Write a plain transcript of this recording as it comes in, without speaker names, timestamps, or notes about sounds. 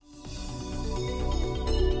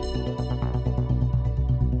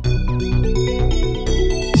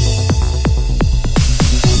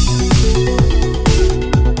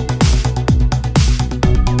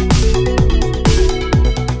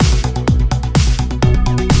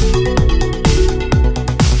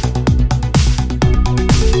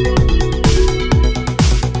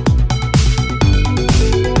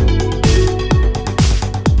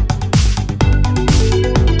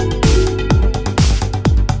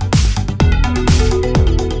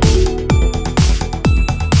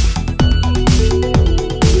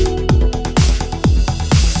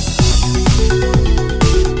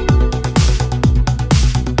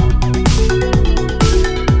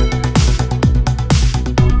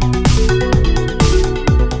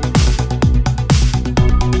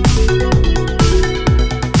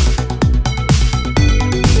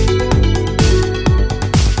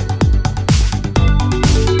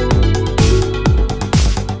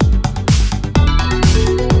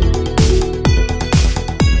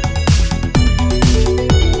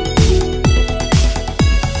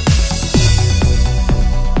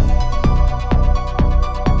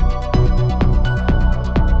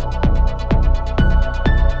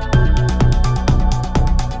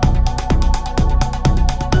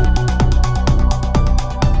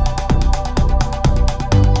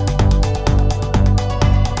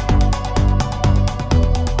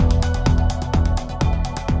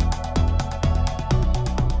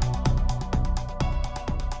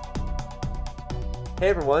Hey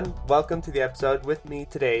everyone, welcome to the episode. With me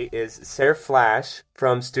today is Sarah Flash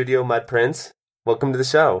from Studio Mudprints. Welcome to the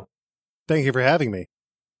show. Thank you for having me.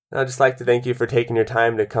 I'd just like to thank you for taking your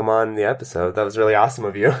time to come on the episode. That was really awesome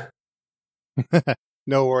of you.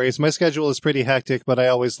 No worries. My schedule is pretty hectic, but I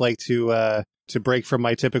always like to break from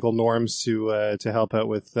my typical norms to help out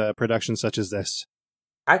with productions such as this.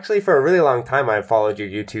 Actually, for a really long time, I've followed your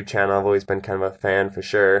YouTube channel. I've always been kind of a fan for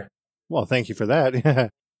sure. Well, thank you for that.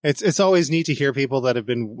 It's always neat to hear people that have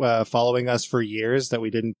been following us for years that we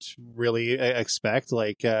didn't really expect.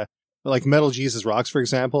 Like Metal Jesus Rocks, for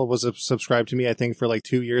example, was subscribed to me, I think, for like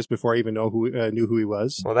 2 years before I even knew who he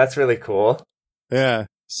was. Well, that's really cool. Yeah,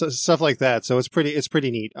 so stuff like that. So it's pretty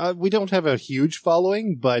neat. We don't have a huge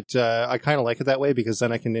following, but I kind of like it that way because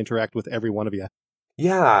then I can interact with every one of you.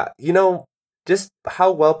 Yeah, just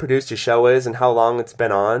how well produced your show is and how long it's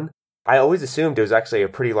been on. I always assumed it was actually a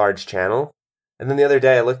pretty large channel. And then the other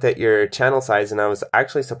day I looked at your channel size and I was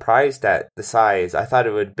actually surprised at the size. I thought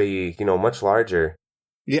it would be, much larger.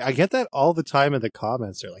 Yeah, I get that all the time in the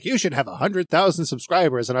comments. They're like, you should have 100,000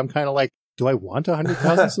 subscribers. And I'm kind of like, do I want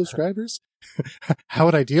 100,000 subscribers? How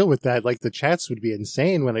would I deal with that? Like the chats would be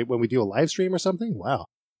insane when we do a live stream or something. Wow.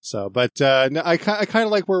 So, but no, I kind of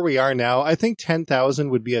like where we are now. I think 10,000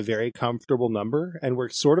 would be a very comfortable number. And we're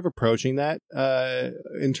sort of approaching that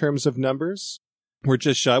in terms of numbers. We're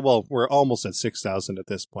just shy. Well, we're almost at 6,000 at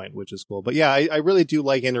this point, which is cool. But yeah, I really do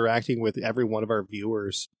like interacting with every one of our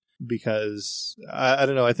viewers because I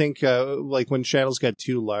don't know. I think like when channels get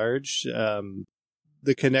too large,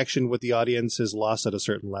 the connection with the audience is lost at a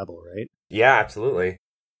certain level, right? Yeah, absolutely.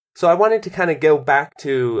 So I wanted to kind of go back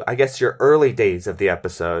to, I guess, your early days of the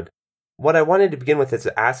episode. What I wanted to begin with is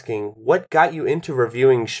asking, what got you into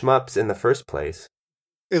reviewing shmups in the first place?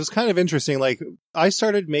 It was kind of interesting. Like, I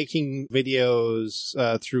started making videos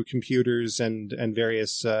through computers and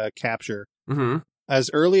various capture as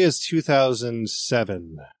early as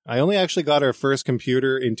 2007. I only actually got our first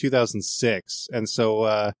computer in 2006. And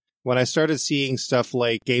so when I started seeing stuff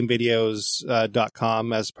like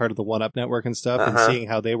gamevideos.com as part of the 1UP network and stuff and seeing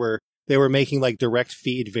how they were making like direct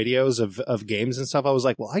feed videos of games and stuff, I was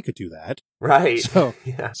like, well, I could do that. Right. So,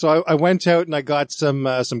 yeah. So I went out and I got some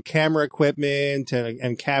camera equipment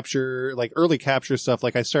and capture, like early capture stuff.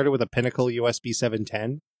 Like I started with a Pinnacle USB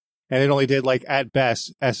 710 and it only did like at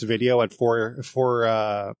best S video at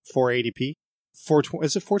 480p.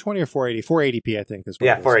 Is it 420 or 480? 480p, I think is what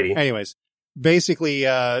it is. 480. Anyways. Basically,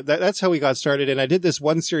 that's how we got started. And I did this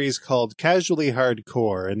one series called Casually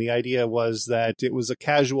Hardcore. And the idea was that it was a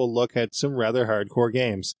casual look at some rather hardcore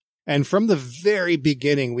games. And from the very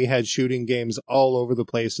beginning, we had shooting games all over the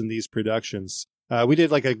place in these productions. We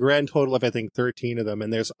did like a grand total of, I think, 13 of them.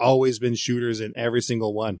 And there's always been shooters in every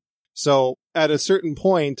single one. So at a certain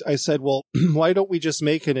point, I said, well, why don't we just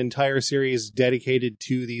make an entire series dedicated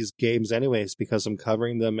to these games anyways? Because I'm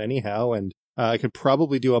covering them anyhow. And I could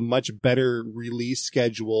probably do a much better release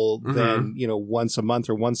schedule than, once a month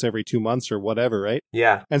or once every 2 months or whatever, right?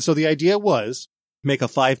 Yeah. And so the idea was make a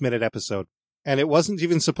 5-minute episode. And it wasn't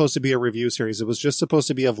even supposed to be a review series. It was just supposed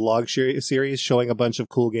to be a vlog series showing a bunch of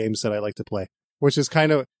cool games that I like to play, which is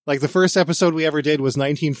kind of like the first episode we ever did was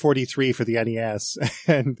 1943 for the NES.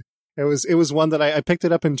 And it was one that I picked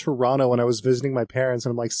it up in Toronto when I was visiting my parents.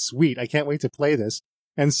 And I'm like, sweet, I can't wait to play this.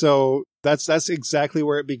 And so that's exactly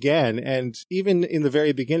where it began. And even in the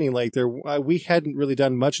very beginning, like we hadn't really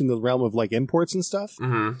done much in the realm of like imports and stuff.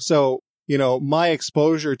 So, my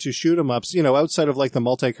exposure to shoot 'em ups, outside of like the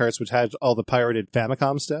multi-carts, which had all the pirated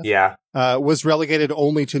Famicom stuff, was relegated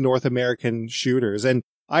only to North American shooters. And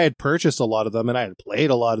I had purchased a lot of them and I had played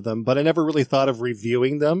a lot of them, but I never really thought of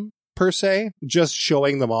reviewing them per se, just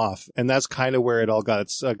showing them off. And that's kind of where it all got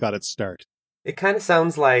its start. It kind of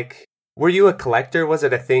sounds like, were you a collector? Was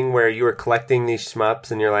it a thing where you were collecting these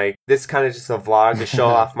shmups and you're like, this is kind of just a vlog to show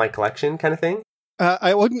off my collection kind of thing?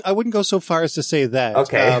 I wouldn't go so far as to say that.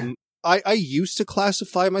 Okay. I used to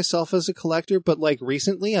classify myself as a collector, but like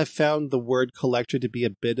recently I found the word collector to be a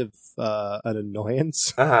bit of an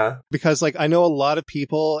annoyance. Because like I know a lot of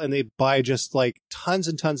people and they buy just like tons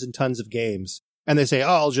and tons and tons of games and they say, oh,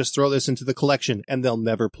 I'll just throw this into the collection and they'll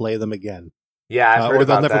never play them again. Yeah, I've heard or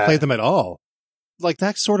they'll about never that. play them at all. Like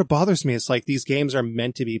that sort of bothers me. It's like these games are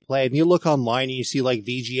meant to be played. And you look online and you see like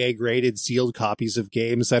VGA graded sealed copies of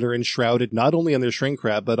games that are enshrouded not only in their shrink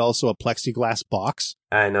wrap, but also a plexiglass box.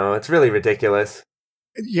 I know. It's really ridiculous.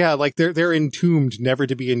 Yeah, like they're entombed, never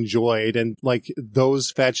to be enjoyed. And like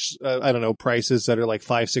those fetch, I don't know, prices that are like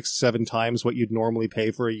 5, 6, 7 times what you'd normally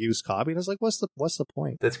pay for a used copy. And it's like, what's the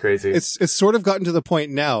point? That's crazy. It's sort of gotten to the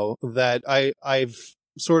point now that I've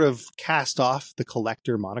sort of cast off the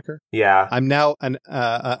collector moniker. Yeah. I'm now an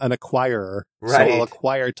acquirer. Right. So I'll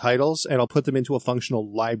acquire titles and I'll put them into a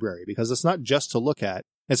functional library because it's not just to look at.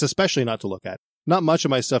 It's especially not to look at. Not much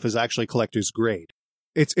of my stuff is actually collector's grade.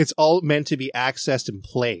 It's all meant to be accessed and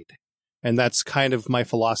played. And that's kind of my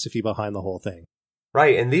philosophy behind the whole thing.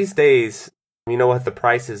 Right. And these days, you know what, the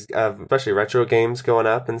prices of especially retro games going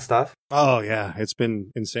up and stuff. Oh, yeah. It's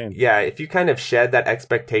been insane. Yeah. If you kind of shed that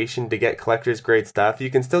expectation to get collector's grade stuff,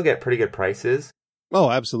 you can still get pretty good prices.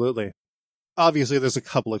 Oh, absolutely. Obviously, there's a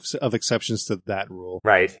couple of exceptions to that rule.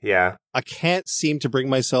 Right. Yeah. I can't seem to bring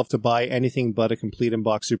myself to buy anything but a complete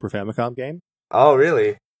in-box Super Famicom game. Oh,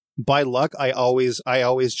 really? By luck, I always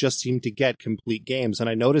just seem to get complete games. And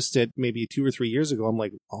I noticed it maybe 2 or 3 years ago. I'm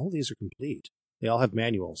like, all these are complete. They all have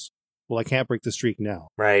manuals. Well, I can't break the streak now.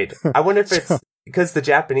 Right. I wonder if it's because the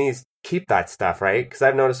Japanese keep that stuff, right? Because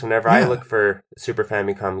I've noticed whenever I look for Super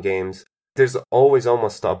Famicom games, there's always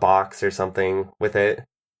almost a box or something with it.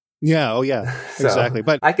 Yeah. Oh, yeah. So, exactly.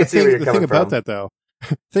 But I can see where you're coming from.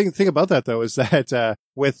 Thing about that though is that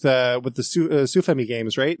with the Sufemi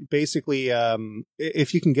games, right? Basically,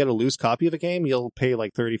 if you can get a loose copy of a game, you'll pay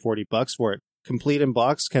like $30-$40 for it. Complete in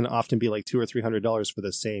box can often be like $200 or $300 for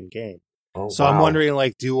the same game. Oh, so wow. I'm wondering,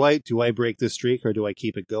 like, do I break the streak or do I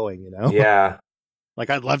keep it going? You know? Yeah. Like,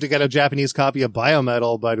 I'd love to get a Japanese copy of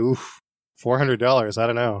Biometal, but $400. I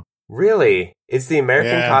don't know. Really? Is the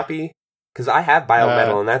American copy? Because I have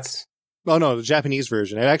Biometal, and that's... Oh, no, the Japanese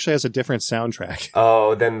version. It actually has a different soundtrack.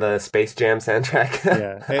 Oh, than the Space Jam soundtrack?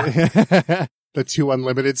 Yeah. The 2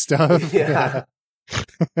 unlimited stuff. Yeah.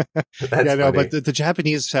 Yeah, no, but the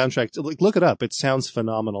Japanese soundtrack, like, look it up. It sounds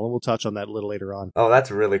phenomenal, and we'll touch on that a little later on. Oh, that's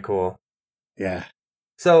really cool. Yeah.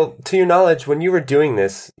 So, to your knowledge, when you were doing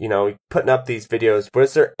this, you know, putting up these videos,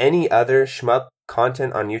 was there any other shmup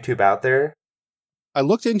content on YouTube out there? I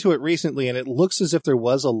looked into it recently, and it looks as if there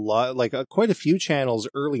was a lot, like quite a few channels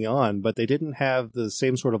early on, but they didn't have the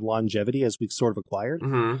same sort of longevity as we sort of acquired.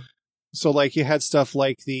 Mm-hmm. So, like, you had stuff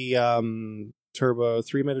like the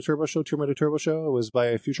 3-minute Turbo Show, 2-minute Turbo Show. It was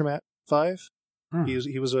by Future 5.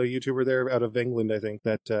 He was a YouTuber there out of England, I think,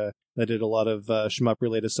 that did a lot of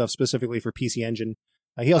shmup-related stuff, specifically for PC Engine.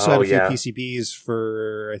 He also had a few PCBs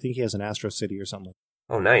for, I think he has an Astro City or something.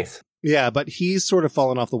 Oh, nice. Yeah, but he's sort of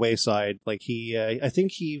fallen off the wayside. Like, I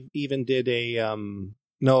think he even did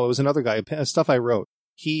no, it was another guy, stuff I wrote.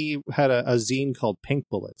 He had a zine called Pink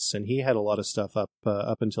Bullets, and he had a lot of stuff up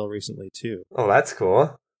until recently, too. Oh, that's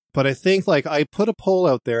cool. But I think, like, I put a poll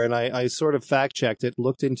out there, and I sort of fact-checked it,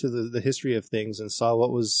 looked into the history of things, and saw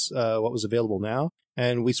what was available now.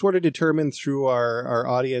 And we sort of determined through our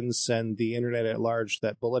audience and the internet at large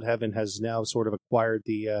that Bullet Heaven has now sort of acquired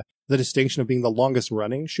the distinction of being the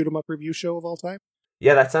longest-running shoot-'em-up review show of all time.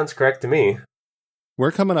 Yeah, that sounds correct to me.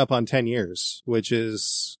 We're coming up on 10 years, which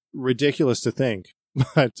is ridiculous to think.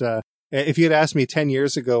 But if you had asked me 10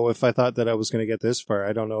 years ago if I thought that I was going to get this far,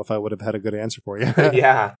 I don't know if I would have had a good answer for you.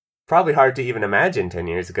 Yeah, probably hard to even imagine 10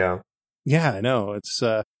 years ago. Yeah, I know. It's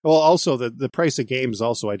well, also the price of games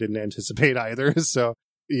also I didn't anticipate either. So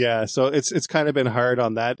yeah, so it's kind of been hard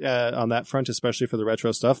on that front, especially for the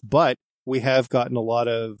retro stuff. But we have gotten a lot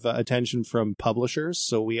of attention from publishers,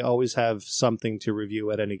 so we always have something to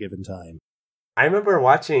review at any given time. I remember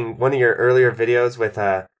watching one of your earlier videos with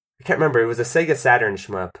I can't remember, it was a Sega Saturn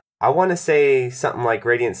shmup. I want to say something like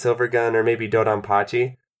Radiant Silvergun or maybe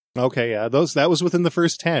Dodonpachi. Okay, yeah, that was within the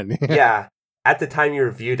first 10. Yeah. At the time you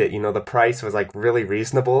reviewed it, you know, the price was like really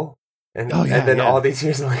reasonable. And then all these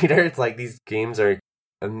years later, it's like these games are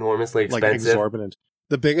enormously expensive. Like exorbitant.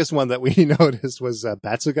 The biggest one that we noticed was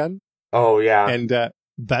Batsugun. Oh, yeah. And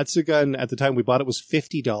Batsugun, at the time we bought it, was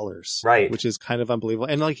 $50. Right. Which is kind of unbelievable.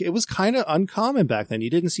 And like, it was kind of uncommon back then.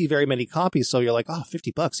 You didn't see very many copies. So you're like, oh,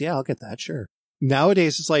 $50. Yeah, I'll get that. Sure.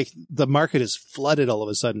 Nowadays, it's like the market is flooded all of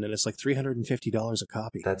a sudden, and it's like $350 a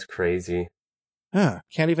copy. That's crazy.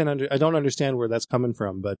 Can't even I don't understand where that's coming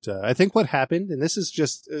from, but I think what happened, and this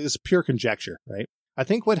is pure conjecture, right? I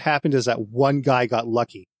think what happened is that one guy got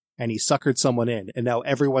lucky and he suckered someone in, and now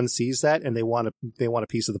everyone sees that and they want a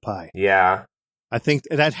piece of the pie. Yeah. I think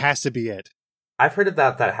that has to be it. I've heard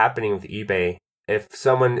about that happening with eBay. If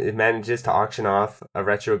someone manages to auction off a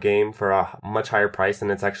retro game for a much higher price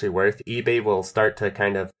than it's actually worth, eBay will start to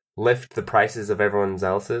kind of lift the prices of everyone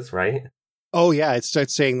else's, right? Oh, yeah. It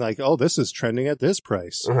starts saying like, oh, this is trending at this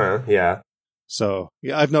price. Yeah. So,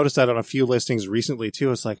 yeah, I've noticed that on a few listings recently,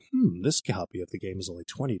 too. It's like, this copy of the game is only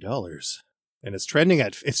 $20. And it's trending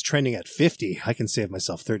at $50. I can save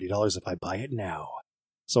myself $30 if I buy it now.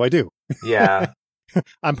 So I do. Yeah.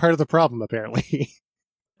 I'm part of the problem, apparently.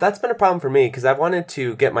 That's been a problem for me, because I wanted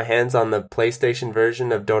to get my hands on the PlayStation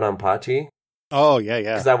version of Dodonpachi. Oh, yeah,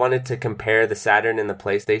 yeah. Because I wanted to compare the Saturn and the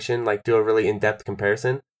PlayStation, like do a really in-depth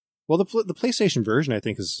comparison. Well, the PlayStation version, I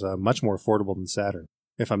think, is much more affordable than Saturn,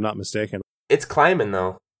 if I'm not mistaken. It's climbing,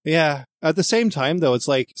 though. Yeah. At the same time, though, it's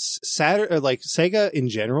like Saturn, like Sega in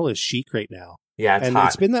general is chic right now. Yeah, it's and hot.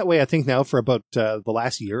 It's been that way, I think, now for about the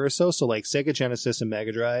last year or so. So like Sega Genesis and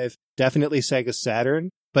Mega Drive, definitely Sega Saturn,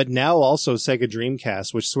 but now also Sega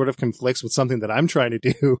Dreamcast, which sort of conflicts with something that I'm trying to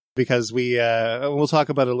do because we'll talk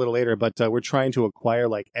about it a little later, but we're trying to acquire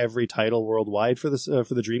like every title worldwide for the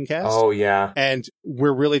Dreamcast. Oh, yeah. And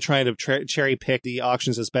we're really trying to cherry pick the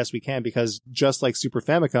auctions as best we can because just like Super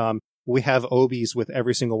Famicom, we have Obies with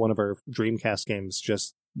every single one of our Dreamcast games.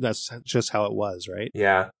 That's just how it was, right?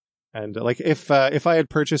 Yeah. And like if I had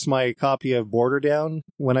purchased my copy of Border Down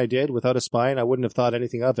when I did without a spine, I wouldn't have thought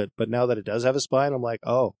anything of it. But now that it does have a spine, I'm like,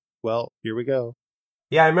 oh, well, here we go.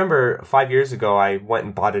 Yeah, I remember 5 years ago I went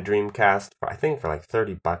and bought a Dreamcast for like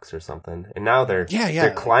 $30 or something, and now they're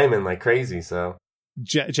climbing like crazy. So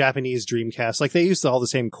Japanese Dreamcast, like they used all the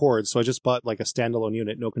same cords, so I just bought like a standalone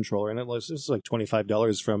unit, no controller, and it was like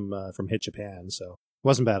 $25 from Hit Japan, so it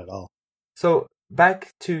wasn't bad at all. So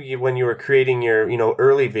back to you when you were creating your,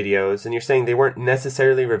 early videos, and you're saying they weren't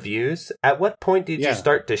necessarily reviews. At what point did you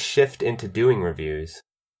start to shift into doing reviews?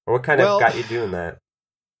 Or what kind of got you doing that?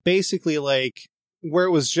 Basically, like, where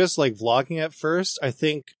it was just like vlogging at first, I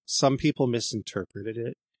think some people misinterpreted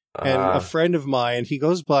it. And a friend of mine, he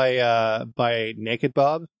goes by Naked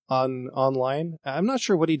Bob online. I'm not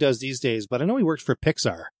sure what he does these days, but I know he worked for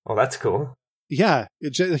Pixar. Oh, that's cool. Yeah,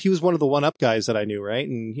 he was one of the 1UP guys that I knew, right?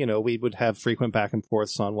 And, we would have frequent back and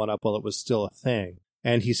forths on 1UP while it was still a thing.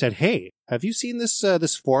 And he said, hey, have you seen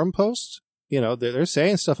this forum post? They're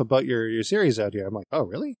saying stuff about your series out here. I'm like, oh,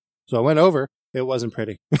 really? So I went over. It wasn't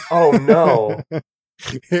pretty. Oh, no.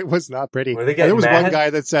 It was not pretty. Were they getting mad? There was one guy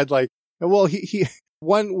that said, like, well,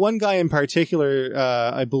 one guy in particular,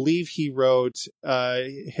 I believe he wrote,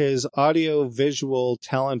 his audio visual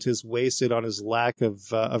talent is wasted on his lack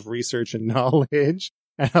of research and knowledge.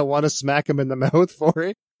 And I want to smack him in the mouth for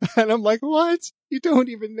it. And I'm like, what? You don't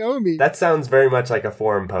even know me. That sounds very much like a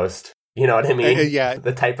forum post. You know what I mean? Yeah.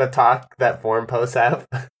 The type of talk that forum posts have.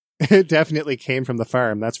 It definitely came from the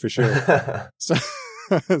farm. That's for sure.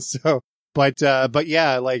 But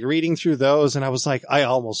yeah, like reading through those, and I was like, I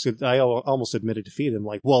almost admitted defeat. I'm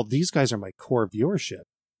like, well, these guys are my core viewership.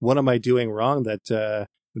 What am I doing wrong that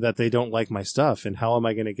they don't like my stuff? And how am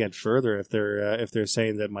I going to get further if they're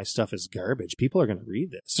saying that my stuff is garbage? People are going to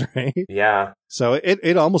read this, right? Yeah. So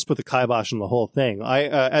it almost put the kibosh on the whole thing.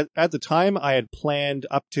 I at the time I had planned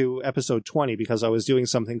up to episode 20 because I was doing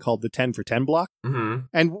something called the 10 for 10 block. Mm-hmm.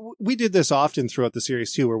 And we did this often throughout the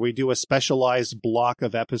series too, where we do a specialized block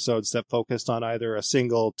of episodes that focused on either a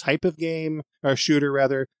single type of game or shooter,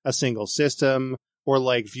 rather, a single system, or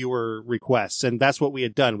like viewer requests. And that's what we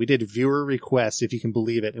had done. We did viewer requests, if you can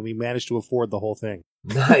believe it, and we managed to afford the whole thing.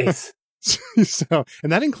 Nice.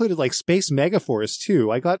 And that included like Space Megaforce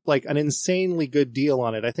too. I got like an insanely good deal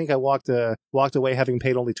on it. I think I walked away having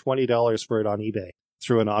paid only $20 for it on eBay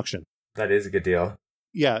through an auction. That is a good deal.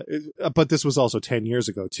 Yeah, but this was also 10 years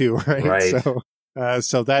ago too, right? Right.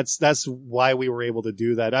 So that's why we were able to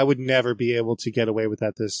do that. I would never be able to get away with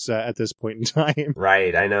that at this point in time.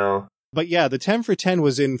 Right, I know. But yeah, the 10 for 10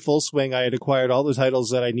 was in full swing. I had acquired all the titles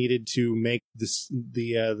that I needed to make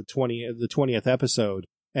the 20th episode.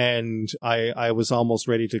 And I was almost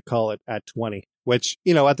ready to call it at 20, which,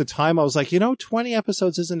 at the time I was like, 20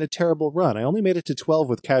 episodes isn't a terrible run. I only made it to 12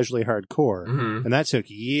 with Casually Hardcore. Mm-hmm. And that took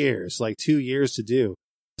years, like 2 years to do.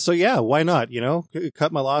 So yeah, why not,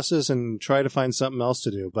 cut my losses and try to find something else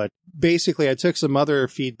to do. But basically I took some other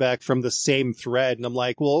feedback from the same thread and I'm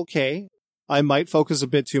like, well, okay, I might focus a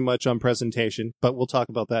bit too much on presentation, but we'll talk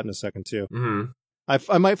about that in a second too. Mm-hmm.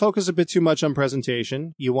 I might focus a bit too much on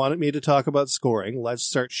presentation. You wanted me to talk about scoring. Let's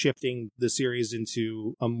start shifting the series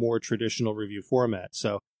into a more traditional review format.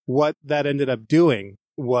 So what that ended up doing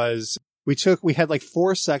was we had like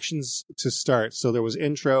 4 sections to start. So there was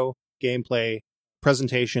intro, gameplay,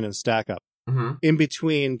 presentation, and stack up. Mm-hmm. In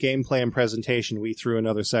between gameplay and presentation, we threw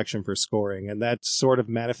another section for scoring, and that sort of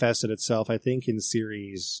manifested itself, I think, in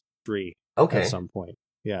series 3 at some point.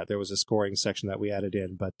 Yeah, there was a scoring section that we added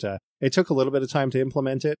in, but it took a little bit of time to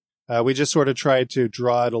implement it. We just sort of tried to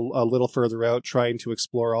draw it a little further out, trying to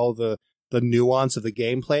explore all the nuance of the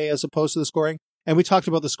gameplay as opposed to the scoring. And we talked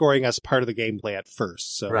about the scoring as part of the gameplay at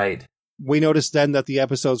first. So right. We noticed then that the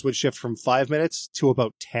episodes would shift from 5 minutes to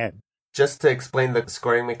about 10. Just to explain the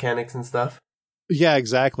scoring mechanics and stuff? Yeah,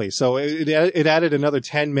 exactly. So it added another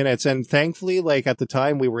 10 minutes. And thankfully, like at the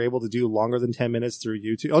time, we were able to do longer than 10 minutes through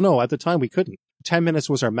YouTube. Oh, no, at the time we couldn't. 10 minutes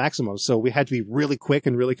was our maximum. So we had to be really quick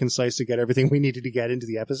and really concise to get everything we needed to get into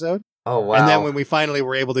the episode. Oh, wow. And then when we finally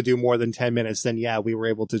were able to do more than 10 minutes, then yeah, we were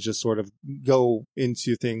able to just sort of go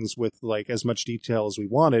into things with like as much detail as we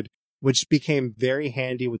wanted, which became very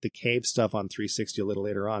handy with the cave stuff on 360 a little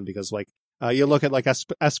later on, because like you look at like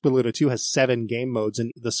Espeluna 2 has 7 game modes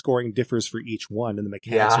and the scoring differs for each one and the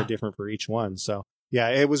mechanics are different for each one. So yeah,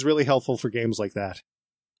 it was really helpful for games like that.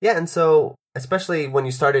 Yeah, and so especially when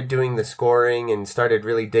you started doing the scoring and started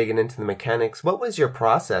really digging into the mechanics, what was your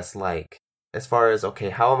process like as far as, okay,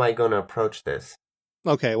 how am I going to approach this?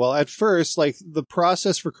 Okay, well, at first, like the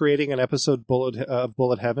process for creating an episode of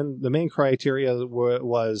Bullet Heaven, the main criteria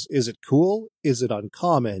was, is it cool? Is it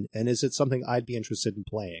uncommon? And is it something I'd be interested in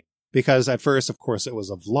playing? Because at first, of course, it was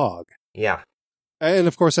a vlog. Yeah. And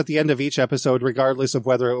of course, at the end of each episode, regardless of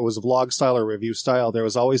whether it was vlog style or review style, there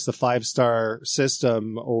was always the 5-star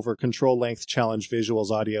system over control length, challenge,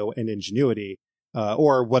 visuals, audio, and ingenuity,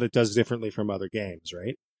 or what it does differently from other games,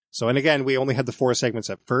 right? So, and again, we only had the 4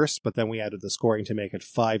 segments at first, but then we added the scoring to make it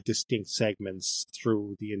 5 distinct segments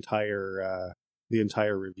through the entire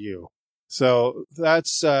review. So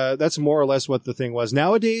that's more or less what the thing was.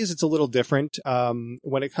 Nowadays, it's a little different.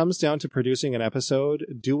 When it comes down to producing an episode,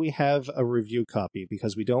 do we have a review copy?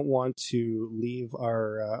 Because we don't want to leave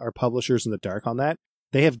our publishers in the dark on that.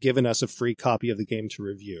 They have given us a free copy of the game to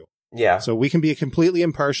review. Yeah. So we can be completely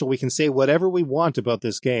impartial. We can say whatever we want about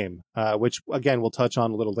this game, which again, we'll touch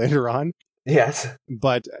on a little later on. Yes.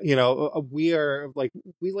 But, you know, we like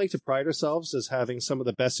to pride ourselves as having some of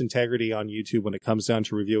the best integrity on YouTube when it comes down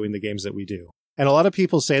to reviewing the games that we do. And a lot of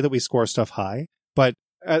people say that we score stuff high, but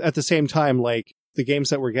at the same time, like the games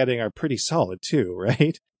that we're getting are pretty solid too,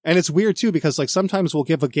 right? And it's weird too, because like sometimes we'll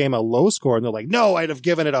give a game a low score and they're like, no, I'd have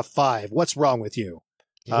given it a 5. What's wrong with you?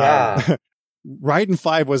 Yeah. Raiden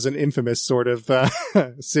 5 was an infamous sort of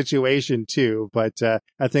situation too, but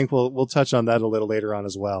I think we'll touch on that a little later on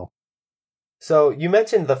as well. So you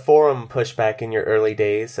mentioned the forum pushback in your early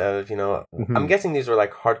days of, you know, I'm guessing these were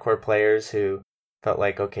like hardcore players who felt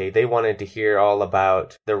like, okay, they wanted to hear all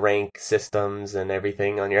about the rank systems and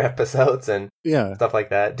everything on your episodes and stuff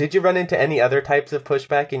like that. Did you run into any other types of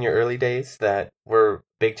pushback in your early days that were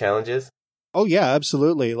big challenges? Oh, yeah,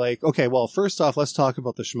 absolutely. Like, okay, well, first off, let's talk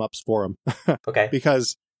about the Shmups forum. Okay.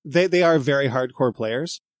 Because they are very hardcore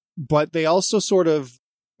players, but they also sort of,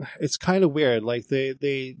 it's kind of weird. Like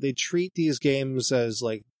they treat these games as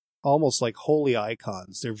like almost like holy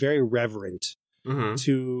icons. They're very reverent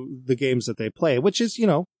to the games that they play, which is, you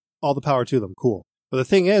know, all the power to them. Cool. But the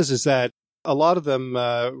thing is that a lot of them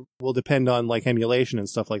will depend on like emulation and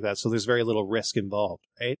stuff like that. So there's very little risk involved,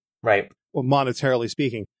 right? Right. Well, monetarily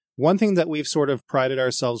speaking. One thing that we've sort of prided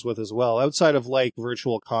ourselves with as well, outside of like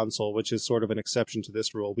Virtual Console, which is sort of an exception to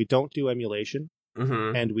this rule, we don't do emulation.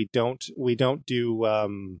 And we don't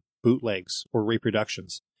do bootlegs or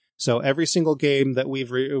reproductions. So every single game that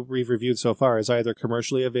we've reviewed so far is either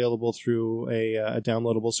commercially available through a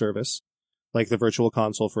downloadable service, like the Virtual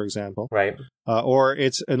Console, for example, right? Or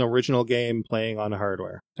it's an original game playing on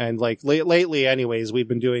hardware. And like lately, anyways, we've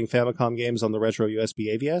been doing Famicom games on the Retro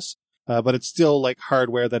USB AVS, but it's still like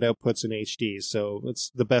hardware that outputs in HD. So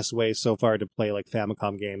it's the best way so far to play like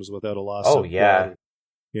Famicom games without a loss. Oh, yeah. Quality.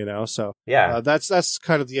 You know, so that's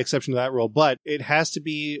kind of the exception to that rule, but it has to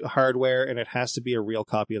be hardware and it has to be a real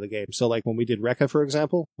copy of the game. So like when we did Rekka, for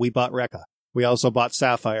example, we bought Rekka. We also bought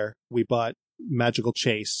Sapphire. We bought Magical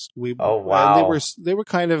Chase. Oh, wow. And they were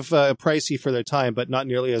kind of pricey for their time, but not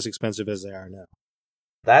nearly as expensive as they are now.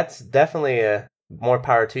 That's definitely more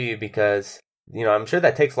power to you because, you know, I'm sure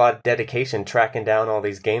that takes a lot of dedication tracking down all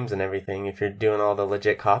these games and everything if you're doing all the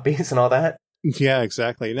legit copies and all that. Yeah,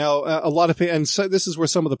 exactly. Now, a lot of people, and so this is where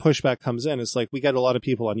some of the pushback comes in. It's like we get a lot of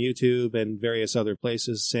people on YouTube and various other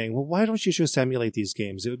places saying, well, why don't you just emulate these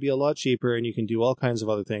games? It would be a lot cheaper and you can do all kinds of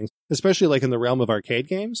other things, especially like in the realm of arcade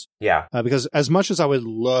games. Yeah. Because as much as I would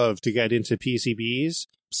love to get into PCBs,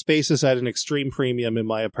 space is at an extreme premium in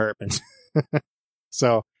my apartment.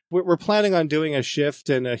 So we're planning on doing a shift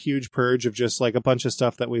and a huge purge of just like a bunch of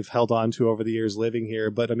stuff that we've held on to over the years living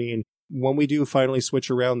here. But I mean, when we do finally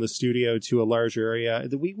switch around the studio to a larger area,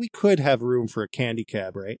 we could have room for a candy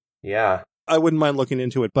cab, right? Yeah. I wouldn't mind looking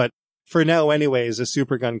into it. But for now, anyways, a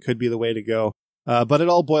super gun could be the way to go. But it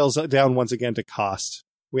all boils down once again to cost.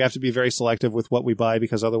 We have to be very selective with what we buy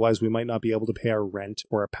because otherwise we might not be able to pay our rent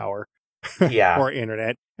or our power. Or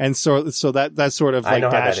internet. And so that sort of like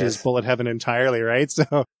dashes Bullet Heaven entirely, right?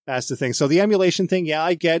 So that's the thing. So the emulation thing, yeah,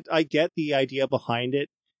 I get the idea behind it.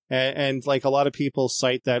 And like a lot of people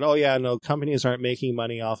cite that, oh yeah, no, companies aren't making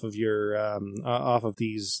money off of your off of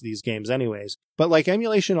these games anyways. But like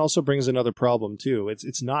emulation also brings another problem too.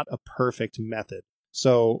 It's not a perfect method.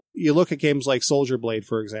 So you look at games like Soldier Blade,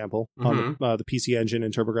 for example, on the PC Engine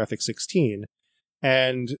and TurboGrafx-16,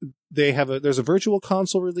 and there's a virtual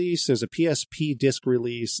console release, there's a PSP disc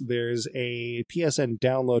release, there's a PSN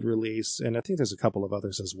download release, and I think there's a couple of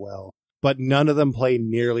others as well. But none of them play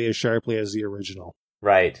nearly as sharply as the original.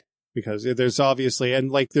 Right. Because there's obviously, and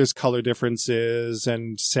like there's color differences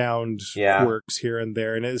and sound quirks here and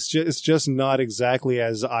there, and it's just not exactly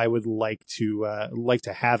as I would like to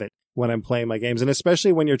have it when I'm playing my games, and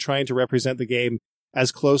especially when you're trying to represent the game as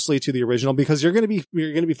closely to the original, because you're going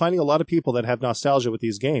to be finding a lot of people that have nostalgia with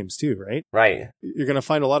these games too, right? Right. You're going to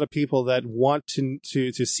find a lot of people that want to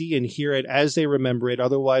see and hear it as they remember it.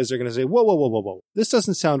 Otherwise, they're going to say, whoa, this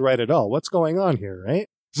doesn't sound right at all. What's going on here, right?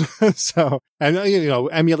 So, and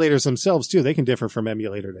emulators themselves too, they can differ from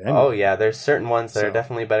emulator to emulator. Oh yeah, there's certain ones that are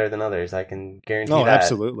definitely better than others. I can guarantee that. Oh,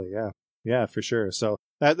 absolutely, yeah, for sure. So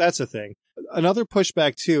that's a thing. Another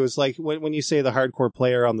pushback too is like when you say the hardcore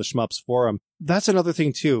player on the Shmups forum, that's another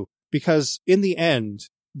thing too, because in the end,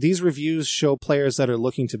 these reviews show players that are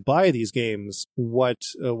looking to buy these games what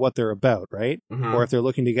they're about, right? Mm-hmm. Or if they're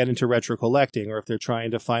looking to get into retro collecting, or if they're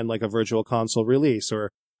trying to find like a virtual console release, or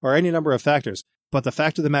any number of factors. But the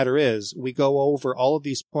fact of the matter is, we go over all of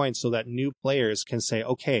these points so that new players can say,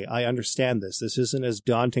 okay, I understand this. This isn't as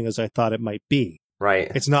daunting as I thought it might be.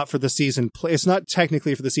 Right. It's not for the it's not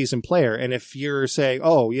technically for the seasoned player. And if you're saying,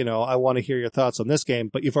 oh, I want to hear your thoughts on this game,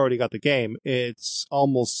 but you've already got the game, it's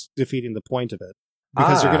almost defeating the point of it.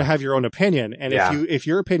 Because you're going to have your own opinion. And if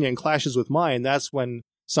your opinion clashes with mine, that's when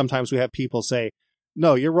sometimes we have people say,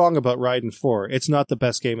 no, you're wrong about Raiden 4. It's not the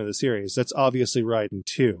best game of the series. That's obviously Raiden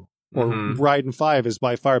 2. Or Raiden 5 is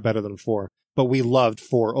by far better than 4. But we loved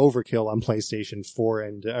 4 Overkill on PlayStation 4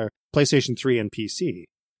 and PlayStation 3 and PC.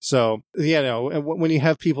 So, when you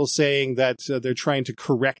have people saying that they're trying to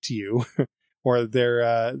correct you or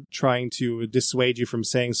they're trying to dissuade you from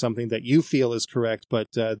saying something that you feel is correct, but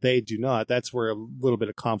they do not, that's where a little bit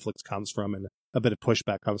of conflict comes from and a bit of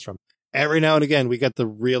pushback comes from. Every now and again, we get the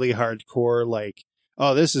really hardcore, like,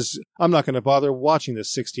 oh, I'm not going to bother watching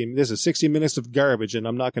this 60 minutes of garbage, and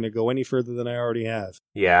I'm not going to go any further than I already have.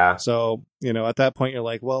 Yeah. So, at that point, you're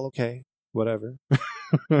like, well, okay, whatever.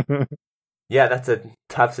 Yeah, that's a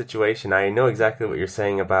tough situation. I know exactly what you're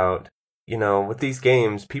saying about, with these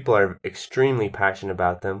games, people are extremely passionate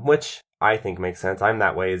about them, which I think makes sense. I'm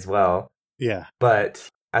that way as well. Yeah. But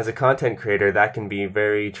as a content creator, that can be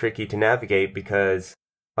very tricky to navigate because,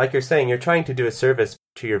 like you're saying, you're trying to do a service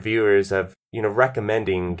to your viewers of,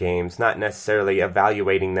 recommending games, not necessarily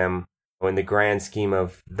evaluating them in the grand scheme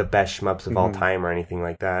of the best shmups of all time or anything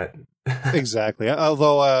like that. Exactly.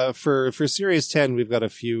 Although for Series 10, we've got a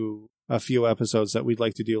few episodes that we'd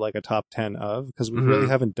like to do like a top 10 of, because we really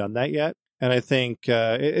haven't done that yet. And I think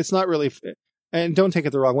it's not really, and don't take it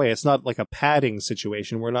the wrong way, it's not like a padding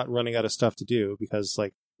situation. We're not running out of stuff to do because,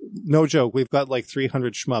 like, no joke, we've got like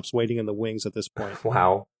 300 shmups waiting in the wings at this point.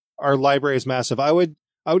 Wow. Our library is massive. I would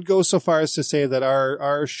go so far as to say that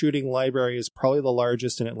our shooting library is probably the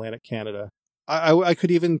largest in Atlantic Canada. I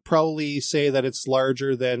could even probably say that it's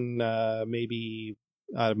larger than maybe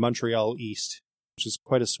Montreal East, which is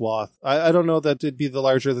quite a swath. I don't know that it'd be the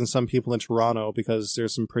larger than some people in Toronto, because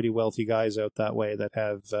there's some pretty wealthy guys out that way that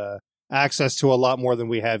have access to a lot more than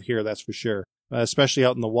we have here, that's for sure. Especially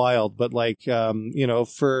out in the wild. But like,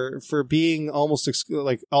 for being almost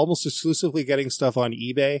exclusively getting stuff on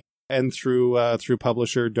eBay and through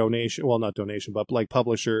publisher donation, well, not donation, but like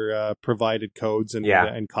publisher provided codes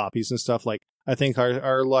and copies and stuff, like, I think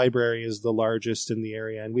our library is the largest in the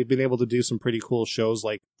area, and we've been able to do some pretty cool shows,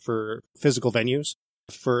 like for physical venues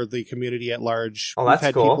for the community at large. Oh, that's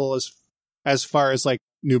cool. We've had people as far as like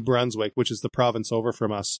New Brunswick, which is the province over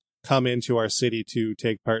from us, come into our city to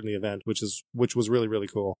take part in the event, which was really, really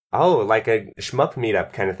cool. Oh, like a shmup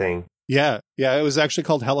meetup kind of thing. Yeah. It was actually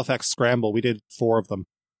called Halifax Scramble. We did 4 of them.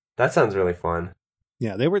 That sounds really fun.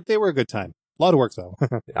 Yeah, they were a good time. A lot of work though.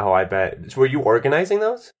 Oh, I bet. Were you organizing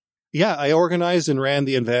those? Yeah, I organized and ran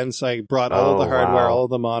the events. I brought all of the hardware, all of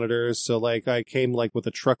the monitors. So like I came like with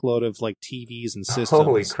a truckload of like TVs and systems.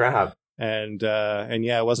 Holy crap. And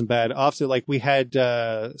yeah, it wasn't bad. Often, like, we had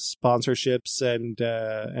sponsorships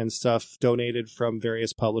and stuff donated from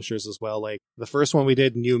various publishers as well. Like the first one we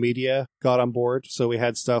did, New Media got on board, so we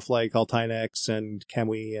had stuff like Altinex and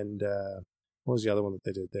Kemwe and what was the other one that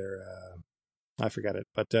they did there? I forget it,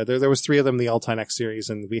 but there was 3 of them in the Altinex series,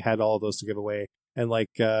 and we had all of those to give away. And like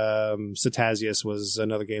Cetasius was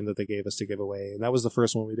another game that they gave us to give away. And that was the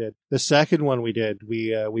first one we did. The second one we did,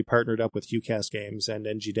 we partnered up with Ucast Games and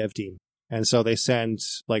NG Dev Team. And so they sent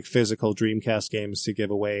like physical Dreamcast games to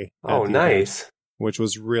give away. Oh, nice. Event, which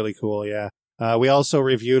was really cool, yeah. We also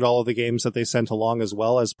reviewed all of the games that they sent along as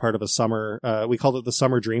well as part of a summer, we called it the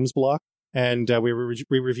Summer Dreams block. And we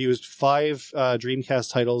reviewed 5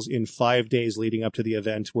 Dreamcast titles in 5 days leading up to the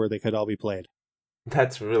event where they could all be played.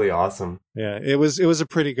 That's really awesome. Yeah, it was a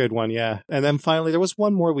pretty good one, yeah. And then finally there was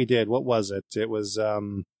one more we did. What was it? It was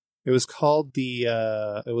called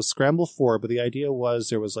it was Scramble 4, but the idea was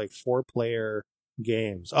there was like 4-player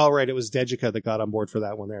games. Oh, right, it was Dejica that got on board for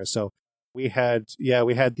that one there. So we had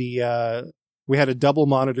a double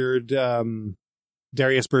monitored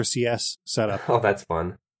Darius Burst CS setup. Oh, that's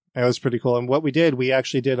fun. It was pretty cool. And what we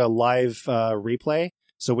actually did a live replay.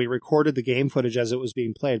 So we recorded the game footage as it was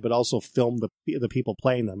being played, but also filmed the people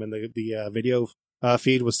playing them. And the video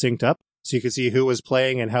feed was synced up, so you could see who was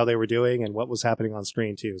playing and how they were doing and what was happening on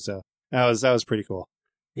screen too. So that was pretty cool.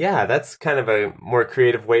 Yeah, that's kind of a more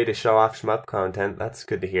creative way to show off shmup content. That's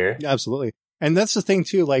good to hear. Absolutely. And that's the thing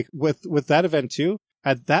too, like with that event too,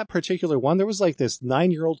 at that particular one, there was like this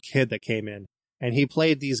 9-year-old kid that came in and he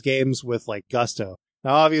played these games with like gusto.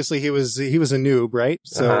 Now, obviously he was a noob, right?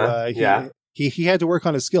 So, yeah. He had to work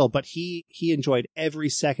on his skill, but he enjoyed every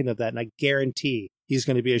second of that, and I guarantee he's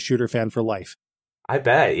going to be a shooter fan for life. I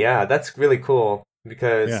bet, yeah. That's really cool,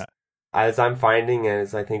 because as I'm finding,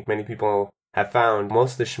 as I think many people have found,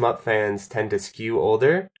 most of the shmup fans tend to skew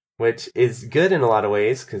older, which is good in a lot of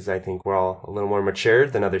ways, because I think we're all a little more mature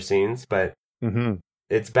than other scenes, but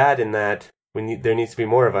it's bad in that there needs to be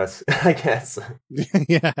more of us, I guess.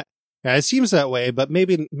 Yeah. Yeah, it seems that way, but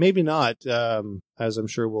maybe not, as I'm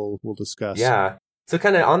sure we'll discuss. Yeah. So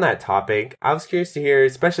kind of on that topic, I was curious to hear,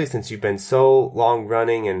 especially since you've been so long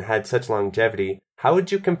running and had such longevity, how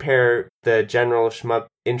would you compare the general shmup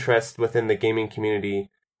interest within the gaming community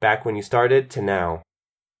back when you started to now?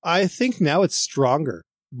 I think now it's stronger,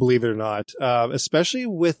 believe it or not, especially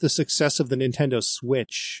with the success of the Nintendo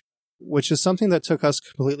Switch, which is something that took us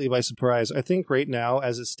completely by surprise. I think right now,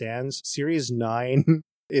 as it stands, Series 9...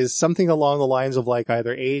 is something along the lines of like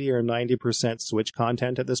either 80 or 90% Switch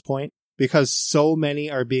content at this point, because so many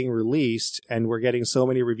are being released and we're getting so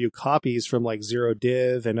many review copies from like Zero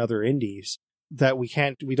Div and other indies that we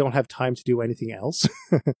don't have time to do anything else.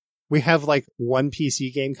 We have like one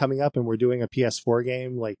PC game coming up and we're doing a PS4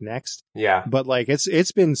 game like next. Yeah. But like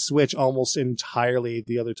it's been Switch almost entirely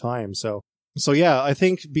the other time. So yeah, I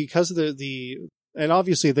think because of and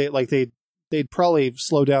obviously they'd probably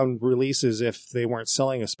slow down releases if they weren't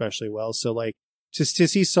selling especially well. So like to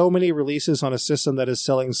see so many releases on a system that is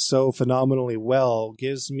selling so phenomenally well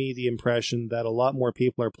gives me the impression that a lot more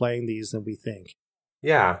people are playing these than we think.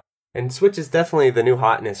 Yeah. And Switch is definitely the new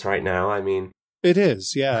hotness right now. I mean, it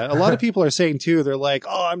is. Yeah. A lot of people are saying too, they're like,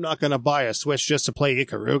 oh, I'm not going to buy a Switch just to play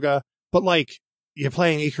Ikaruga. But like, you're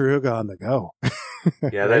playing Ikaruga on the go.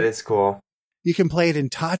 Yeah, that is cool. You can play it in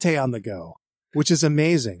Tate on the go, which is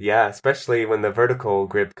amazing. Yeah, especially when the vertical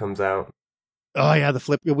grip comes out. Oh yeah, the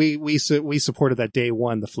flip. We supported that day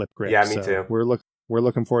one, the flip grip. Yeah, me too. We're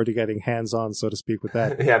looking forward to getting hands on, so to speak, with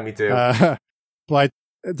that. Yeah, me too. But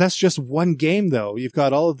that's just one game, though. You've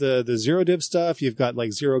got all of the Zero Div stuff. You've got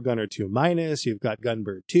like Zero Gunner 2 Minus. You've got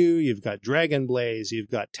Gunbird 2. You've got Dragon Blaze. You've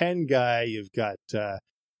got Tengai. You've got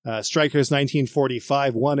Strikers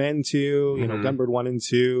 1945 1 and 2. You know, Gunbird 1 and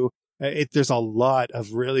 2. There's a lot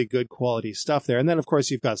of really good quality stuff there. And then, of course,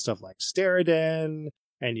 you've got stuff like Steriden,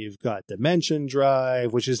 and you've got Dimension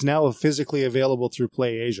Drive, which is now physically available through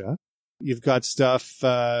PlayAsia. You've got stuff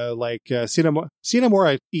like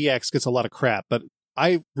Cinemora EX gets a lot of crap, but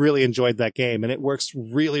I really enjoyed that game, and it works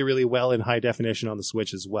really, really well in high definition on the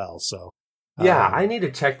Switch as well. So, yeah, I need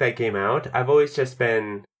to check that game out. I've always just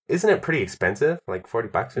been... Isn't it pretty expensive? Like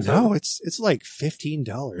 $40 or something? No, it's like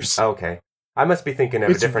 $15. Oh, okay. I must be thinking of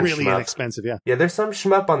a different shmup. It's really inexpensive, yeah. Yeah, there's some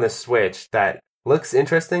shmup on the Switch that looks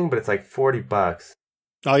interesting, but it's like $40.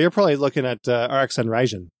 Oh, you're probably looking at RX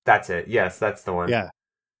Raijin. That's it. Yes, that's the one. Yeah.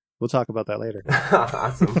 We'll talk about that later.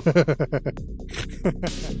 Awesome.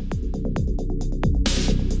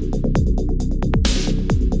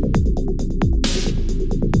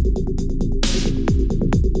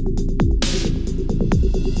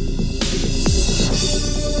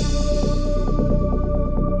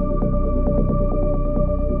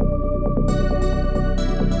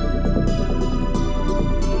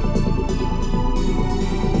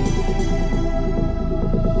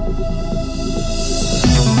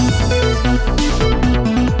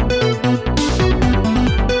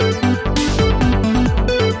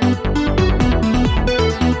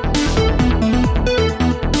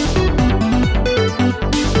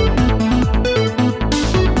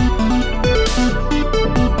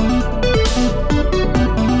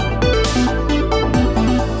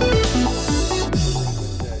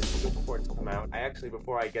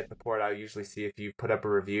 get the port, I'll usually see if you put up a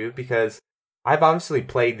review, because I've obviously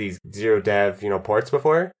played these zero dev, ports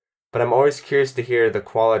before, but I'm always curious to hear the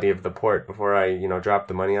quality of the port before I, drop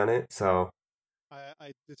the money on it. So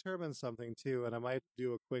I determined something too, and I might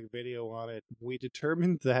do a quick video on it. We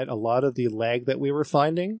determined that a lot of the lag that we were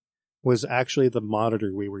finding was actually the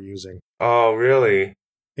monitor we were using. Oh, really?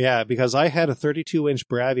 Yeah, because I had a 32-inch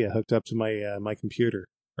Bravia hooked up to my computer,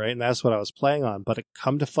 right? And that's what I was playing on. But it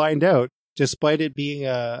come to find out, despite it being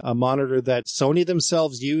a monitor that Sony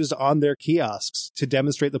themselves used on their kiosks to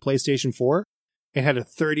demonstrate the PlayStation 4, it had a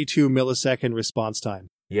 32 millisecond response time.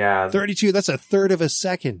 Yeah. 32, that's a third of a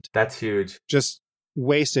second. That's huge. Just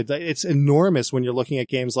wasted. It's enormous when you're looking at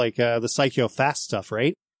games like the Psycho Fast stuff,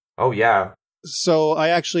 right? Oh, yeah. So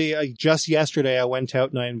just yesterday, I went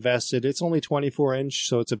out and I invested. It's only 24-inch,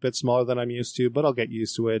 so it's a bit smaller than I'm used to, but I'll get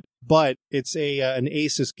used to it. But it's an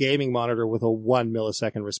Asus gaming monitor with a 1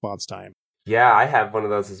 millisecond response time. Yeah, I have one of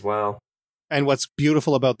those as well. And what's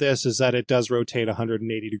beautiful about this is that it does rotate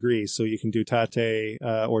 180 degrees, so you can do tate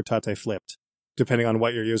or tate flipped, depending on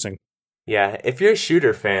what you're using. Yeah, if you're a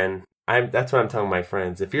shooter fan, that's what I'm telling my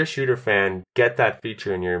friends. If you're a shooter fan, get that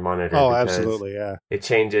feature in your monitor. Oh, absolutely, yeah. It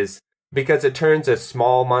changes, because it turns a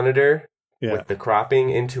small monitor with the cropping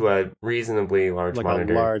into a reasonably large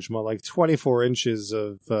monitor. Like 24 inches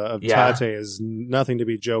of tate is nothing to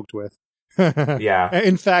be joked with. Yeah.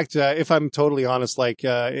 In fact, if I'm totally honest,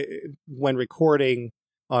 when recording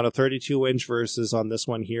on a 32-inch versus on this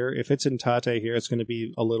one here, if it's in tate here, it's going to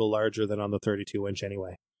be a little larger than on the 32-inch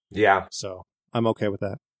anyway. Yeah. So I'm okay with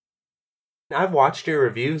that. I've watched your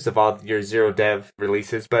reviews of all your zero dev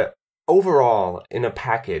releases, but overall, in a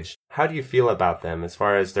package, how do you feel about them as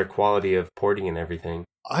far as their quality of porting and everything?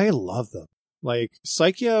 I love them. Like,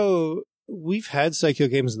 Psycho, we've had Psycho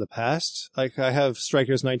games in the past. Like, I have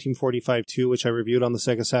Strikers 1945 2, which I reviewed on the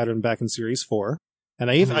Sega Saturn back in Series 4.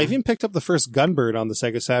 And I even picked up the first Gunbird on the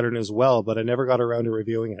Sega Saturn as well, but I never got around to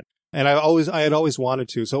reviewing it. And I had always wanted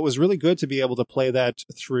to. So it was really good to be able to play that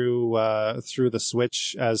through the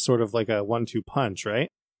Switch as sort of like a 1-2 punch, right?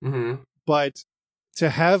 Mm-hmm. But to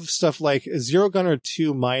have stuff like Zero Gunner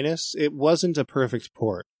 2 minus, it wasn't a perfect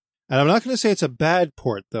port. And I'm not going to say it's a bad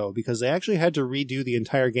port, though, because they actually had to redo the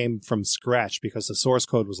entire game from scratch because the source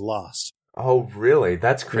code was lost. Oh, really?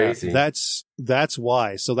 That's crazy. Yeah, that's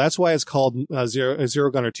why. So that's why it's called Zero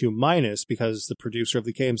Gunner 2 minus, because the producer of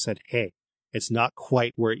the game said, hey, it's not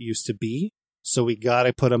quite where it used to be, so we got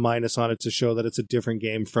to put a minus on it to show that it's a different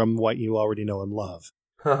game from what you already know and love.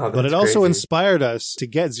 Oh, but it also inspired us to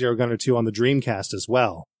get Zero Gunner 2 on the Dreamcast as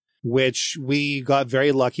well, which we got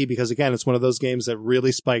very lucky because, again, it's one of those games that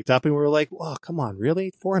really spiked up, and we were like, oh, come on,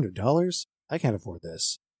 really? $400? I can't afford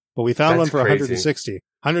this. But we found one for $160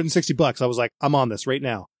 $160. I was like, I'm on this right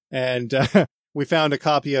now. And we found a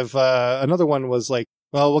copy of another one was like,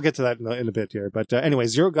 well, we'll get to that in a bit here. But anyway,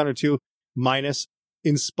 Zero Gunner 2 minus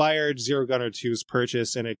inspired Zero Gunner 2's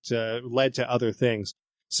purchase, and it led to other things.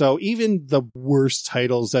 So even the worst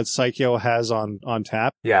titles that Psycho has on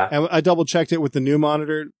tap, and I double checked it with the new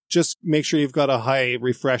monitor, just make sure you've got a high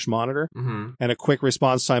refresh monitor and a quick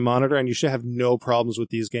response time monitor, and you should have no problems with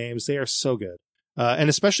these games. They are so good. And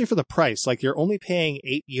especially for the price, like you're only paying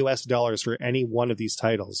 $8 for any one of these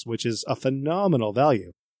titles, which is a phenomenal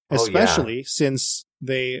value, especially since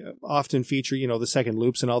they often feature, the second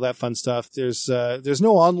loops and all that fun stuff. There's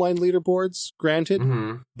no online leaderboards, granted,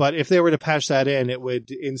 but if they were to patch that in, it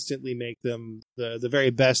would instantly make them the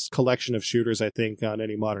very best collection of shooters, I think, on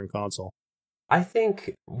any modern console. I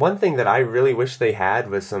think one thing that I really wish they had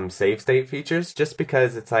was some save state features, just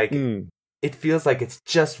because it's like, it feels like it's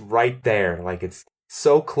just right there. Like it's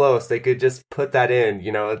so close. They could just put that in,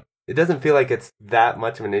 it doesn't feel like it's that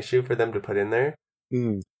much of an issue for them to put in there.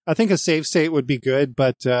 I think a save state would be good,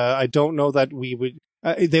 but I don't know that we would.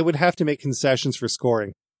 They would have to make concessions for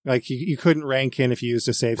scoring. Like you couldn't rank in if you used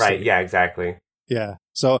a save state. Right? Yeah, exactly. Yeah.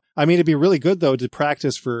 So I mean, it'd be really good though to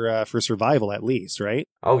practice for survival at least, right?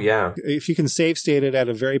 Oh yeah. If you can save state it at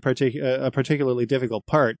a very particularly difficult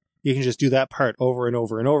part, you can just do that part over and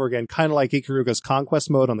over and over again, kind of like Ikaruga's Conquest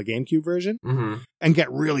mode on the GameCube version, and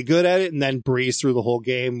get really good at it, and then breeze through the whole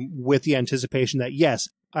game with the anticipation that yes,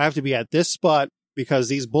 I have to be at this spot, because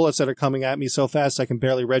these bullets that are coming at me so fast I can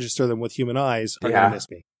barely register them with human eyes are going to miss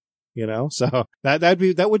me. So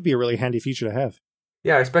that would be a really handy feature to have.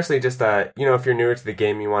 Yeah, especially just if you're newer to the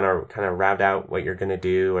game, you want to kind of route out what you're going to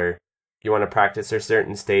do, or you want to practice a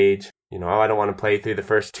certain stage. I don't want to play through the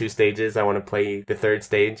first 2 stages. I want to play the 3rd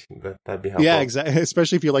stage. That'd be helpful. Yeah, exactly.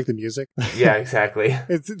 Especially if you like the music. Yeah, exactly.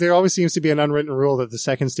 There always seems to be an unwritten rule that the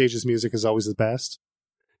second stage's music is always the best.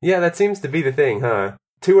 Yeah, that seems to be the thing, huh?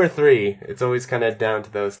 2 or 3, it's always kind of down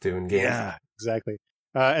to those two in games. Yeah, exactly.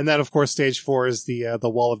 And then, of course, stage 4 is the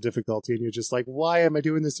wall of difficulty, and you're just like, why am I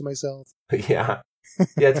doing this to myself? Yeah.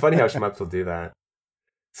 Yeah, it's funny how shmups will do that.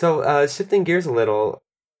 So, shifting gears a little,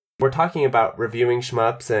 we're talking about reviewing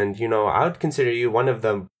shmups, and, I would consider you one of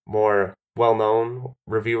the more well-known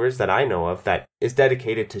reviewers that I know of that is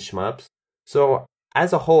dedicated to shmups. So,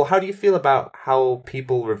 as a whole, how do you feel about how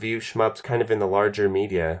people review shmups kind of in the larger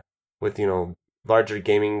media with, larger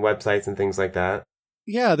gaming websites and things like that?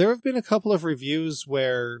 Yeah, there have been a couple of reviews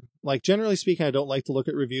where, like, generally speaking, I don't like to look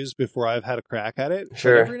at reviews before I've had a crack at it.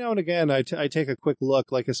 Sure. But every now and again, I take a quick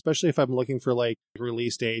look, like, especially if I'm looking for, like,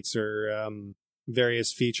 release dates or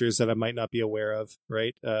various features that I might not be aware of,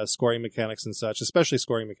 right? Scoring mechanics and such, especially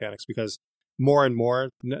scoring mechanics, because more and more,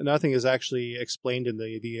 nothing is actually explained in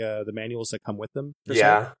the manuals that come with them.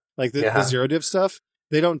 Yeah. So. Like, the zero div stuff,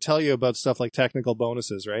 they don't tell you about stuff like technical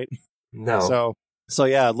bonuses, right? No. So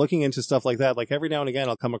yeah, looking into stuff like that, like every now and again,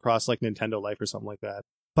 I'll come across like Nintendo Life or something like that.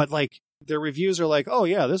 But like their reviews are like, oh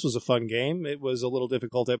yeah, this was a fun game. It was a little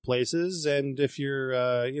difficult at places, and if you're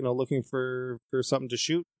looking for something to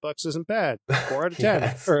shoot, Bucks isn't bad. 4 out of 10,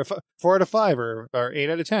 Yes. or 4 out of 5, or 8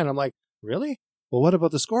 out of 10. I'm like, really? Well, what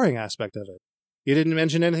about the scoring aspect of it? You didn't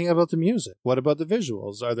mention anything about the music. What about the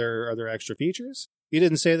visuals? Are there extra features? You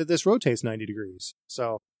didn't say that this rotates 90 degrees.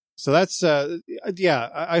 So that's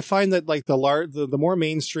I find that like the more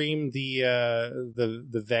mainstream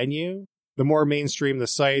the venue, the more mainstream the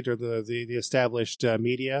site or the established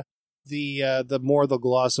media, the more they'll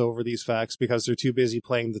gloss over these facts because they're too busy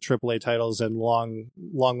playing the AAA titles and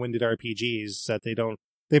long-winded RPGs that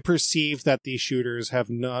they perceive that these shooters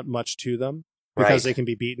have not much to them because they can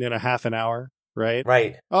be beaten in a half an hour. Right?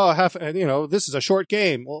 Right. Oh, this is a short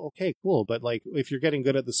game. Well, okay, cool. But like, if you're getting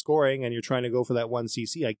good at the scoring and you're trying to go for that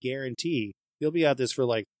 1cc, I guarantee you'll be at this for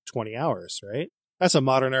like 20 hours, right? That's a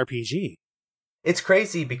modern RPG. It's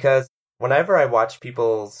crazy because whenever I watch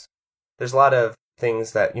there's a lot of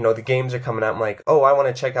things that, the games are coming out. I'm like, oh, I want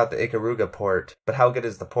to check out the Ikaruga port, but how good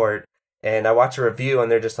is the port? And I watch a review and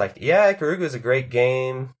they're just like, yeah, Ikaruga is a great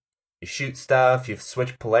game. You shoot stuff, you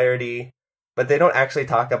switch polarity. But they don't actually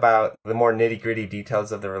talk about the more nitty-gritty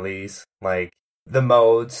details of the release, like the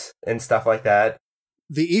modes and stuff like that.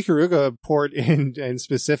 The Ikaruga port in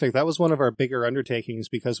specific, that was one of our bigger undertakings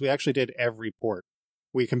because we actually did every port.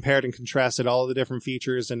 We compared and contrasted all of the different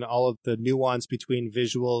features and all of the nuance between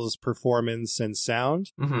visuals, performance, and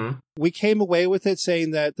sound. Mm-hmm. We came away with it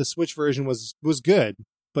saying that the Switch version was good,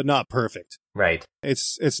 but not perfect. Right.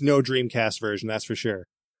 It's no Dreamcast version, that's for sure.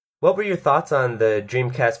 What were your thoughts on the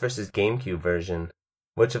Dreamcast versus GameCube version?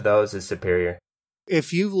 Which of those is superior?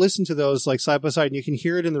 If you've listened to those like side by side, and you can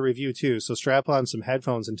hear it in the review too, so strap on some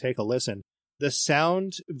headphones and take a listen. The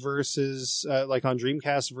sound versus, like on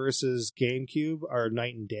Dreamcast versus GameCube are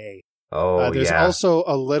night and day. Oh, there's also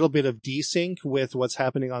a little bit of desync with what's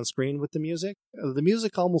happening on screen with the music. The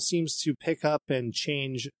music almost seems to pick up and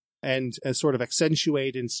change and sort of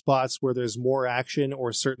accentuate in spots where there's more action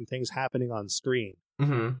or certain things happening on screen.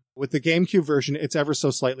 Mm-hmm. With the GameCube version, it's ever so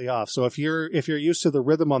slightly off. So if you're used to the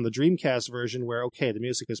rhythm on the Dreamcast version where, okay, the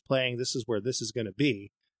music is playing, this is where this is going to be,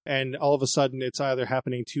 and all of a sudden it's either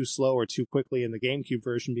happening too slow or too quickly in the GameCube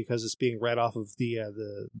version because it's being read off of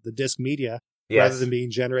the disc media rather than being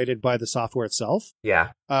generated by the software itself, then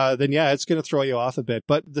it's going to throw you off a bit.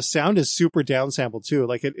 But the sound is super downsampled too.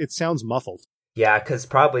 Like it sounds muffled. Yeah, because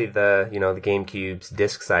probably the GameCube's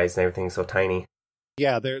disc size and everything is so tiny.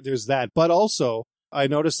 Yeah, there's that. But also, I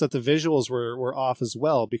noticed that the visuals were off as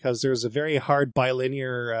well because there's a very hard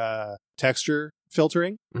bilinear texture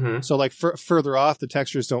filtering. Mm-hmm. So like further off, the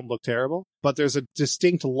textures don't look terrible, but there's a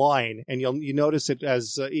distinct line, and you notice it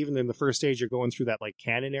as even in the first stage you're going through that like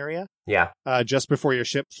cannon area. Yeah. Just before your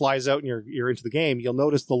ship flies out and you're into the game, you'll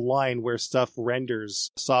notice the line where stuff renders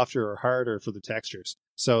softer or harder for the textures.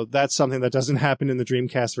 So that's something that doesn't happen in the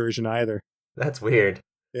Dreamcast version either. That's weird.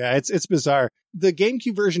 Yeah, it's bizarre. The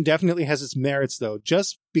GameCube version definitely has its merits, though,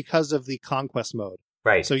 just because of the Conquest mode.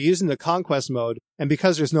 Right. So using the Conquest mode, and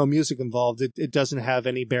because there's no music involved, it doesn't have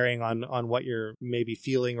any bearing on what you're maybe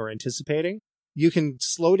feeling or anticipating. You can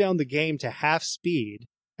slow down the game to half speed,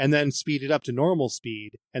 and then speed it up to normal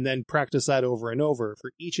speed, and then practice that over and over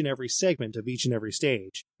for each and every segment of each and every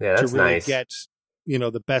stage. Yeah, that's to really nice. Get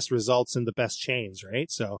the best results and the best chains, right?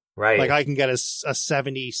 So, right. Like I can get a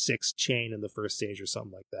 76 chain in the first stage or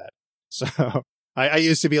something like that. So I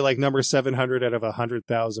used to be like number 700 out of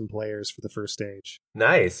 100,000 players for the first stage.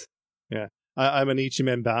 Nice. Yeah. I'm an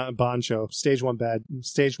Ichimen Bancho, stage one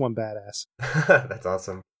badass. That's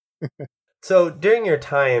awesome. So during your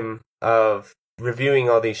time of reviewing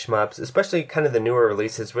all these shmups, especially kind of the newer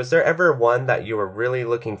releases, was there ever one that you were really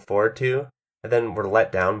looking forward to and then were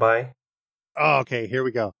let down by? Oh, okay, here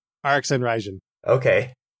we go. RXN Raijin.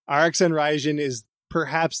 Okay. RXN Raijin is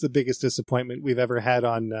perhaps the biggest disappointment we've ever had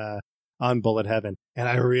on Bullet Heaven. And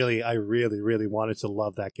I really wanted to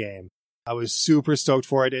love that game. I was super stoked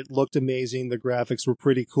for it. It looked amazing. The graphics were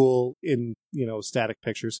pretty cool in, static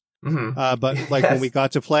pictures. Mm-hmm. But when we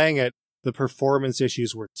got to playing it, the performance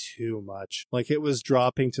issues were too much. Like, it was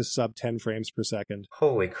dropping to sub 10 frames per second.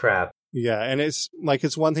 Holy crap. Yeah, and it's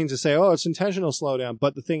one thing to say, oh, it's intentional slowdown,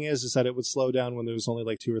 but the thing is that it would slow down when there was only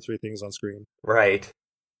like 2 or 3 things on screen. Right.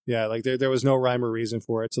 Yeah, like there was no rhyme or reason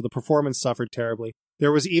for it, so the performance suffered terribly.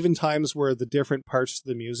 There was even times where the different parts of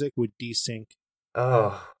the music would desync.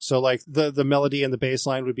 Oh. So like the melody and the bass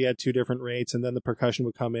line would be at 2 different rates, and then the percussion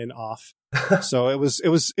would come in off. So it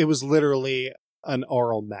was literally an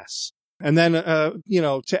oral mess. And then,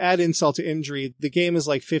 to add insult to injury, the game is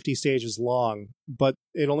like 50 stages long, but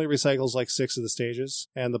it only recycles like 6 of the stages,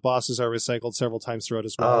 and the bosses are recycled several times throughout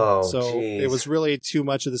as well. Oh, so geez. it was really too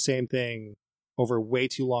much of the same thing over way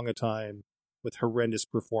too long a time with horrendous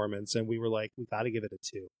performance. And we were like, we got to give it a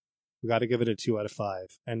 2. We got to give it a 2 out of 5.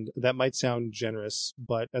 And that might sound generous,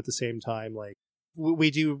 but at the same time, like,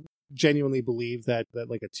 we do genuinely believe that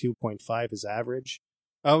like a 2.5 is average.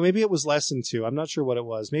 Oh, maybe it was less than 2. I'm not sure what it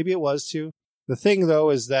was. Maybe it was 2. The thing,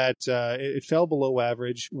 though, is that it fell below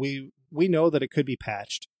average. We know that it could be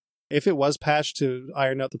patched. If it was patched to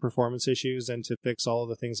iron out the performance issues and to fix all of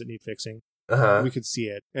the things that need fixing, we could see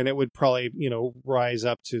it. And it would probably, rise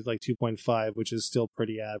up to like 2.5, which is still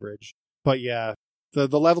pretty average. But yeah,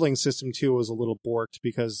 the leveling system, too, was a little borked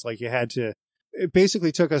because like it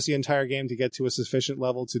basically took us the entire game to get to a sufficient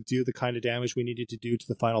level to do the kind of damage we needed to do to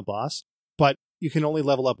the final boss. But you can only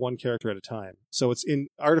level up one character at a time. So it's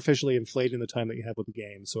artificially inflating the time that you have with the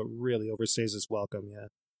game. So it really overstays its welcome, yeah.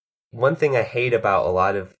 One thing I hate about a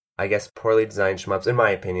lot of, I guess, poorly designed shmups, in my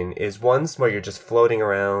opinion, is ones where you're just floating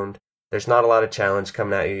around. There's not a lot of challenge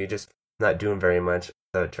coming at you. You're just not doing very much.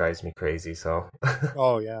 So it drives me crazy, so.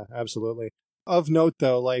 Oh, yeah, absolutely. Of note,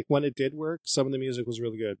 though, like, when it did work, some of the music was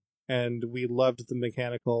really good. And we loved the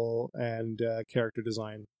mechanical and character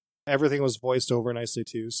design. Everything was voiced over nicely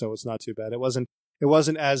too, so it's not too bad. It wasn't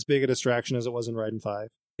as big a distraction as it was in Raiden 5.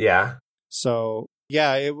 Yeah. So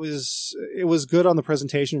yeah, it was good on the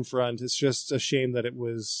presentation front. It's just a shame that it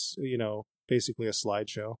was, basically a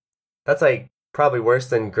slideshow. That's like probably worse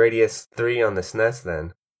than Gradius 3 on the SNES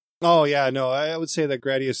then. Oh yeah, no, I would say that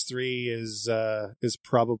Gradius 3 is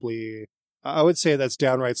probably, I would say that's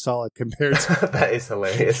downright solid compared to That is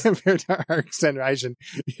hilarious. compared to RXN Raijin.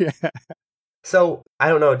 Yeah. So, I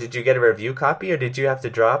don't know, did you get a review copy or did you have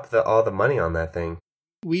to drop all the money on that thing?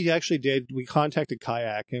 We actually did. We contacted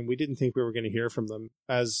Kayak and we didn't think we were going to hear from them,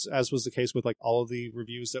 as was the case with like all of the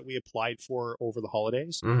reviews that we applied for over the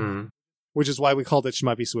holidays. Mm-hmm. Which is why we called it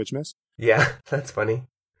Shmuppy Switchmas. Yeah, that's funny.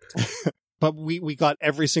 But we got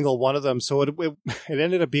every single one of them, so it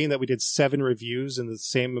ended up being that we did 7 reviews in the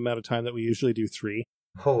same amount of time that we usually do 3.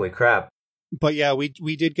 Holy crap. But yeah, we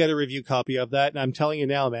did get a review copy of that, and I'm telling you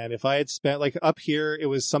now, man, if I had spent, like, up here, it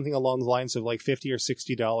was something along the lines of like $50 or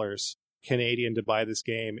 $60 Canadian to buy this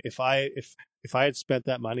game. If I had spent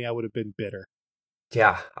that money, I would have been bitter.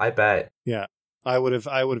 Yeah, I bet. Yeah, I would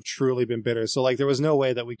have truly been bitter. So like, there was no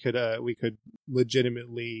way that we could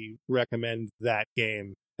legitimately recommend that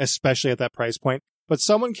game, especially at that price point. But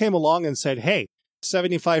someone came along and said, "Hey,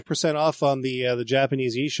 75% off on the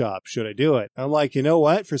Japanese eShop. Should I do it?" I'm like, you know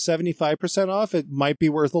what? For 75% off, it might be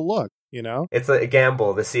worth a look, It's a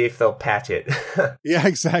gamble to see if they'll patch it. Yeah,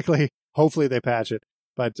 exactly. Hopefully they patch it.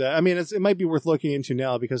 But, it might be worth looking into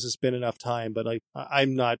now because it's been enough time, but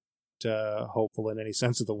I'm not hopeful in any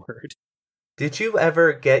sense of the word. Did you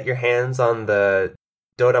ever get your hands on the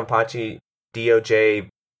Dodonpachi DOJ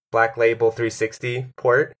Black Label 360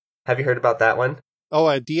 port? Have you heard about that one? Oh,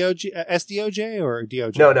 a DOJ, SDOJ or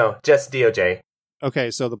DOJ? No, just DOJ.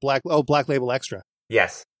 Okay, so the Black Label Extra.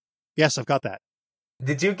 Yes. Yes, I've got that.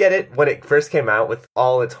 Did you get it when it first came out with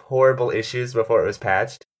all its horrible issues before it was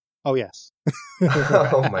patched? Oh, yes.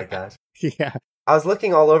 Oh my gosh. Yeah. I was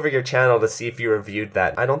looking all over your channel to see if you reviewed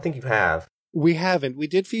that. I don't think you have. We haven't. We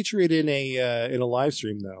did feature it in a live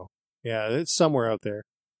stream, though. Yeah, it's somewhere out there.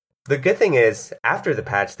 The good thing is, after the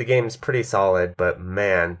patch, the game's pretty solid, but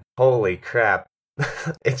man, holy crap.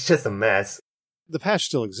 It's just a mess. The patch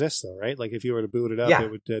still exists, though, right? Like, if you were to boot it up, Yeah.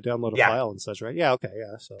 it would download a file and such, right? Yeah, okay,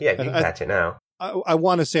 yeah. So Yeah, you can patch it now. I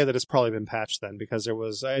want to say that it's probably been patched then, because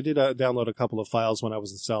I did download a couple of files when I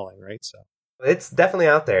was installing, right? So It's definitely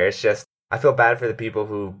out there. It's just, I feel bad for the people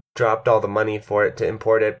who dropped all the money for it to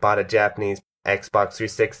import it, bought a Japanese Xbox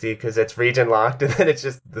 360 because it's region locked, and then it's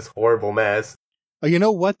just this horrible mess. Oh, you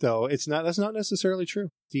know what though? That's not necessarily true.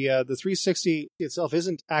 The 360 itself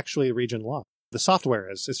isn't actually region locked. The software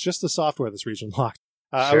is. It's just the software that's region locked.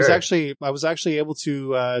 Sure. I was actually able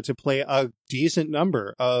to play a decent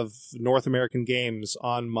number of North American games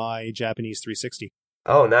on my Japanese 360.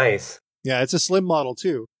 Oh, nice. Yeah, it's a slim model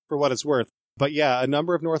too, for what it's worth. But yeah, a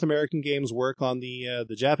number of North American games work on the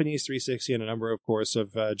Japanese 360, and a number, of course,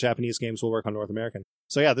 of Japanese games will work on North American.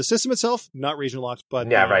 So yeah, the system itself, not region locked, but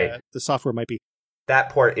right. The software might be. That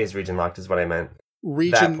port is region locked, is what I meant.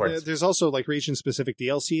 There's also like region-specific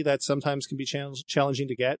DLC that sometimes can be challenging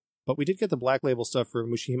to get, but we did get the Black Label stuff for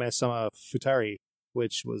Mushihime-sama Futari,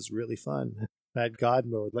 which was really fun. That God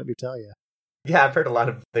mode, let me tell you. Yeah, I've heard a lot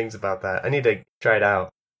of things about that. I need to try it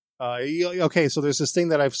out. Okay, so there's this thing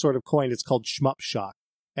that I've sort of coined. It's called shmup shock.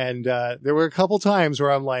 And there were a couple times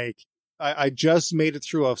where I'm like, I just made it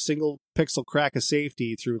through a single pixel crack of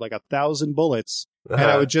safety through like 1,000 bullets, and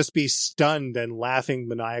I would just be stunned and laughing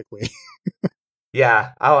maniacally.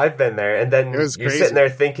 Yeah. Oh, I've been there. And then you're crazy. Sitting there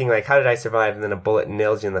thinking, like, how did I survive? And then a bullet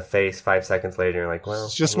nails you in the face 5 seconds later. You're like, well.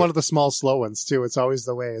 It's just one of the small, slow ones, too. It's always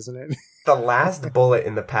the way, isn't it? The last bullet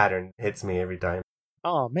in the pattern hits me every time.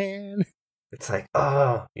 Oh, man. It's like,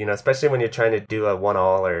 especially when you're trying to do a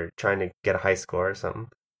 1-all or trying to get a high score or something.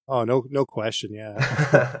 Oh, no question,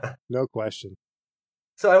 yeah. No question.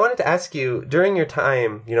 So I wanted to ask you, during your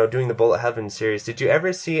time, doing the Bullet Heaven series, did you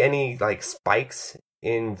ever see any, like, spikes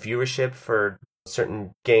in viewership for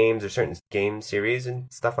certain games or certain game series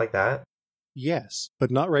and stuff like that? Yes, but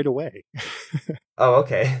not right away. Oh,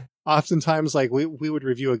 okay. Oftentimes, like, we would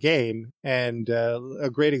review a game, and a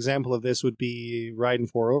great example of this would be Raiden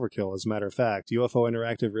 4 Overkill, as a matter of fact. UFO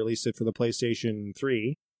Interactive released it for the PlayStation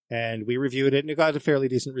 3, and we reviewed it, and it got a fairly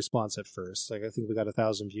decent response at first. Like, I think we got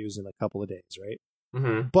 1,000 views in a couple of days, right?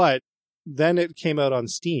 Mm-hmm. But then it came out on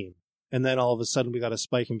Steam, and then all of a sudden we got a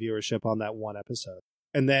spike in viewership on that one episode.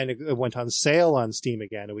 And then it went on sale on Steam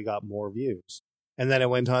again, and we got more views. And then it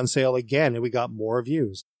went on sale again, and we got more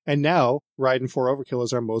views. And now, Raiden 4 Overkill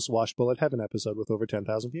is our most watched Bullet Heaven episode with over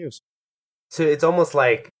 10,000 views. So it's almost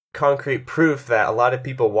like concrete proof that a lot of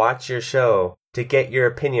people watch your show to get your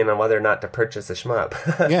opinion on whether or not to purchase a shmup.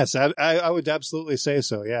 Yes, I would absolutely say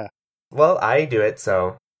so, yeah. Well, I do it,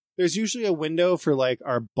 so. There's usually a window for like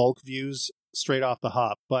our bulk views straight off the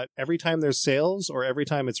hop, but every time there's sales or every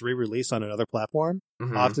time it's re-released on another platform,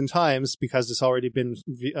 oftentimes, because it's already been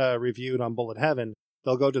reviewed on Bullet Heaven,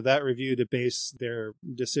 they'll go to that review to base their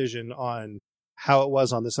decision on how it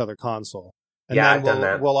was on this other console. And yeah, then I've done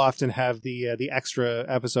that. We'll often have the extra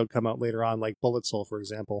episode come out later on, like Bullet Soul, for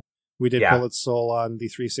example. We did Bullet Soul on the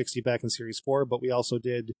 360 back in Series 4, but we also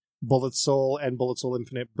did Bullet Soul and Bullet Soul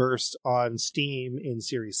Infinite Burst on Steam in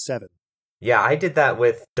Series 7. Yeah, I did that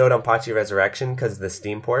with Dodonpachi Resurrection because of the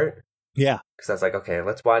Steam port. Yeah. Because I was like, okay,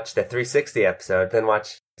 let's watch the 360 episode, then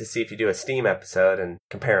watch to see if you do a Steam episode and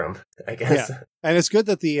compare them, I guess. Yeah. And it's good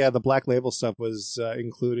that the Black Label stuff was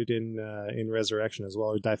included in Resurrection as well,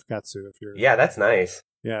 or Daifukatsu if you're... Yeah, that's nice.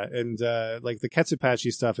 Yeah, and like the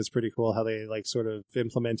Ketsupachi stuff is pretty cool, how they like sort of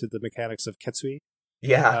implemented the mechanics of Ketsui.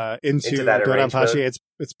 Yeah, into that Dodonpachi.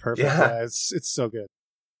 It's perfect. Yeah. It's so good.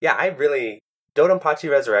 Yeah, Dodonpachi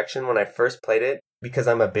Resurrection, when I first played it, because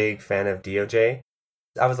I'm a big fan of DOJ,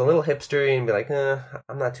 I was a little hipstery and be like,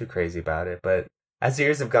 I'm not too crazy about it. But as the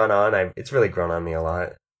years have gone on, it's really grown on me a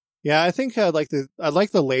lot. Yeah, I think I like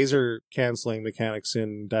the laser canceling mechanics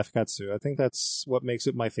in Daifukatsu. I think that's what makes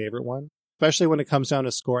it my favorite one, especially when it comes down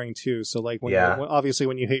to scoring too. So like obviously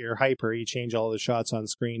when you hit your hyper, you change all the shots on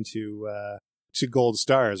screen to gold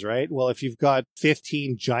stars, right? Well, if you've got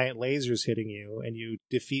 15 giant lasers hitting you and you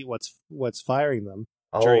defeat what's firing them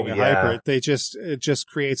during a hyper, it just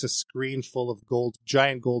creates a screen full of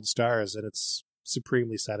giant gold stars, and it's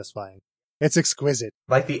supremely satisfying. It's exquisite.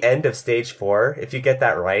 Like the end of stage 4, if you get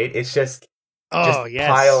that right, it's just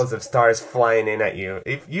piles of stars flying in at you.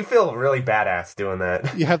 You feel really badass doing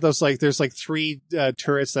that. You have those there's 3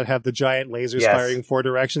 turrets that have the giant lasers firing 4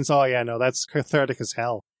 directions. Oh yeah, no, that's cathartic as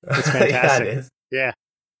hell. It's fantastic. Yeah, it is. Yeah.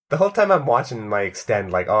 The whole time I'm watching my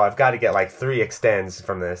extend, I've got to get 3 extends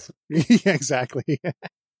from this. Yeah, exactly.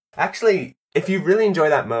 Actually, if you really enjoy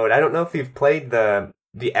that mode, I don't know if you've played the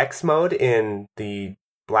X mode in the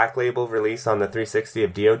Black Label release on the 360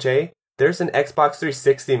 of DOJ. There's an Xbox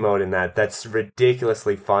 360 mode in that's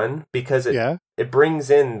ridiculously fun because it brings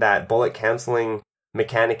in that bullet canceling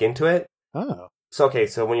mechanic into it. Oh. So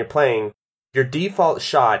when you're playing, your default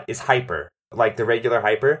shot is hyper, like the regular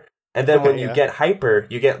hyper. And then when you get hyper,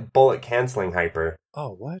 you get bullet canceling hyper.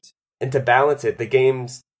 Oh, what? And to balance it, the game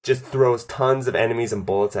just throws tons of enemies and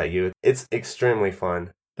bullets at you. It's extremely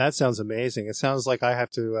fun. That sounds amazing. It sounds like I have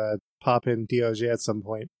to pop in DOJ at some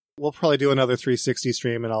point. We'll probably do another 360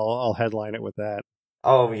 stream, and I'll headline it with that.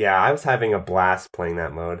 Oh, yeah, I was having a blast playing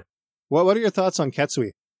that mode. What are your thoughts on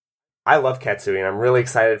XII? I love XII, and I'm really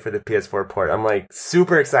excited for the PS4 port. I'm, like,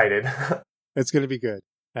 super excited. It's going to be good,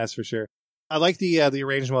 that's for sure. I like the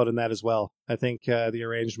arrange mode in that as well. I think the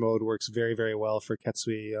arrange mode works very, very well for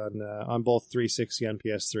XII on both 360 and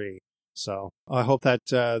PS3. So I hope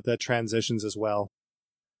that transitions as well.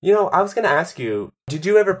 You know, I was going to ask you, did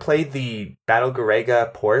you ever play the Battle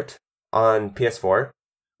Garega port on PS4?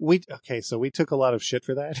 So we took a lot of shit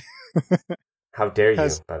for that. How dare you,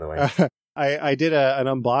 by the way. I did an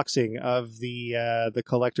unboxing of the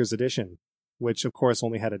collector's edition, which of course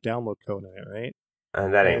only had a download code in it, right?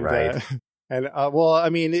 And that ain't right. Well, I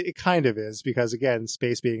mean, it kind of is, because again,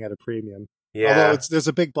 space being at a premium. Yeah. Although there's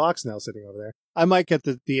a big box now sitting over there. I might get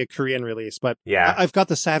the Korean release, but yeah. I've got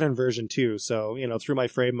the Saturn version too, so through my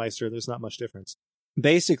FrameMeister, there's not much difference.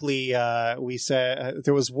 Basically, we said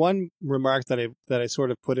there was one remark that I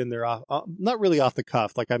sort of put in there, not really off the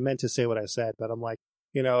cuff. Like I meant to say what I said, but I'm like,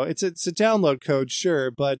 it's a download code,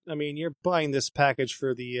 sure, but I mean, you're buying this package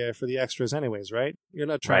for the extras anyways, right? You're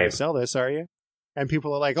not trying to sell this, are you? And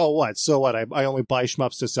people are like, oh, what? So what? I only buy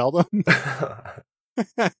shmups to sell them?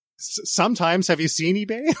 Sometimes, have you seen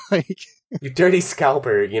eBay? Like, you dirty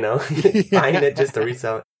scalper, buying it just to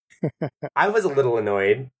resell it. I was a little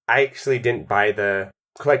annoyed. I actually didn't buy the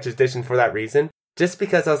collector's edition for that reason, just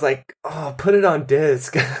because I was like, oh, put it on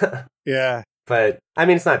disc. Yeah. But, I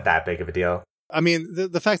mean, it's not that big of a deal. I mean,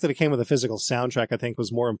 the fact that it came with a physical soundtrack, I think,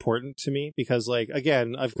 was more important to me because, like,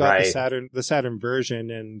 again, I've got the Saturn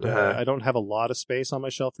version, and I don't have a lot of space on my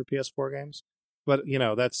shelf for PS4 games. But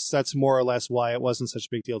that's more or less why it wasn't such a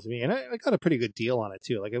big deal to me, and I got a pretty good deal on it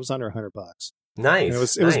too. Like it was under $100.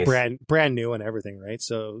 Nice. And it was brand new and everything, right?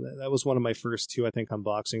 So that was one of my first two, I think,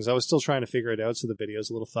 unboxings. I was still trying to figure it out, so the video's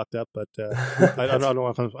a little fucked up. But I don't know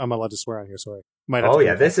if I'm allowed to swear on here. Sorry. Oh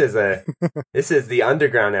yeah, this is the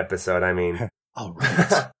underground episode. I mean, all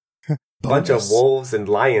right. Bunch of wolves and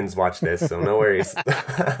lions watch this, so no worries.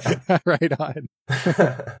 Right on.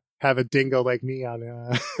 Have a dingo like me on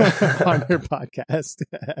your podcast.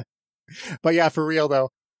 But yeah, for real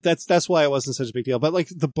though, that's why it wasn't such a big deal. But like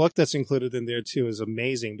the book that's included in there too is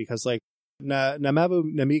amazing because like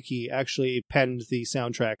Namabu Namiki actually penned the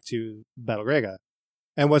soundtrack to Battle Garega.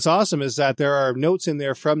 And what's awesome is that there are notes in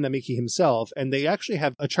there from Namiki himself, and they actually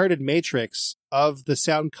have a charted matrix of the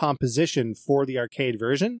sound composition for the arcade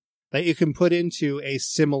version that you can put into a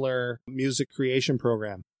similar music creation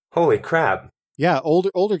program. Holy crap. Yeah,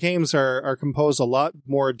 older games are composed a lot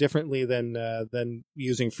more differently than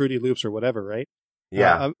using Fruity Loops or whatever, right?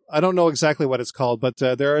 Yeah. I don't know exactly what it's called, but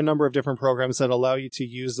there are a number of different programs that allow you to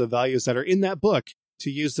use the values that are in that book to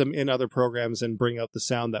use them in other programs and bring out the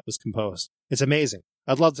sound that was composed. It's amazing.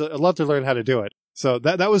 I'd love to learn how to do it. So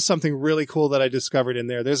that was something really cool that I discovered in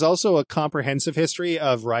there. There's also a comprehensive history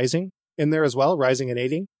of Rising in there as well, Rising and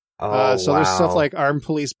Aiding. So there's stuff like Armed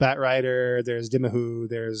Police Batrider, there's Dimahu,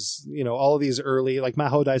 there's, all of these early, like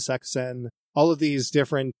Mahodai Sekusen, all of these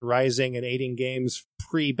different Rising and Aiding games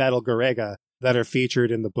pre-Battle Garega that are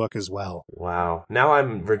featured in the book as well. Wow. Now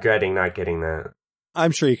I'm regretting not getting that.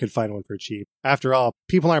 I'm sure you could find one for cheap. After all,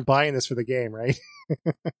 people aren't buying this for the game, right?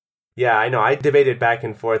 Yeah, I know. I debated back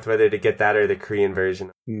and forth whether to get that or the Korean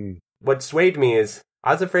version. What swayed me is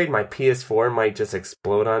I was afraid my PS4 might just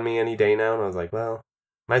explode on me any day now, and I was like, well,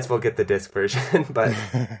 might as well get the disc version. But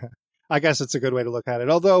I guess it's a good way to look at it.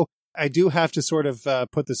 Although I do have to sort of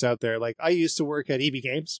put this out there. Like I used to work at EB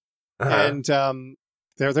Games, and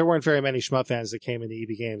there weren't very many shmup fans that came into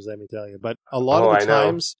EB Games, let me tell you. But a lot of the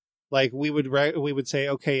times, like we would say,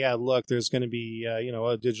 okay, yeah, look, there's going to be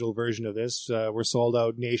a digital version of this. We're sold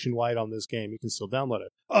out nationwide on this game. You can still download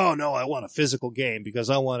it. Oh no, I want a physical game because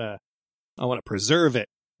I want to preserve it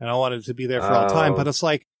and I want it to be there for all time. But it's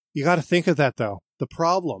like you got to think of that though. The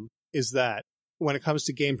problem is that when it comes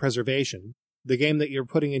to game preservation, the game that you're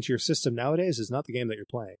putting into your system nowadays is not the game that you're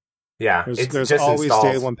playing. Yeah, there's always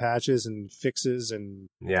day one patches and fixes, and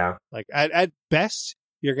like at best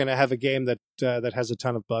you're going to have a game that has a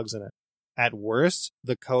ton of bugs in it. At worst,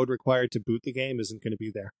 the code required to boot the game isn't going to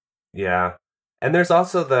be there. Yeah, and there's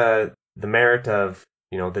also the merit of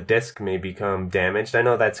the disc may become damaged. I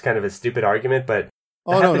know that's kind of a stupid argument, but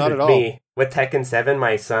no, not at all. With Tekken 7,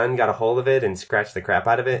 my son got a hold of it and scratched the crap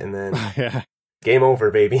out of it, and then game over,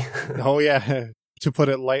 baby. Oh yeah, to put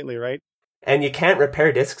it lightly, right? And you can't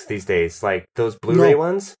repair discs these days, like those Blu-ray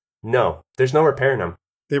ones. No, there's no repairing them.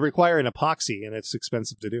 They require an epoxy, and it's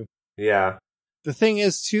expensive to do. Yeah. The thing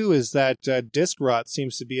is, too, is that disk rot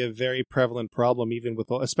seems to be a very prevalent problem,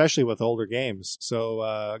 especially with older games.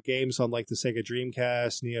 So games on like the Sega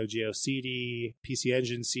Dreamcast, Neo Geo CD, PC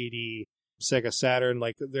Engine CD, Sega Saturn,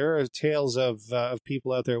 like there are tales of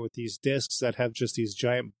people out there with these discs that have just these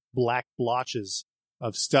giant black blotches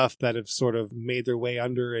of stuff that have sort of made their way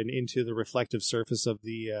under and into the reflective surface of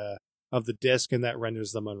the disc, and that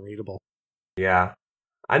renders them unreadable. Yeah.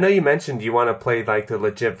 I know you mentioned you want to play like the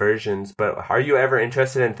legit versions, but are you ever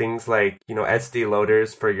interested in things like, SD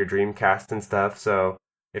loaders for your Dreamcast and stuff? So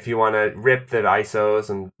if you want to rip the ISOs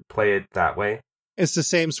and play it that way? It's the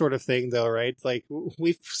same sort of thing though, right? Like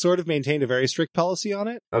we've sort of maintained a very strict policy on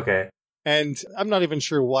it. Okay. And I'm not even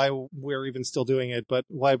sure why we're even still doing it, but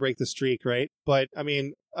why break the streak, right? But I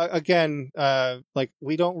mean, again, like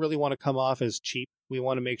we don't really want to come off as cheap. We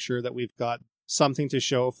want to make sure that we've got something to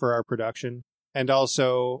show for our production. And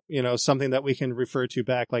also, something that we can refer to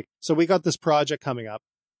back. Like, so we got this project coming up,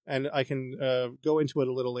 and I can go into it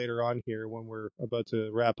a little later on here when we're about to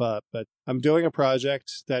wrap up. But I'm doing a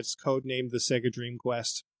project that's codenamed the Sega Dream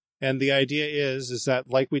Quest. And the idea is that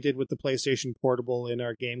like we did with the PlayStation Portable in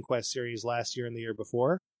our Game Quest series last year and the year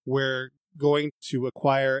before, we're going to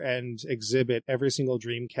acquire and exhibit every single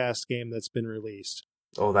Dreamcast game that's been released.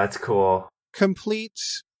 Oh, that's cool. Complete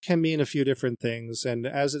can mean a few different things, and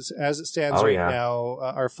as it stands now,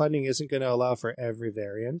 our funding isn't going to allow for every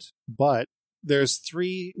variant, but there's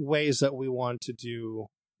 3 ways that we want to do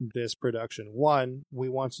this production. 1, we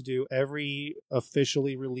want to do every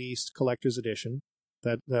officially released collector's edition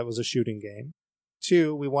that was a shooting game.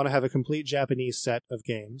 2, we want to have a complete Japanese set of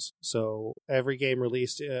games, so every game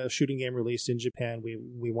released, shooting game released in Japan,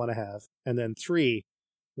 we want to have. And then 3,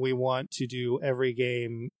 we want to do every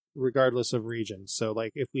game regardless of region. So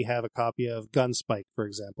like if we have a copy of Gunspike, for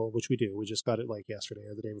example, which we do, we just got it like yesterday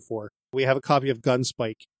or the day before, we have a copy of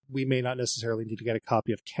Gunspike, we may not necessarily need to get a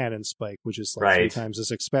copy of Cannon Spike, which is like 3 times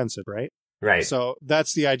as expensive, right? Right. So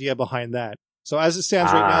that's the idea behind that. So as it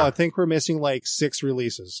stands right now, I think we're missing like 6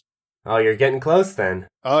 releases. Oh, you're getting close then.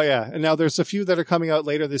 Oh yeah. And now there's a few that are coming out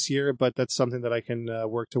later this year, but that's something that I can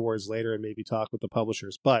work towards later and maybe talk with the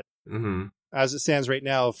publishers. But as it stands right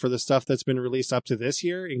now, for the stuff that's been released up to this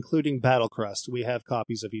year, including Battlecrust, we have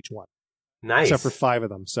copies of each one. Nice. Except for 5 of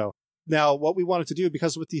them. So now what we wanted to do,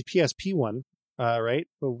 because with the PSP one, right,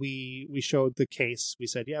 we showed the case. We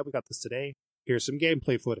said, yeah, we got this today. Here's some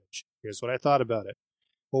gameplay footage. Here's what I thought about it.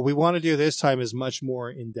 What we want to do this time is much more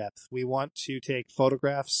in depth. We want to take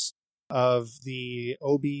photographs of the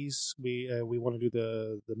OBs. We want to do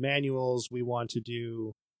the manuals. We want to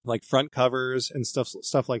do like front covers and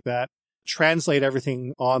stuff like that. Translate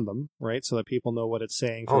everything on them, right, so that people know what it's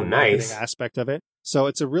saying from the marketing aspect of it. So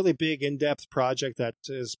it's a really big, in-depth project that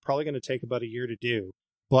is probably going to take about a year to do.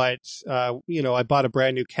 But, I bought a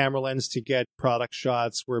brand new camera lens to get product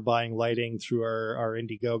shots. We're buying lighting through our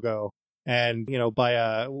Indiegogo. And,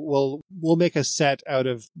 we'll make a set out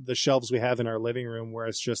of the shelves we have in our living room where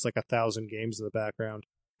it's just like 1,000 games in the background.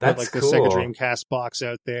 That's like cool. The Sega Dreamcast box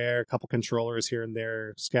out there, a couple controllers here and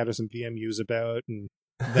there, scatter some VMUs about, and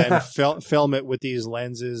then film it with these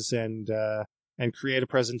lenses and create a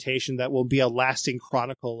presentation that will be a lasting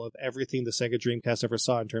chronicle of everything the Sega Dreamcast ever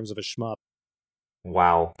saw in terms of a shmup.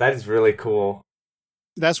 Wow, that is really cool.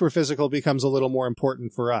 That's where physical becomes a little more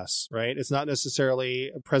important for us, right? It's not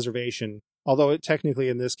necessarily preservation, although technically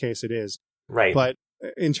in this case it is. Right. But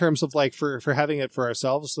in terms of like for having it for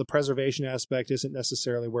ourselves, the preservation aspect isn't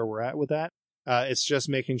necessarily where we're at with that. It's just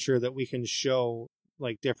making sure that we can show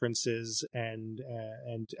like differences and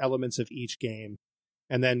elements of each game,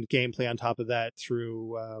 and then gameplay on top of that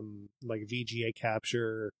through like VGA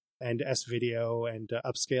capture and S-video and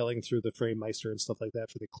upscaling through the FrameMeister and stuff like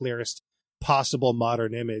that for the clearest possible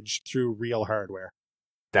modern image through real hardware.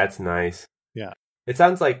 That's nice. Yeah. It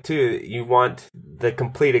sounds like too you want the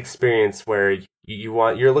complete experience where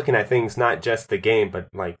you're looking at things not just the game but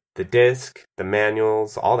like the disc, the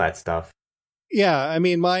manuals, all that stuff. Yeah, I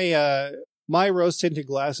mean my rose tinted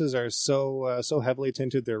glasses are so heavily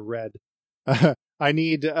tinted they're red. I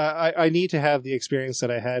need to have the experience that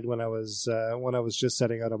I had when I was just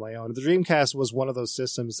setting out on my own. The Dreamcast was one of those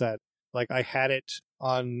systems that like I had it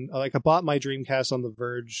on, like I bought my Dreamcast on the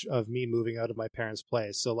verge of me moving out of my parents'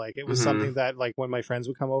 place. So like it was something that like when my friends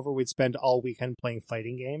would come over, we'd spend all weekend playing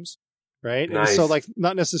fighting games. Right. Nice. And so like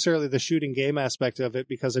not necessarily the shooting game aspect of it,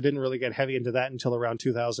 because I didn't really get heavy into that until around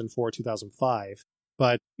 2004, 2005.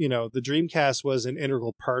 But, the Dreamcast was an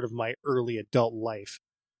integral part of my early adult life.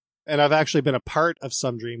 And I've actually been a part of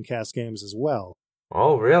some Dreamcast games as well.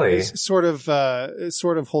 Oh, really? It sort of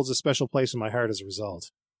holds a special place in my heart as a result.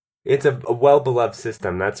 It's a well-beloved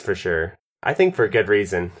system, that's for sure. I think for good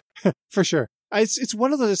reason. For sure. It's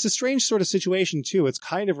one of those. It's a strange sort of situation too. It's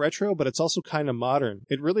kind of retro, but it's also kind of modern.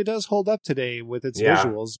 It really does hold up today with its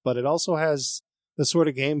visuals, but it also has the sort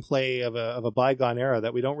of gameplay of a bygone era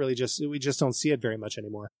that we just don't see it very much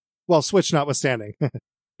anymore. Well, Switch notwithstanding.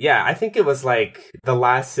 Yeah, I think it was like the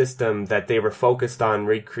last system that they were focused on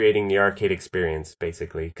recreating the arcade experience,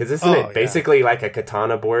 basically. Because isn't it basically like a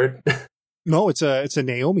Katana board? No, it's a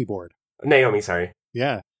Naomi board. Naomi, sorry.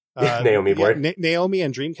 Yeah. Naomi board. Naomi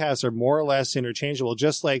and Dreamcast are more or less interchangeable,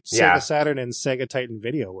 just like Sega Saturn and Sega Titan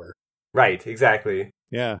Video were. Right, exactly.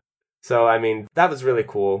 Yeah. So, I mean, that was really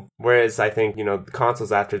cool. Whereas I think, the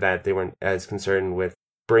consoles after that, they weren't as concerned with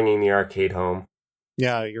bringing the arcade home.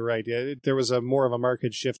 Yeah, you're right. Yeah, there was a more of a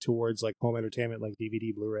market shift towards like home entertainment, like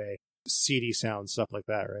DVD, Blu-ray, CD sound, stuff like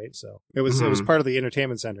that, right? So it was part of the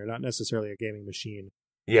entertainment center, not necessarily a gaming machine.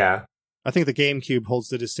 Yeah. I think the GameCube holds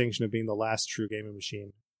the distinction of being the last true gaming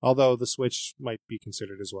machine, although the Switch might be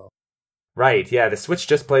considered as well. Right, yeah, the Switch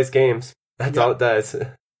just plays games. That's all it does.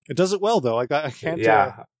 It does it well, though. I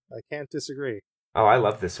can't disagree. Oh, I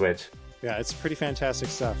love the Switch. Yeah, it's pretty fantastic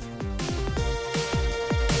stuff.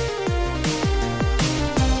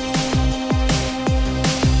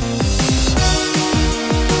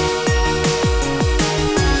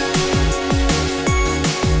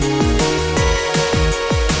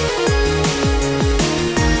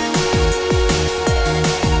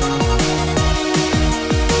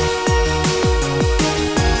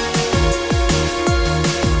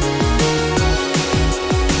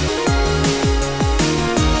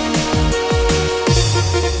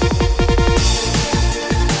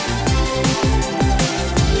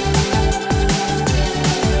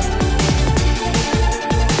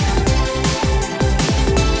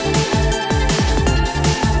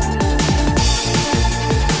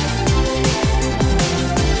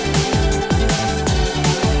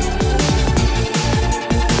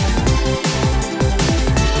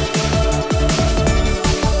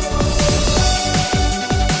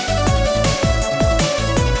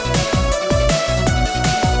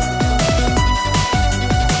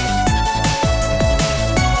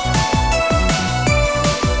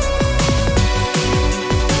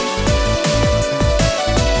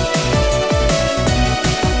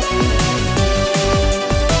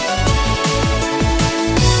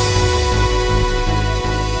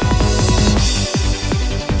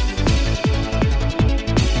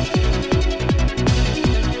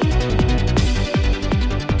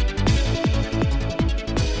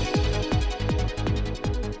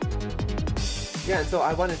 So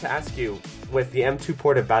I wanted to ask you, with the M2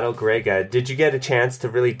 port of Battle Garega, did you get a chance to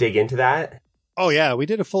really dig into that? Oh yeah, we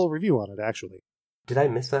did a full review on it, actually. Did I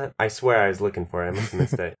miss that? I swear I was looking for it. I must have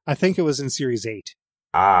missed it. I think it was in Series 8.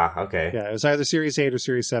 Ah, okay. Yeah, it was either Series 8 or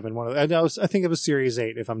Series 7. I think it was Series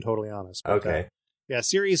 8, if I'm totally honest. But, okay. Yeah,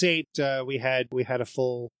 Series 8, we had a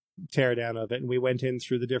full teardown of it, and we went in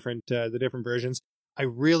through the different versions. I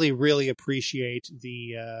really, really appreciate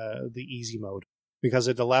the easy mode, because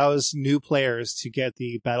it allows new players to get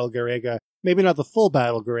the Battle Garega, maybe not the full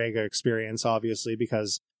Battle Garega experience, obviously,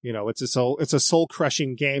 because, it's a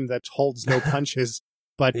soul-crushing game that holds no punches.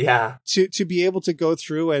 But yeah, to be able to go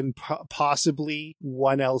through and possibly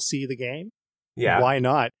 1LC the game, why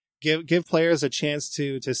not? Give players a chance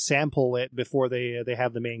to sample it before they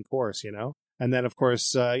have the main course, And then, of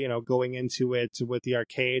course, going into it with the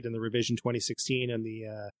arcade and the revision 2016 and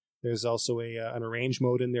there's also an arrange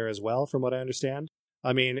mode in there as well, from what I understand.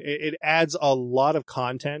 I mean, it adds a lot of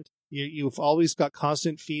content. You've always got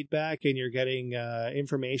constant feedback, and you're getting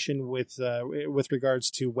information with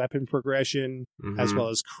regards to weapon progression, as well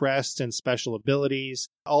as crest and special abilities.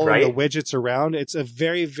 All of the widgets around. It's a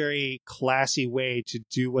very, very classy way to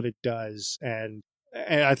do what it does, and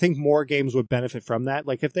I think more games would benefit from that.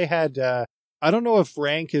 Like if they had. I don't know if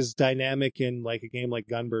rank is dynamic in like a game like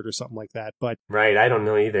Gunbird or something like that, but right, I don't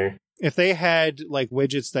know either. If they had like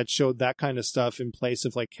widgets that showed that kind of stuff in place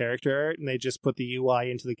of like character art, and they just put the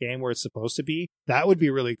UI into the game where it's supposed to be, that would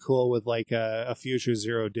be really cool with like a future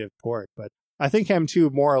zero div port. But I think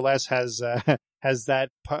M2 more or less has that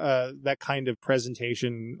kind of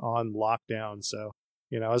presentation on lockdown. So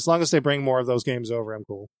as long as they bring more of those games over, I'm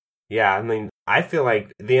cool. Yeah, I mean, I feel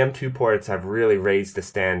like the M2 ports have really raised the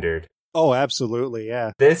standard. Oh, absolutely,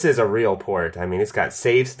 yeah. This is a real port. I mean, it's got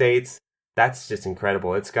save states. That's just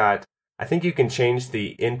incredible. It's got, I think you can change the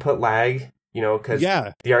input lag, because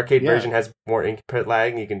the arcade version has more input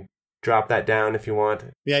lag, and you can drop that down if you want.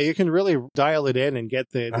 Yeah, you can really dial it in and get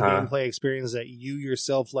the gameplay experience that you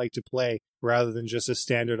yourself like to play, rather than just a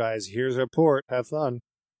standardized, here's a port, have fun.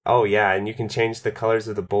 Oh, yeah, and you can change the colors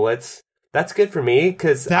of the bullets. That's good for me,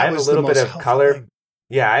 because I have a little bit of color.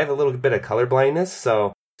 Yeah, I have a little bit of color blindness,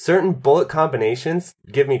 so certain bullet combinations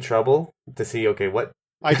give me trouble to see, okay, what?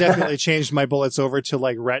 I definitely changed my bullets over to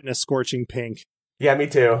like retina scorching pink. Yeah, me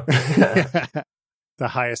too. The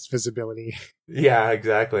highest visibility. Yeah,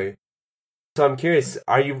 exactly. So I'm curious,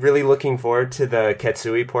 are you really looking forward to the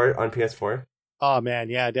XII port on PS4? Oh man,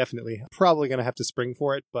 yeah, definitely. Probably going to have to spring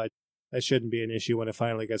for it, but that shouldn't be an issue when it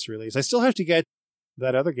finally gets released. I still have to get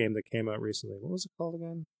that other game that came out recently. What was it called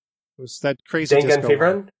again? It was that crazy disco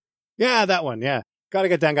Danganronpa? one. Yeah, that one, yeah. Gotta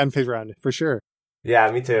get Danganronpa for sure. Yeah,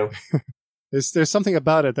 me too. There's something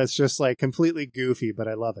about it that's just like completely goofy, but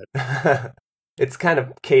I love it. It's kind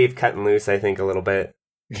of cave cutting loose, I think, a little bit.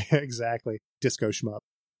 Exactly. Disco shmup.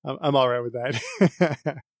 I'm all right with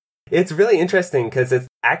that. It's really interesting because it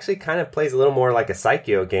actually kind of plays a little more like a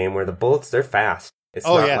Psycho game where the bullets, they're fast. It's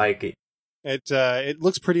not like... It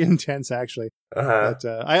looks pretty intense, actually. Uh-huh.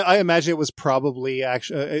 But I imagine it was probably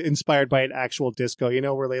inspired by an actual disco,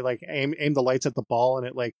 where they like aim the lights at the ball and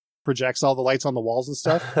it like projects all the lights on the walls and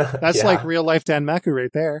stuff. That's like real life Danmaku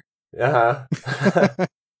right there. Uh-huh.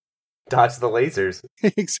 Dodge the lasers.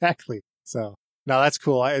 Exactly. So, no, that's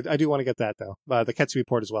cool. I do want to get that, though. The XII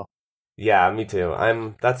port as well. Yeah, me too.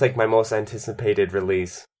 That's like my most anticipated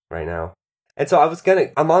release right now. And so I was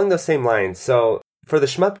along those same lines. So for the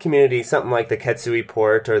shmup community, something like the XII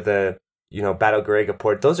port or the, Battle Garega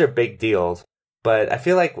port, those are big deals. But I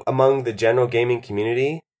feel like among the general gaming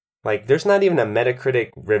community, like there's not even a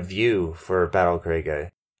Metacritic review for Battle Garega.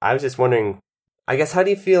 I was just wondering, I guess, how do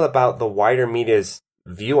you feel about the wider media's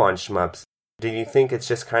view on shmups? Do you think it's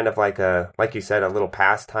just kind of like like you said, a little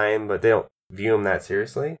pastime, but they don't view them that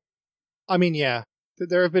seriously? I mean, yeah,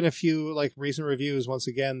 there have been a few like recent reviews once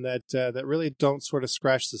again that really don't sort of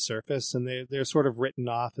scratch the surface, and they're sort of written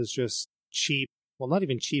off as just cheap. Well, not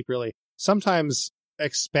even cheap, really. Sometimes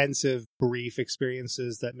expensive, brief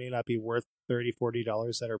experiences that may not be worth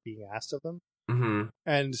 $30-$40 that are being asked of them. Mm-hmm.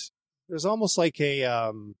 And there's almost like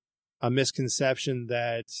a misconception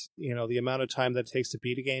that the amount of time that it takes to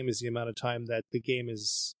beat a game is the amount of time that the game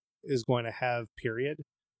is going to have. Period.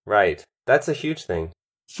 Right. That's a huge thing.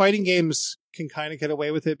 Fighting games can kind of get away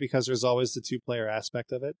with it because there's always the 2-player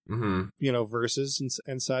aspect of it, versus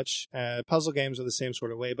and such. Puzzle games are the same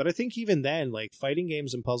sort of way, but I think even then, like fighting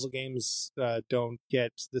games and puzzle games don't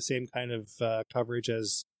get the same kind of coverage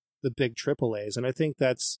as the big AAAs, and I think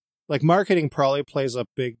that's like marketing probably plays a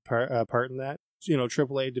big part in that.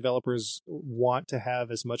 AAA developers want to have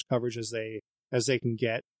as much coverage as they can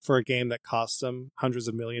get for a game that costs them hundreds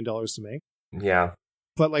of $1 million to make. Yeah.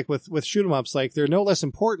 But like with shoot 'em ups, like they're no less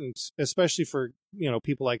important, especially for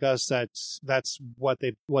people like us. That's what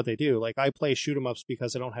they do. Like I play shoot 'em ups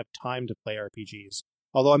because I don't have time to play RPGs.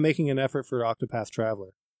 Although I'm making an effort for Octopath Traveler.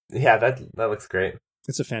 Yeah, that looks great.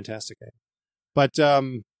 It's a fantastic game. But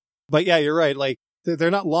yeah, you're right. Like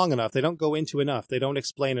they're not long enough. They don't go into enough. They don't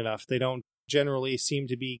explain enough. They don't generally seem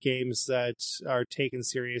to be games that are taken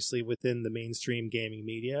seriously within the mainstream gaming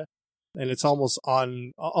media. And it's almost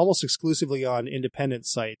exclusively on independent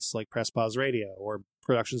sites like Press Pause Radio or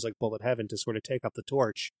productions like Bullet Heaven to sort of take up the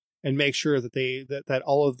torch and make sure that that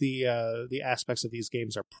all of the aspects of these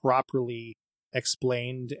games are properly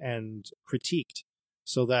explained and critiqued,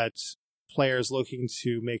 so that players looking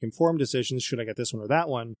to make informed decisions, should I get this one or that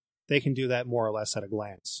one, they can do that more or less at a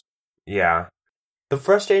glance. Yeah. The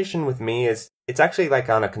frustration with me is it's actually like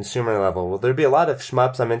on a consumer level. Well, there'd be a lot of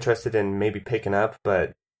shmups I'm interested in maybe picking up,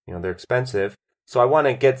 but they're expensive. So I want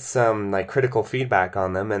to get some like critical feedback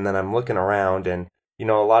on them, and then I'm looking around and a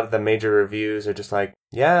lot of the major reviews are just like,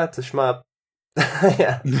 yeah, it's a shmup.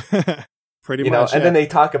 Yeah. Pretty much. And then they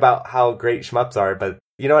talk about how great shmups are, but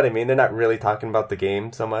you know what I mean? They're not really talking about the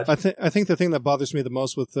game so much. I think the thing that bothers me the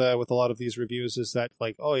most with a lot of these reviews is that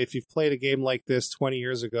like, oh, if you've played a game like this 20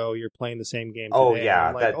 years ago, you're playing the same game today. Oh yeah,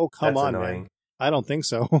 I'm like, come on, annoying. Man. I don't think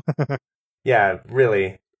so. Yeah,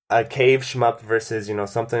 really. A cave shmup versus,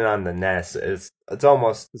 something on the NES it's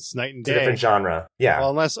almost it's night and day. A different genre. Yeah. Well,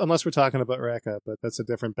 unless we're talking about Rekka, but that's a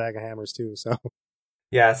different bag of hammers too, so.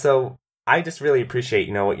 Yeah, so I just really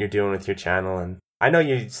appreciate, what you're doing with your channel, and I know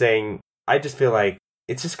you're saying, I just feel like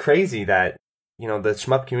it's just crazy that, the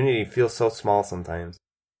shmup community feels so small sometimes.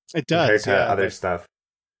 It does, compared to other stuff.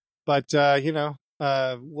 But,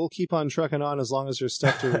 we'll keep on trucking on as long as there's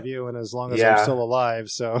stuff to review and as long as I'm still alive,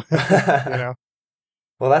 so,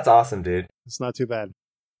 Well, that's awesome, dude. It's not too bad.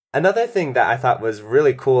 Another thing that I thought was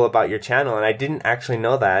really cool about your channel, and I didn't actually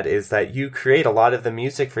know that, is that you create a lot of the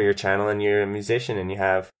music for your channel, and you're a musician, and you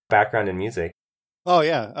have background in music. Oh,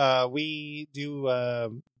 yeah. We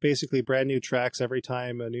do basically brand new tracks every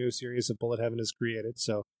time a new series of Bullet Heaven is created.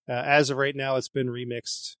 So as of right now, it's been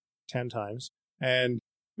remixed 10 times. And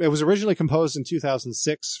It was originally composed in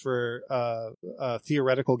 2006 for a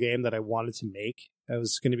theoretical game that I wanted to make. It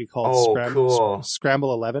was going to be called cool.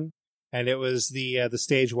 Scramble 11, and it was the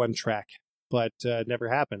stage 1 track, but never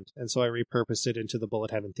happened. And so I repurposed it into the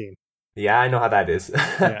Bullet Heaven theme. Yeah, I know how that is.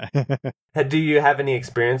 Yeah. Do you have any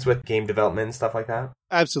experience with game development and stuff like that?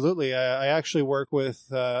 Absolutely. I actually work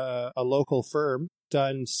with a local firm,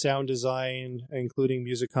 done sound design, including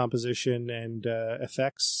music composition and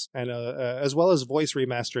effects, and as well as voice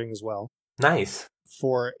remastering as well. Nice.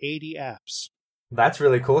 For 80 apps. That's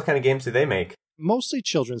really cool. What kind of games do they make? Mostly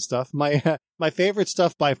children's stuff. My favorite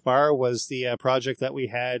stuff by far was the project that we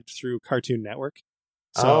had through Cartoon Network.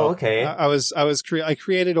 So okay. I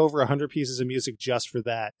created over 100 pieces of music just for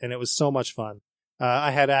that, and it was so much fun.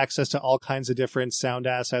 I had access to all kinds of different sound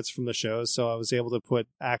assets from the shows, so I was able to put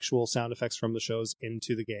actual sound effects from the shows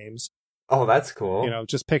into the games. Oh, that's cool.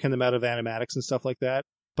 Just picking them out of animatics and stuff like that.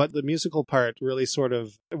 But the musical part really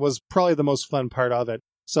was probably the most fun part of it.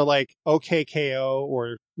 So like OKKO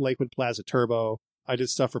or Lakewood Plaza Turbo, I did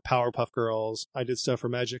stuff for Powerpuff Girls. I did stuff for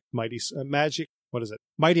Mighty Magiswords.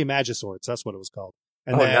 That's what it was called.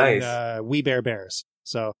 And nice. We Bear Bears.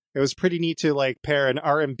 So it was pretty neat to like pair an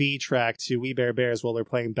R&B track to We Bear Bears while they're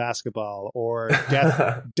playing basketball, or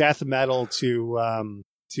death metal to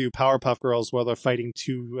Powerpuff Girls while they're fighting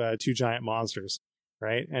two giant monsters,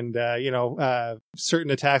 right? And certain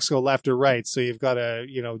attacks go left or right, so you've got to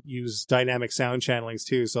use dynamic sound channelings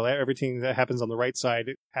too. So everything that happens on the right side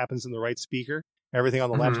happens in the right speaker. Everything on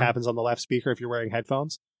the left happens on the left speaker if you're wearing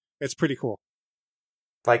headphones. It's pretty cool.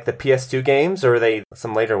 Like the PS2 games, or are they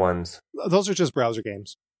some later ones? Those are just browser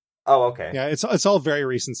games. Oh, okay. Yeah, it's all very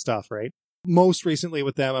recent stuff, right? Most recently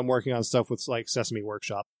with them, I'm working on stuff with like Sesame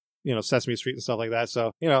Workshop, Sesame Street and stuff like that.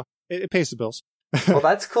 So, it pays the bills. Well,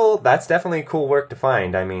 that's cool. That's definitely cool work to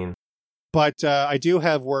find. I mean, but I do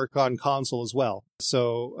have work on console as well.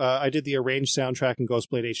 So I did the arranged soundtrack in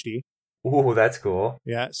Ghostblade HD. Ooh, that's cool.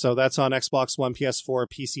 Yeah, so that's on Xbox One, PS4,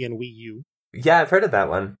 PC, and Wii U. Yeah, I've heard of that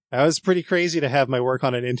one. That was pretty crazy to have my work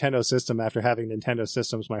on a Nintendo system after having Nintendo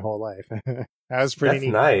systems my whole life. That was pretty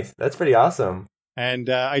neat. That's nice. That's pretty awesome. And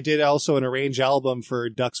I did also an arranged album for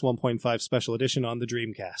Ducks 1.5 Special Edition on the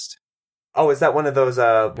Dreamcast. Oh, is that one of those,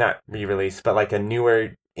 not re-release, but like a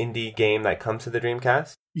newer indie game that comes to the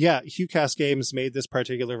Dreamcast? Yeah, HughCast Games made this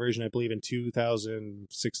particular version, I believe, in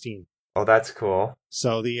 2016. Oh, that's cool.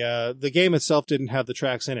 So the game itself didn't have the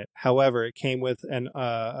tracks in it. However, it came with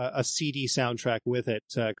a CD soundtrack with it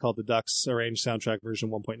called the Ducks Arranged Soundtrack version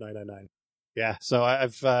 1.999. Yeah, so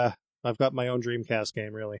I've got my own Dreamcast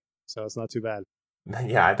game, really. So it's not too bad.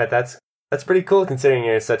 Yeah, I bet that's pretty cool considering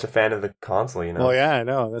you're such a fan of the console, Well, yeah, I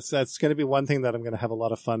know. That's going to be one thing that I'm going to have a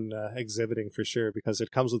lot of fun exhibiting for sure, because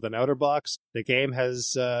it comes with an outer box. The game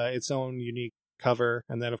has its own unique cover,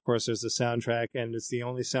 and then of course there's the soundtrack, and it's the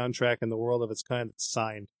only soundtrack in the world of its kind that's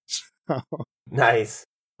signed. Nice.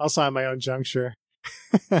 I'll sign my own junk, sure.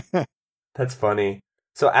 That's funny.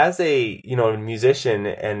 So as a musician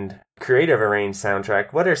and creator of arranged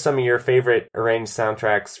soundtrack, what are some of your favorite arranged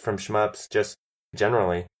soundtracks from Shmups, just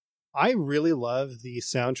generally? I really love the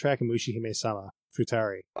soundtrack of Mushihime-sama,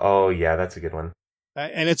 Futari. Oh yeah, that's a good one.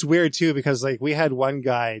 And it's weird too, because like we had one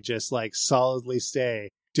guy just like solidly stay,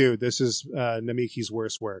 dude, this is Namiki's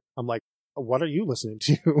worst work. I'm like, what are you listening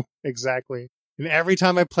to? Exactly. And every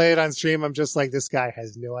time I play it on stream, I'm just like, this guy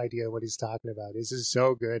has no idea what he's talking about. This is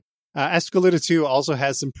so good. Escalada 2 also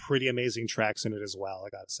has some pretty amazing tracks in it as well, I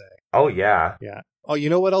gotta say. Oh, yeah. Yeah. Oh, you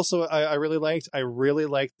know what also I really liked? I really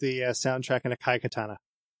liked the soundtrack in Akai Katana.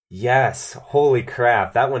 Yes. Holy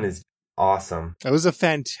crap. That one is awesome. It was a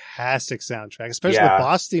fantastic soundtrack, especially the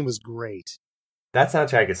boss theme was great. That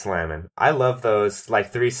soundtrack is slamming. I love those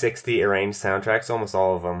like 360 arranged soundtracks, almost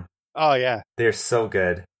all of them. Oh, yeah. They're so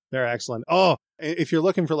good. They're excellent. Oh, if you're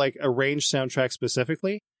looking for like a range soundtrack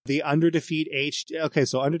specifically, the Under Defeat HD. Okay,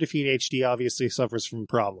 so Under Defeat HD obviously suffers from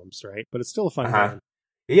problems, right? But it's still a fun game.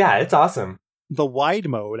 Yeah, it's awesome. The wide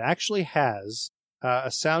mode actually has a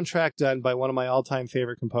soundtrack done by one of my all-time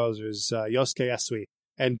favorite composers, Yosuke Yasui.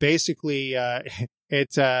 And basically,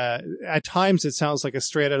 it at times it sounds like a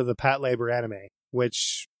straight out of the Pat Labor anime,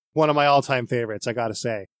 which one of my all-time favorites, I gotta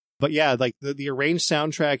say. But yeah, like the arranged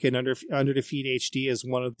soundtrack in Under Defeat HD is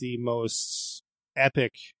one of the most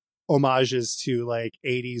epic homages to like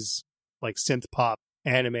 80s like synth pop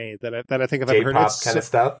anime that I think I've ever heard. J-pop kind of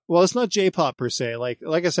stuff. Well, it's not J-pop per se. Like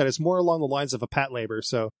I said, it's more along the lines of a Pat Labor.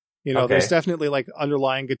 So there's definitely like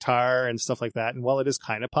underlying guitar and stuff like that. And while it is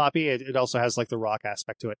kind of poppy, it also has like the rock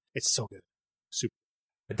aspect to it. It's so good, super.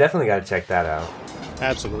 I definitely got to check that out.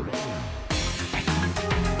 Absolutely.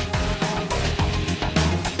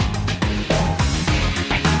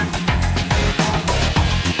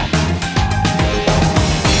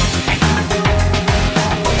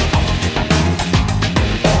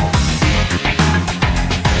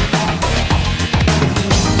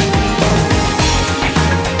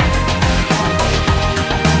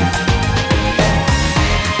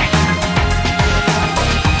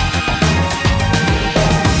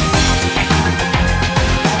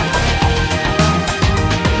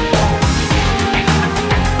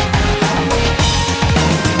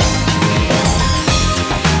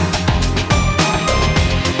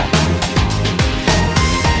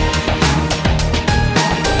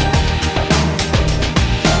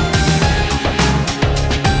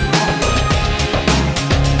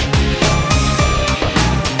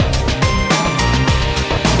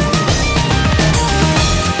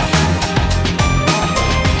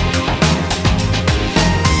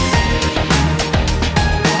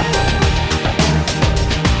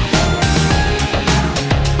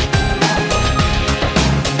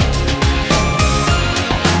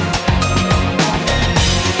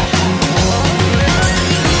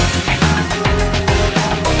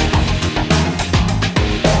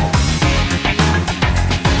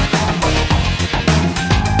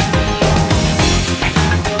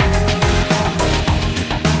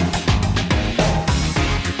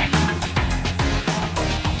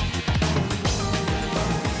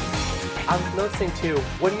 thing too,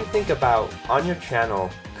 what do you think about, on your channel,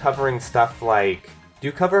 covering stuff like, do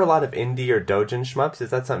you cover a lot of indie or doujin shmups? Is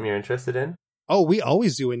that something you're interested in? Oh, we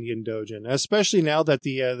always do Indian Dojin, especially now that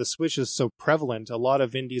the Switch is so prevalent. A lot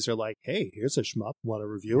of indies are like, "Hey, here's a shmup. Want to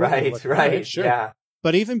review it?" Right, like, right, yeah, sure. yeah.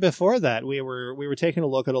 But even before that, we were taking a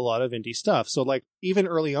look at a lot of indie stuff. So, like, even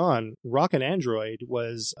early on, Rockin' Android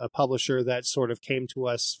was a publisher that sort of came to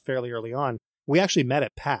us fairly early on. We actually met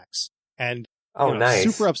at PAX, and Nice.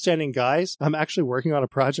 super upstanding guys. I'm actually working on a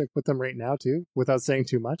project with them right now too, without saying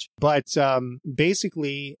too much. But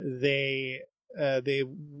basically, they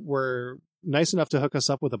were nice enough to hook us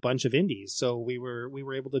up with a bunch of indies. So we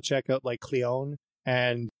were able to check out like Cleone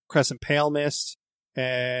and Crescent Pale Mist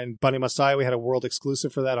and Bunny Masai. We had a world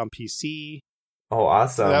exclusive for that on PC. Oh,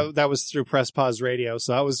 awesome. So that was through Press Pause Radio.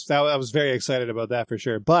 So I was very excited about that for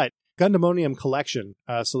sure. But Gundamonium Collection.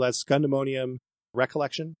 So that's Gundamonium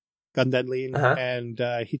Recollection, Gundeadline, and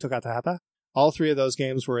Hitogata Hata. All three of those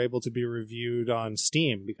games were able to be reviewed on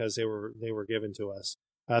Steam because they were given to us.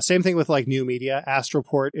 Same thing with like new media.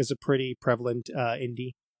 Astroport is a pretty prevalent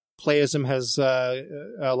indie. Playism has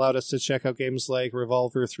allowed us to check out games like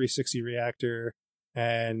Revolver, 360 Reactor,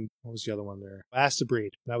 and what was the other one there?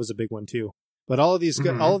 Astabreed. That was a big one too. But all of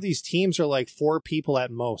these teams are like 4 people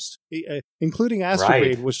at most, including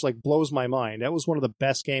Astabreed, which like blows my mind. That was one of the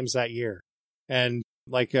best games that year. And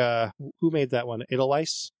like who made that one?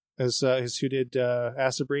 Edelweiss is who did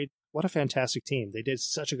Astabreed. What a fantastic team! They did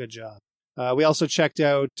such a good job. We also checked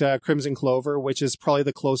out Crimson Clover, which is probably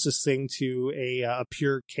the closest thing to a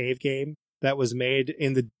pure cave game that was made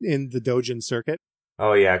in the Dojin circuit.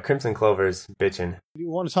 Oh yeah, Crimson Clover's bitchin'. You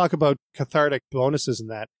want to talk about cathartic bonuses in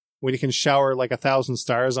that, when you can shower like 1,000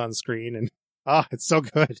 stars on screen, and it's so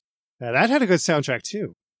good. That had a good soundtrack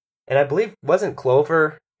too. And I believe, wasn't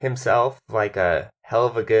Clover himself like a hell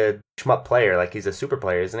of a good shmup player? Like he's a super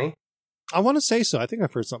player, isn't he? I want to say so. I think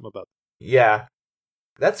I've heard something about that. Yeah.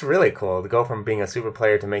 That's really cool to go from being a super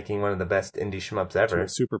player to making one of the best indie shmups ever. To a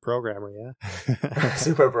super programmer, yeah.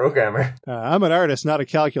 Super programmer. I'm an artist, not a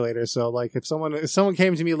calculator. So, like, if someone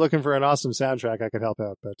came to me looking for an awesome soundtrack, I could help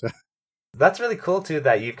out. But that's really cool too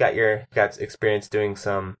that you've got experience doing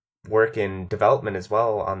some work in development as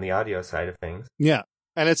well on the audio side of things. Yeah,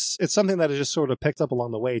 and it's something that I just sort of picked up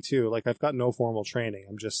along the way too. Like, I've got no formal training.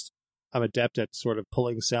 I'm adept at sort of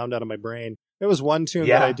pulling sound out of my brain. There was one tune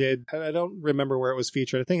that I did. I don't remember where it was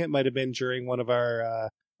featured. I think it might have been during one of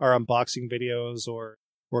our unboxing videos or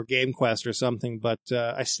Game Quest or something. But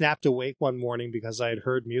I snapped awake one morning because I had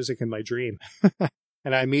heard music in my dream.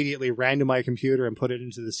 And I immediately ran to my computer and put it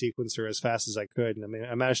into the sequencer as fast as I could. And I mean,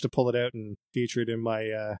 I managed to pull it out and feature it in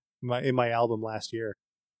my album last year.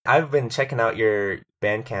 I've been checking out your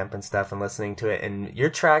Bandcamp and stuff and listening to it, and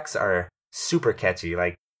your tracks are super catchy.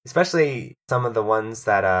 Like, especially some of the ones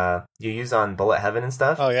that you use on Bullet Heaven and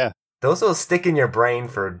stuff. Oh, yeah. Those will stick in your brain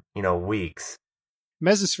for, weeks.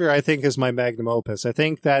 Mesosphere, I think, is my magnum opus. I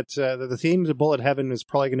think that the theme to Bullet Heaven is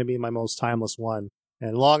probably going to be my most timeless one.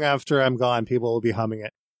 And long after I'm gone, people will be humming it.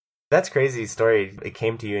 That's a crazy story. It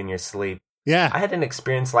came to you in your sleep. Yeah. I had an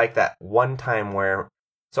experience like that one time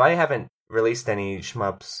so I haven't released any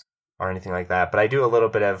shmups or anything like that, but I do a little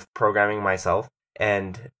bit of programming myself.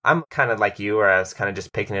 And I'm kind of like you, where I was kind of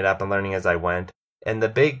just picking it up and learning as I went. And the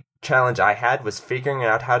big challenge I had was figuring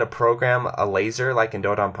out how to program a laser like in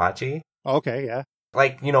Dodonpachi. Okay, yeah.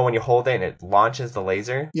 Like, when you hold it and it launches the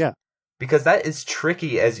laser. Yeah. Because that is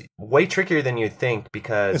way trickier than you'd think,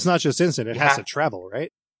 because it's not just instant, it has to travel,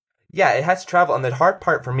 right? Yeah, it has to travel. And the hard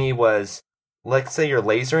part for me was, let's say you're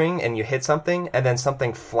lasering and you hit something and then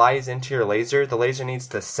something flies into your laser. The laser needs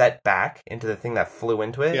to set back into the thing that flew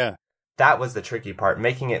into it. Yeah. That was the tricky part,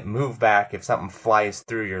 making it move back if something flies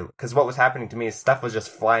through because what was happening to me is stuff was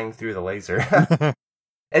just flying through the laser.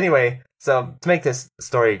 Anyway, so to make this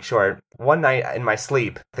story short, one night in my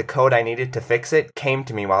sleep, the code I needed to fix it came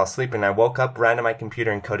to me while I was sleeping. I woke up, ran to my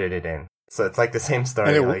computer, and coded it in. So it's like the same story.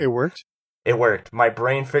 And it worked? It worked. My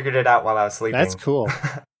brain figured it out while I was sleeping. That's cool.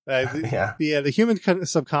 Yeah. The human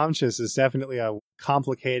subconscious is definitely a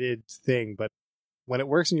complicated thing, but when it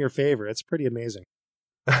works in your favor, it's pretty amazing.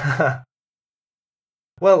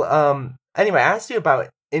 Well, anyway, I asked you about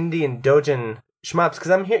indie and Dojin shmups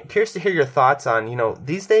because I'm curious to hear your thoughts on,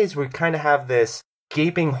 these days we kind of have this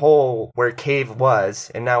gaping hole where Cave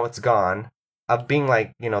was, and now it's gone, of being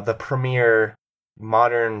like, the premier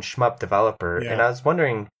modern shmup developer. Yeah. And I was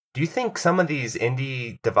wondering, do you think some of these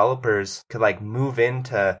indie developers could like move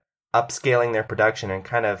into upscaling their production and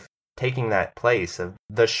kind of taking that place of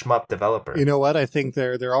the shmup developer? You know what? I think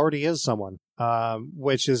there already is someone,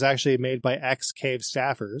 which is actually made by ex-Cave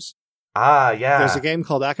staffers. Ah, yeah. There's a game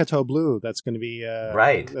called Akato Blue that's going to be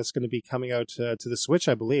Right. That's going to be coming out to the Switch,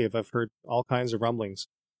 I believe. I've heard all kinds of rumblings.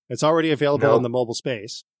 It's already available Nope. in the mobile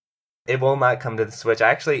space. It will not come to the Switch. I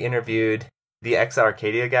actually interviewed the XII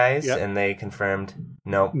Arcadia guys, and they confirmed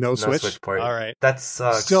no Switch port. All right. That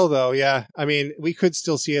sucks. Still, though, yeah. I mean, we could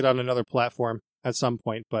still see it on another platform at some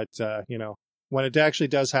point, but when it actually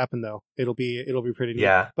does happen, though, it'll be pretty neat.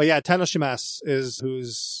 Yeah. But yeah, Shmups is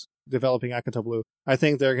who's developing Akato Blue. I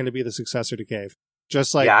think they're going to be the successor to Cave.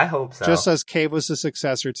 Just like, yeah, I hope so. Just as Cave was the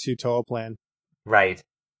successor to Toa Plan. Right.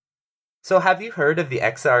 So have you heard of the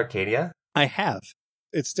XII Arcadia? I have.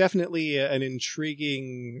 It's definitely an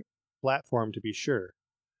intriguing platform, to be sure.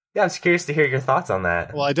 Yeah, I was curious to hear your thoughts on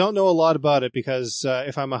that. Well, I don't know a lot about it because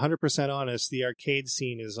if I'm 100% honest, the arcade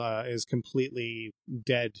scene is completely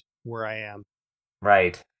dead where I am.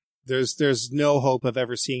 Right. There's no hope of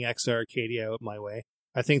ever seeing XII Arcadia out my way.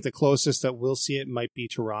 I think the closest that we'll see it might be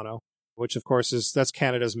Toronto, which of course that's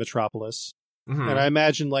Canada's metropolis. Mm-hmm. And I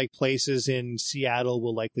imagine like places in Seattle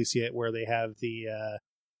will likely see it where they have the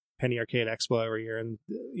Penny Arcade Expo every year, and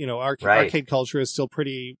arcade culture is still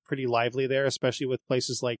pretty lively there, especially with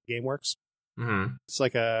places like GameWorks. Mm-hmm. It's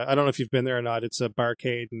like I don't know if you've been there or not. It's a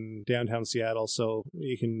barcade in downtown Seattle, so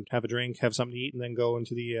you can have a drink, have something to eat, and then go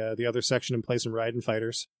into the other section and play some Ride and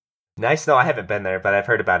Fighters. Nice. No, I haven't been there, but I've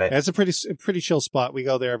heard about it. Yeah, it's a pretty chill spot. We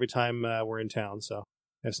go there every time we're in town, so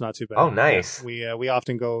it's not too bad. Oh, nice. Yeah, we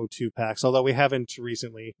often go to PAX, although we haven't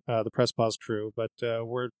recently, the Press Pause crew, but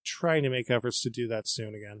we're trying to make efforts to do that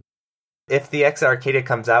soon again. If the XII Arcadia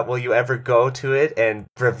comes out, will you ever go to it and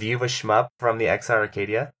review a shmup from the XII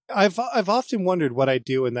Arcadia? I've often wondered what I'd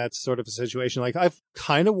do in that sort of a situation. Like, I've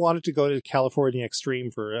kind of wanted to go to California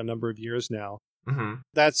Extreme for a number of years now. Mm-hmm.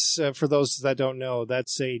 That's, for those that don't know,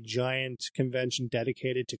 that's a giant convention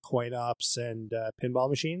dedicated to coin ops and pinball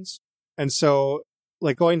machines. And so,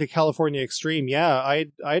 like, going to California Extreme, yeah,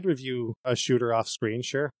 I'd review a shooter off screen,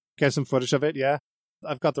 sure. Get some footage of it, yeah.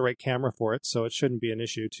 I've got the right camera for it, so it shouldn't be an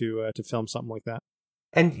issue to film something like that.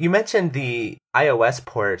 And you mentioned the iOS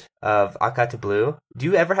port of Akato Blue. Do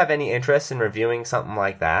you ever have any interest in reviewing something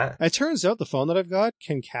like that? It turns out the phone that I've got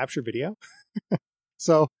can capture video.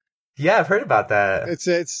 So yeah, I've heard about that.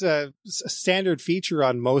 It's a standard feature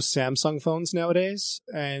on most Samsung phones nowadays.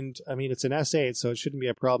 And I mean, it's an S8, so it shouldn't be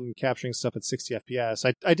a problem capturing stuff at 60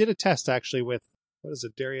 FPS. I did a test actually with, what is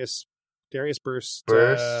it, Darius Burst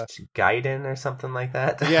Gaiden or something like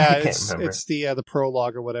that. Yeah, I can't remember. It's the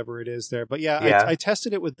Prologue or whatever it is there. But yeah. I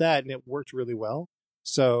tested it with that and it worked really well.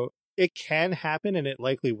 So it can happen and it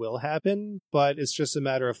likely will happen, but it's just a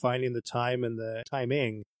matter of finding the time and the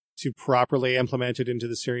timing to properly implement it into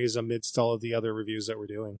the series amidst all of the other reviews that we're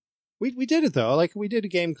doing. We did it though. Like, we did a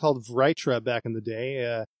game called Vritra back in the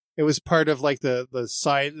day. It was part of like the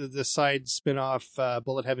side spin-off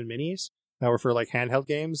Bullet Heaven minis that were for like handheld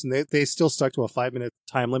games, and they still stuck to a 5-minute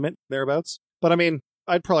time limit thereabouts. But I mean,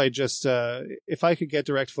 I'd probably just if I can get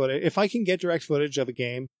direct footage of a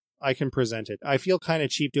game, I can present it. I feel kind of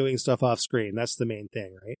cheap doing stuff off screen. That's the main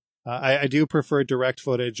thing, right? I do prefer direct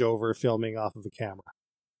footage over filming off of a camera.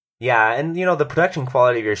 Yeah, and the production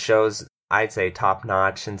quality of your shows, I'd say top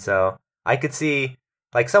notch, and so I could see,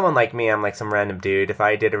 like, someone like me, I'm like some random dude. If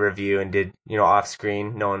I did a review and did off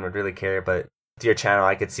screen, no one would really care, but to your channel,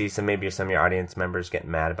 I could see some of your audience members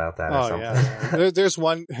getting mad about that or something. Yeah. There's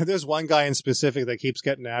one guy in specific that keeps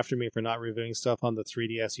getting after me for not reviewing stuff on the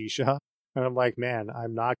 3DS eShop. And I'm like, man,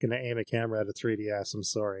 I'm not going to aim a camera at a 3DS. I'm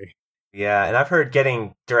sorry. Yeah, and I've heard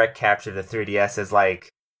getting direct capture to 3DS is like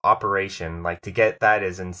operation. Like, to get that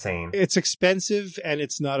is insane. It's expensive and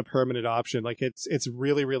it's not a permanent option. Like, it's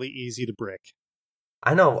really, really easy to brick.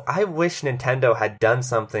 I know. I wish Nintendo had done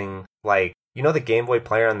something like, the Game Boy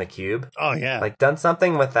player on the Cube? Oh, yeah. Like, done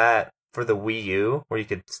something with that for the Wii U, where you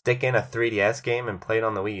could stick in a 3DS game and play it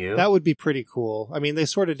on the Wii U. That would be pretty cool. I mean, they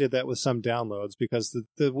sort of did that with some downloads, because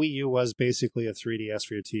the Wii U was basically a 3DS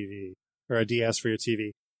for your TV, or a DS for your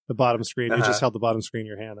TV. The bottom screen, you just held the bottom screen in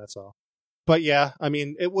your hand, that's all. But yeah, I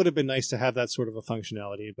mean, it would have been nice to have that sort of a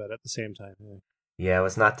functionality, but at the same time, yeah, it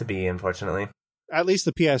was not to be, unfortunately. At least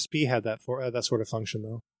the PSP had that sort of function,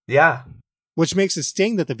 though. Yeah. Which makes it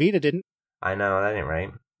sting that the Vita didn't. I know, that ain't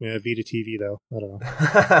right. Yeah, Vita TV, though. I don't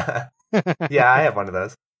know. Yeah, I have one of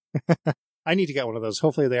those. I need to get one of those.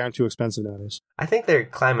 Hopefully they aren't too expensive nowadays. I think they're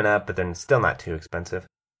climbing up, but they're still not too expensive.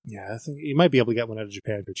 Yeah, I think you might be able to get one out of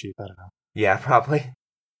Japan for cheap. I don't know. Yeah, probably.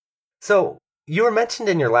 So, you were mentioned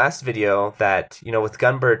in your last video that, with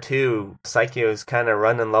Gunbird 2, Psycho's kind of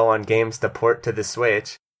running low on games to port to the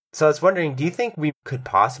Switch. So I was wondering, do you think we could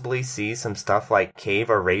possibly see some stuff like Cave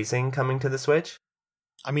or Raising coming to the Switch?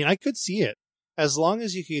 I mean, I could see it. as long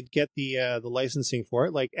as you could get the licensing for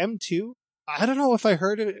it, like M2. I don't know if I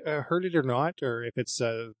heard it or not, or if it's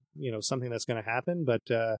something that's going to happen. But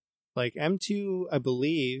like M2, I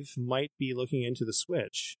believe might be looking into the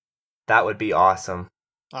Switch. That would be awesome.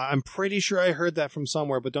 I'm pretty sure I heard that from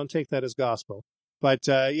somewhere, but don't take that as gospel. But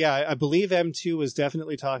yeah, I believe M2 is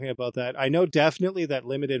definitely talking about that. I know definitely that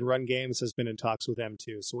Limited Run Games has been in talks with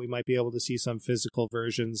M2, so we might be able to see some physical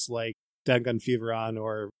versions like Dangan Feveron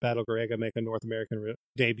or Battle Garega make a North American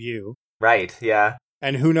debut. Right, yeah.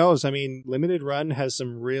 And who knows? I mean, Limited Run has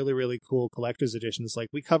some really, really cool collector's editions. Like,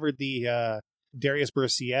 we covered the Darius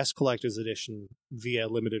Burst CS collector's edition via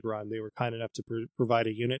Limited Run. They were kind enough to provide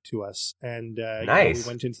a unit to us. And nice. We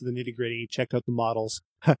went into the nitty-gritty, checked out the models.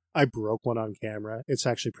 I broke one on camera. It's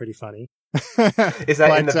actually pretty funny. Is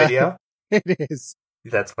that in the video? It is.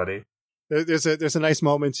 That's funny. There's a nice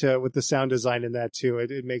moment with the sound design in that, too.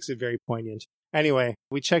 It makes it very poignant. Anyway,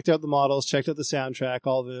 we checked out the models, checked out the soundtrack,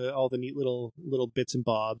 all the neat little bits and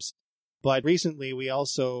bobs. But recently, we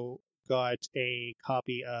also got a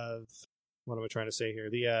copy of, what am I trying to say here?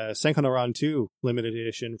 The Senko no Ran 2 limited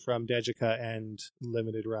edition from Dejika and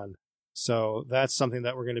Limited Run. So that's something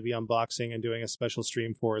that we're going to be unboxing and doing a special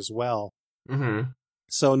stream for as well. Mm-hmm.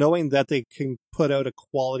 So knowing that they can put out a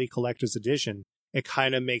quality collector's edition, it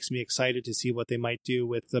kind of makes me excited to see what they might do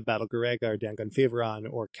with the Battle Garega or Dangan Feveron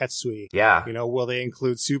or Ketsui. Yeah. Will they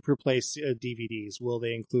include Super Play DVDs? Will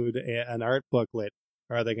they include an art booklet?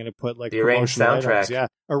 Or are they going to put like the arranged soundtrack? Items? Yeah,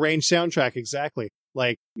 arranged soundtrack, exactly.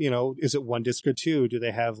 Like, is it one disc or two? Do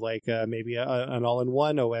they have like maybe an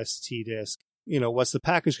all-in-one OST disc? What's the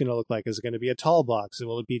package going to look like? Is it going to be a tall box?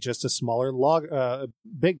 Will it be just a smaller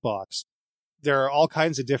big box? There are all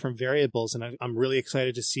kinds of different variables, and I'm really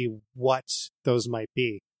excited to see what those might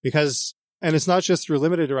be. And it's not just through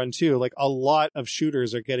Limited Run too, like a lot of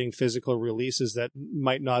shooters are getting physical releases that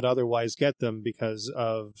might not otherwise get them because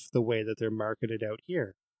of the way that they're marketed out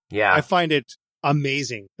here. Yeah. I find it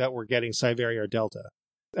amazing that we're getting Siberia or Delta.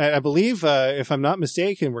 I believe, if I'm not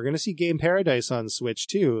mistaken, we're going to see Game Paradise on Switch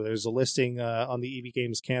too. There's a listing on the EB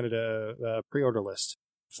Games Canada pre-order list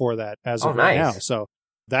for that as of right now. So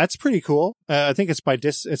that's pretty cool. I think it's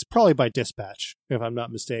probably by dispatch, if I'm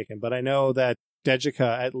not mistaken. But I know that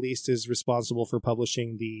Dejika at least is responsible for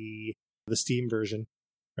publishing the Steam version,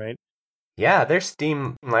 right? Yeah, their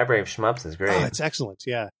Steam library of shmups is great. Oh, it's excellent.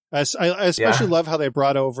 Yeah, I especially love how they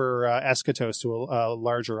brought over Eschatos to a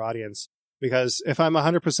larger audience. Because if I'm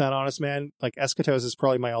 100% honest, man, like Eschatos is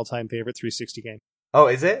probably my all-time favorite 360 game. Oh,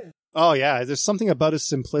 is it? Oh yeah, there's something about its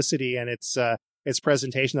simplicity and its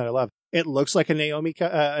presentation that I love. It looks like a Naomi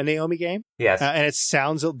game. Yes. And it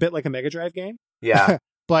sounds a bit like a Mega Drive game. Yeah.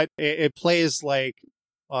 But it plays like,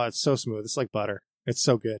 it's so smooth. It's like butter. It's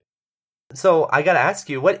so good. So I got to ask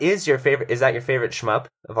you, what is your favorite? Is that your favorite shmup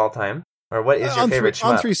of all time? Or what is your favorite shmup?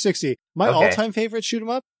 On 360. My all-time favorite shoot 'em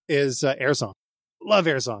up is Airzone. Love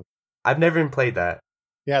Airzone. I've never even played that.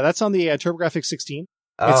 Yeah, that's on the TurboGrafx 16.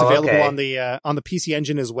 It's available on the PC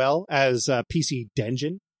Engine as well as PC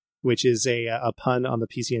Denjin, which is a pun on the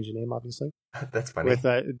PC Engine name, obviously. That's funny. With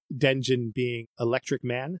Denjin being Electric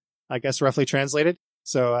Man, I guess roughly translated.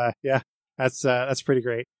 So yeah, that's pretty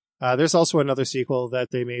great. There's also another sequel that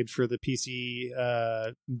they made for the PC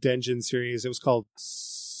Denjin series. It was called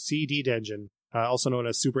CD Denjin, also known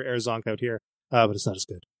as Super Air Zonk out here, but it's not as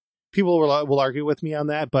good. People will argue with me on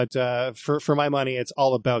that, but for my money, it's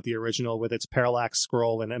all about the original with its parallax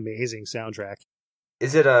scroll and amazing soundtrack.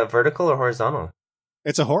 Is it a vertical or horizontal?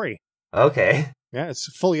 It's a Hori. Okay. Yeah, it's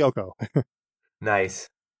full Yoko. Nice.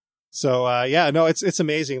 So it's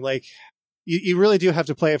amazing. Like you really do have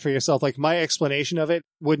to play it for yourself. Like my explanation of it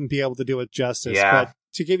wouldn't be able to do it justice. Yeah. But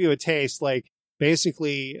to give you a taste, like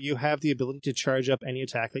basically you have the ability to charge up any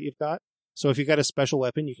attack that you've got. So if you've got a special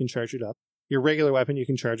weapon, you can charge it up. Your regular weapon, you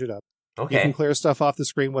can charge it up. Okay. You can clear stuff off the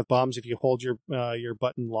screen with bombs if you hold your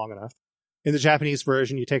button long enough. In the Japanese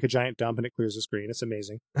version, you take a giant dump and it clears the screen. It's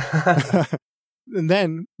amazing. And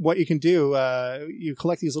then what you can do, you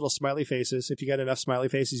collect these little smiley faces. If you get enough smiley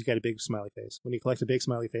faces, you get a big smiley face. When you collect a big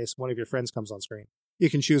smiley face, one of your friends comes on screen. You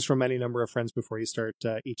can choose from any number of friends before you start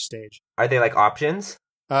each stage. Are they like options?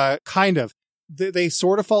 Kind of. They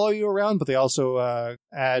sort of follow you around, but they also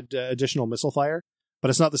add additional missile fire. But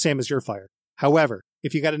it's not the same as your fire. However,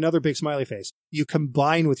 if you got another big smiley face, you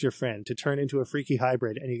combine with your friend to turn into a freaky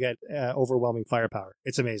hybrid, and you get overwhelming firepower.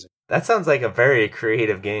 It's amazing. That sounds like a very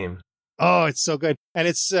creative game. Oh, it's so good, and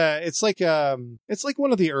it's like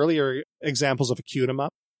one of the earlier examples of a cute 'em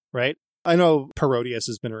up, right? I know Parodius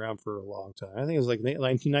has been around for a long time. I think it was like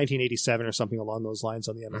 1987 or something along those lines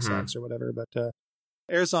on the MSX or whatever. But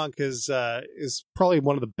Airzonk is probably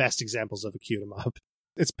one of the best examples of a cute 'em up.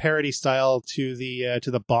 It's parody style to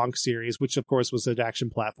the Bonk series, which of course was an action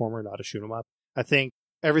platformer, not a shoot 'em up. I think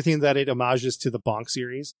everything that it homages to the Bonk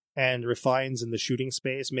series and refines in the shooting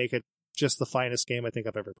space make it just the finest game I think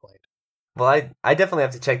I've ever played. Well, I definitely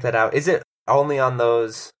have to check that out. Is it only on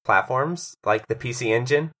those platforms, like the PC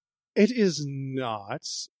Engine? It is not.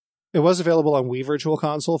 It was available on Wii Virtual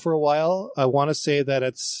Console for a while. I want to say that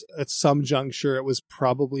at some juncture it was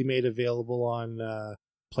probably made available on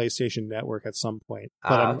PlayStation Network at some point.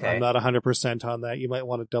 But I'm not 100% on that. You might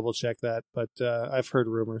want to double check that. But I've heard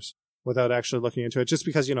rumors without actually looking into it. Just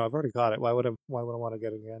because, I've already got it. Why would I want to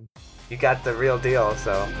get it again? You got the real deal,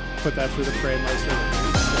 so... Put that through the frame, Meister.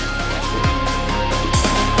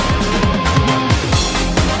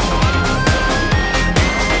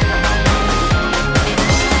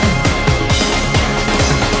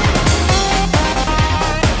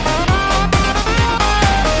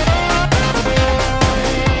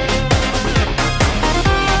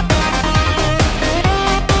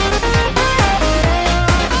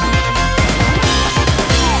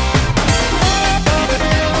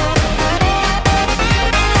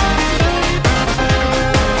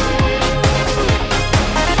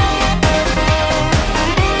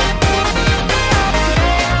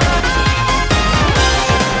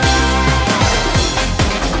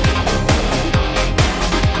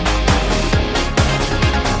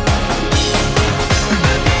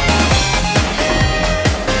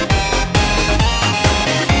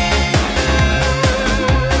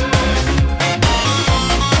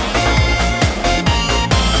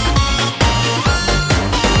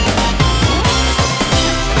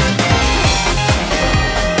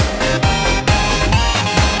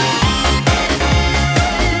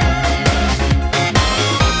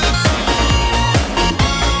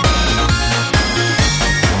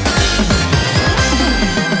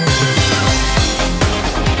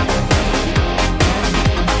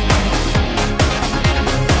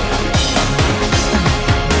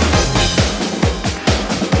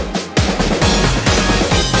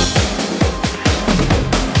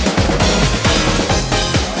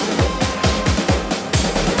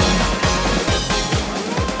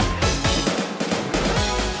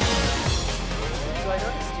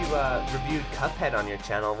 reviewed Cuphead on your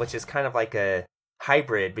channel, which is kind of like a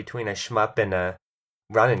hybrid between a shmup and a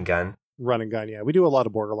run and gun. Run and gun, yeah. We do a lot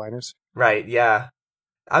of borderliners. Right, yeah.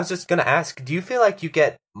 I was just going to ask, do you feel like you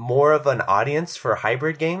get more of an audience for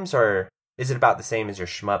hybrid games, or is it about the same as your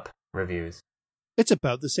shmup reviews? It's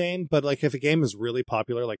about the same, but like if a game is really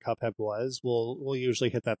popular, like Cuphead was, we'll usually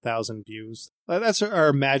hit that 1,000 views. That's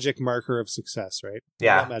our magic marker of success, right?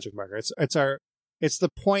 Yeah. Not magic marker. It's the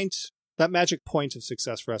point. That magic point of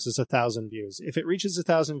success for us is 1,000 views. If it reaches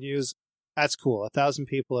 1,000 views, that's cool. 1,000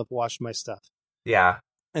 people have watched my stuff. Yeah.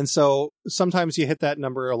 And so sometimes you hit that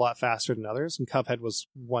number a lot faster than others, and Cuphead was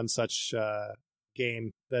one such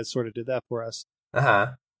game that sort of did that for us.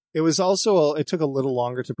 Uh-huh. It was also, it took a little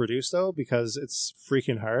longer to produce, though, because it's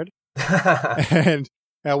freaking hard.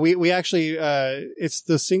 And we actually, it's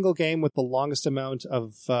the single game with the longest amount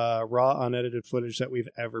of raw, unedited footage that we've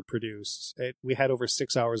ever produced. We had over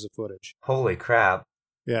 6 hours of footage. Holy crap.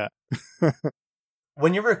 Yeah.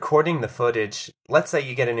 When you're recording the footage, let's say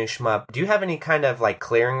you get a new shmup, do you have any kind of like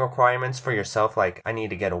clearing requirements for yourself? Like, I need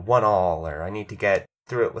to get a 1-all, or I need to get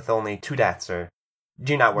through it with only 2 deaths, or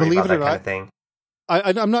do you not worry about that kind of thing?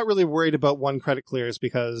 I'm not really worried about 1 credit clears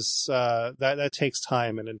because that takes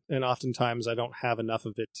time, and oftentimes I don't have enough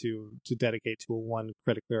of it to dedicate to a 1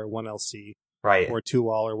 credit clear or 1 LC, right, or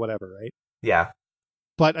 2-all or whatever, right? Yeah.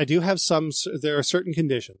 But I do have there are certain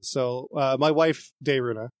conditions. So my wife,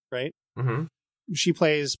 Dayruna, right? Mm-hmm. She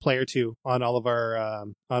plays player 2 on all of our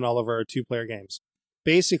 2-player games.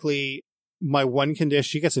 Basically, my one condition,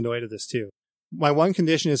 she gets annoyed at this too. My one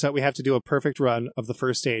condition is that we have to do a perfect run of the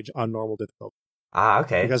first stage on normal difficulty. Ah,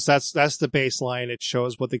 okay. Because that's the baseline. It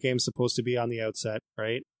shows what the game's supposed to be on the outset,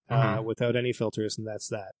 right? Mm-hmm. Without any filters, and that's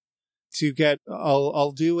that.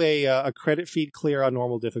 I'll do a credit feed clear on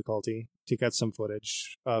normal difficulty to get some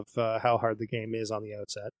footage of how hard the game is on the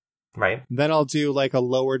outset. Right. Then I'll do like a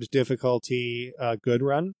lowered difficulty good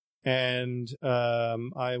run, and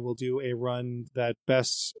I will do a run that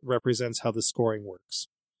best represents how the scoring works.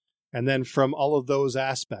 And then from all of those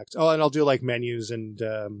aspects, and I'll do like menus and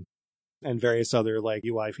various other like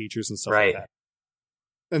UI features and stuff like that.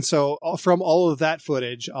 And so from all of that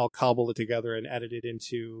footage, I'll cobble it together and edit it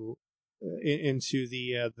into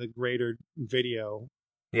the greater video.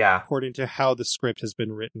 Yeah. According to how the script has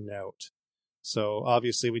been written out. So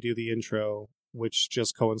obviously we do the intro, which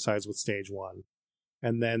just coincides with stage 1.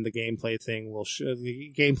 And then the gameplay thing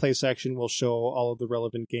the gameplay section will show all of the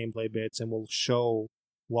relevant gameplay bits and will show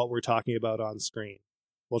what we're talking about on screen.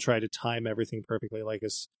 we'll try to time everything perfectly. Like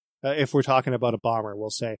if we're talking about a bomber, we'll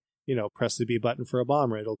say, press the B button for a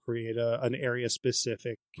bomber. It'll create an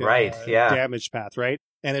area-specific Right, yeah. damage path, right?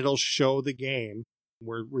 And it'll show the game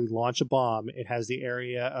where we launch a bomb. It has the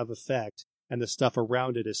area of effect, and the stuff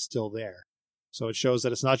around it is still there. So it shows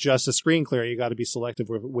that it's not just a screen clear. You got to be selective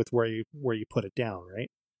with where you put it down, right?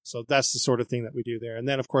 So that's the sort of thing that we do there. And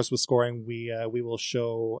then, of course, with scoring, we will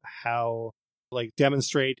show how, like,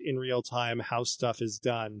 demonstrate in real time how stuff is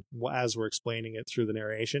done as we're explaining it through the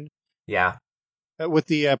narration. Yeah. With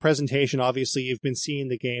the presentation, obviously, you've been seeing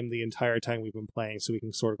the game the entire time we've been playing, so we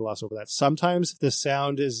can sort of gloss over that. Sometimes if the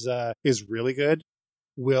sound is really good,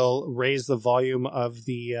 we'll raise the volume of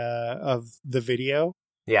the video.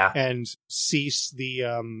 Yeah. And cease the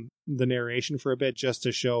narration for a bit just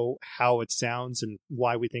to show how it sounds and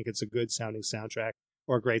why we think it's a good sounding soundtrack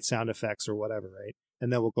or great sound effects or whatever, right?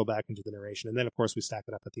 And then we'll go back into the narration. And then, of course, we stack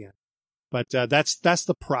it up at the end. But that's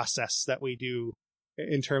the process that we do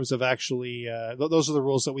in terms of actually, those are the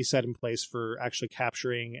rules that we set in place for actually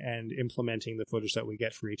capturing and implementing the footage that we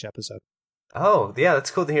get for each episode. Oh, yeah,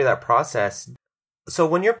 that's cool to hear that process. So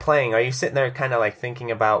when you're playing, are you sitting there kind of like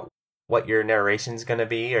thinking about what your narration's going to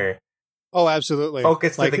be, or oh, absolutely,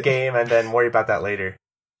 focus to the game and then worry about that later?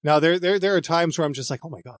 Now there are times where I'm just like, oh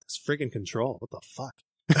my god, this friggin' control, what the fuck?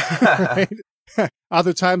 Right?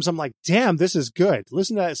 Other times I'm like, damn, this is good.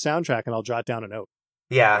 Listen to that soundtrack, and I'll jot down a note.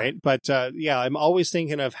 Yeah, right. But I'm always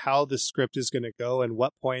thinking of how the script is going to go and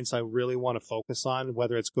what points I really want to focus on,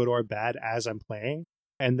 whether it's good or bad, as I'm playing.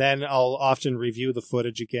 And then I'll often review the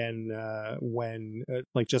footage again when,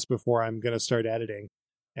 like, just before I'm going to start editing.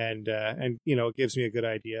 And it gives me a good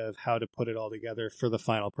idea of how to put it all together for the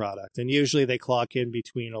final product. And usually they clock in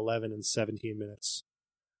between 11 and 17 minutes.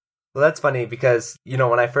 Well, that's funny because,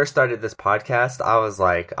 when I first started this podcast, I was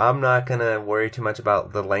like, I'm not going to worry too much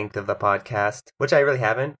about the length of the podcast, which I really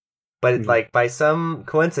haven't. But like by some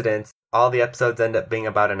coincidence, all the episodes end up being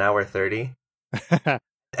about an hour 30. I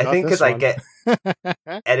think because I get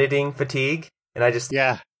editing fatigue and I just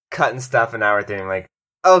cutting stuff an hour 30. I'm like,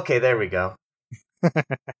 okay, there we go.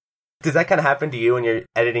 Does that kind of happen to you when you're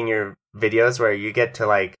editing your videos where you get to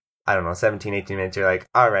like, I don't know, 17, 18 minutes, you're like,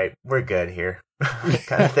 all right, we're good here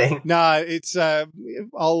kind of thing? Nah, it's,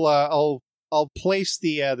 I'll place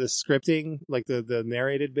the scripting, like the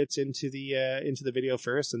narrated bits into the video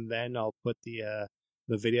first, and then I'll put the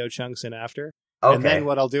video chunks in after. Okay. And then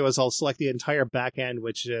what I'll do is I'll select the entire back end,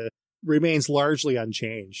 which remains largely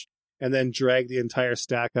unchanged, and then drag the entire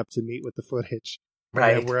stack up to meet with the footage.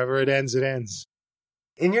 Right. And wherever it ends, it ends.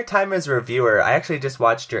 In your time as a reviewer, I actually just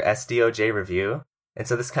watched your SDOJ review, and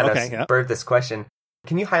so this kind of spurred this question.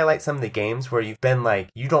 Can you highlight some of the games where you've been like,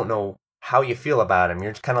 you don't know how you feel about them?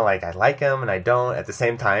 You're kind of like, I like them and I don't at the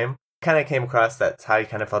same time. Kind of came across that's how you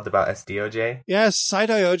kind of felt about SDOJ. Yeah,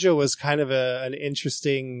 Saidiojo was kind of an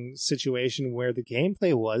interesting situation where the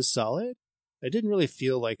gameplay was solid. It didn't really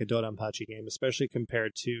feel like a Dodonpachi game, especially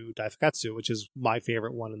compared to Daifukatsu, which is my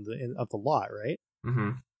favorite one of the lot, right?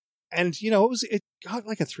 Mm-hmm. And, it got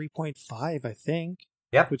like a 3.5, I think.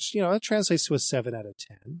 Yep. Which, it translates to a 7 out of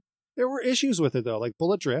 10. There were issues with it, though. Like,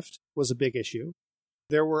 bullet drift was a big issue.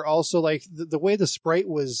 There were also, like, the way the sprite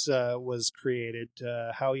was created,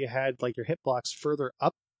 how you had, like, your hitbox further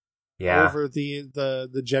up over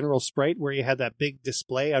the general sprite, where you had that big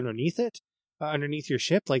display underneath it, underneath your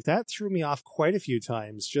ship. Like, that threw me off quite a few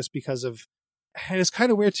times just because of... And it's kind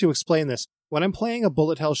of weird to explain this. When I'm playing a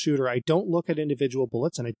bullet hell shooter, I don't look at individual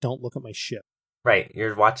bullets and I don't look at my ship. Right,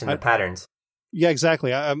 you're watching the patterns. Yeah,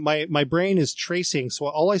 exactly. My brain is tracing, so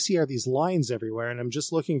all I see are these lines everywhere, and I'm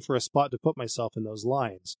just looking for a spot to put myself in those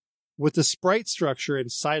lines. With the sprite structure in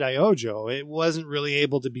Saidiojo, it wasn't really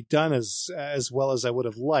able to be done as well as I would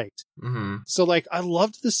have liked. Mm-hmm. So, like, I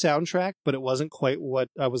loved the soundtrack, but it wasn't quite what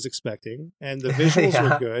I was expecting, and the visuals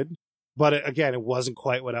were good, but again, it wasn't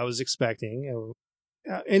quite what I was expecting.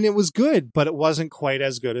 And it was good, but it wasn't quite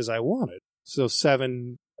as good as I wanted. So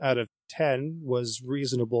 7 out of 10 was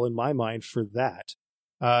reasonable in my mind for that,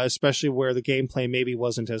 especially where the gameplay maybe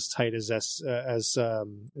wasn't as tight as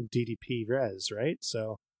DDP Res, right?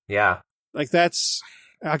 So yeah, like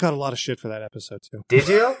I got a lot of shit for that episode too. Did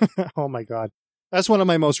you? Oh my god, that's one of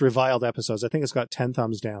my most reviled episodes. I think it's got 10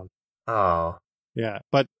 thumbs down. Oh yeah,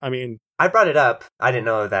 but I mean, I brought it up. I didn't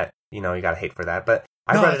know that you got to hate for that, but.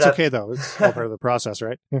 It's okay, though. It's all part of the process,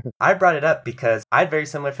 right? I brought it up because I had very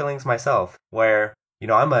similar feelings myself, where,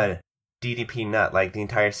 I'm a DDP nut, like the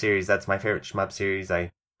entire series. That's my favorite shmup series.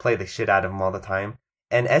 I play the shit out of them all the time.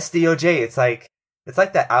 And SDOJ, it's like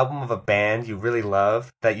that album of a band you really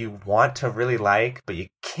love, that you want to really like, but you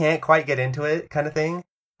can't quite get into it kind of thing.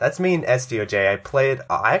 That's me and SDOJ.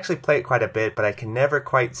 I actually play it quite a bit, but I can never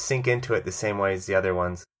quite sink into it the same way as the other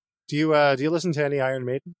ones. Do you listen to any Iron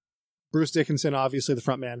Maiden? Bruce Dickinson, obviously the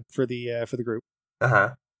front man for the group.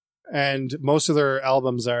 Uh-huh. And most of their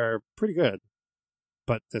albums are pretty good.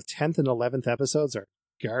 But the 10th and 11th episodes are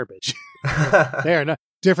garbage. They are not.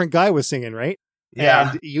 Different guy was singing, right?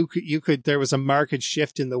 Yeah. And you could there was a marked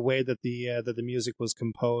shift in the way that the music was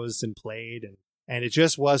composed and played, and it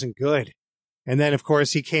just wasn't good. And then, of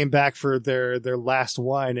course, he came back for their last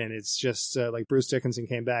one, and it's just like Bruce Dickinson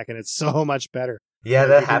came back, and it's so much better. Yeah,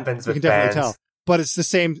 that happens with bands. You can definitely tell. But it's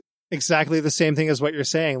exactly the same thing as what you're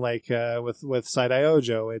saying, like with Side-Eye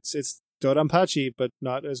Ojo. It's Dodonpachi, but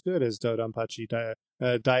not as good as Dodonpachi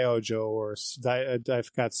Daiojo or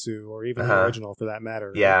Daifukatsu, or even the original for that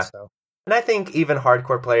matter. Yeah. Right? So. And I think even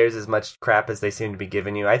hardcore players, as much crap as they seem to be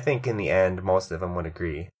giving you, I think in the end, most of them would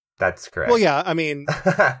agree. That's correct. Well, yeah, I mean,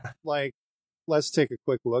 like, let's take a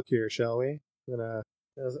quick look here, shall we?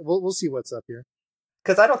 We'll see what's up here.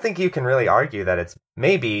 Because I don't think you can really argue that it's...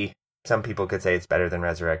 Maybe some people could say it's better than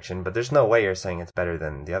Resurrection, but there's no way you're saying it's better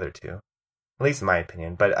than the other two. At least in my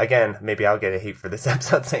opinion. But again, maybe I'll get a hate for this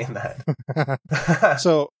episode saying that.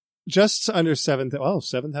 So, just under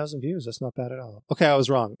 7,000 views. That's not bad at all. Okay, I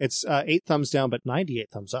was wrong. It's 8 thumbs down, but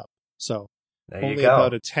 98 thumbs up. So, only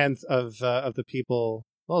about a tenth of the people...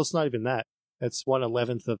 Well, it's not even that. It's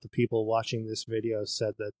 1/11th of the people watching this video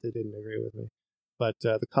said that they didn't agree with me. But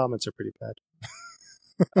the comments are pretty bad.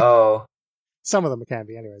 Oh. Some of them can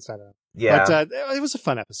be anyways, I don't know. Yeah. But it was a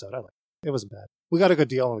fun episode. I liked it. It wasn't bad. We got a good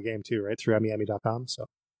deal on the game too, right? Through emmyemmy.com. So.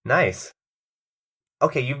 Nice.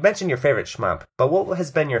 Okay, you've mentioned your favorite shmup, but what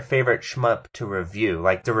has been your favorite shmup to review?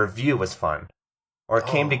 Like, the review was fun. Or it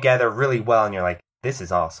came together really well and you're like, this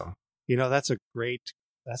is awesome. You know, that's an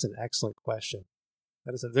excellent question.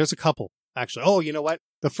 There's a couple, actually. Oh, you know what?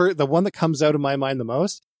 The one that comes out of my mind the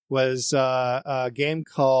most was a game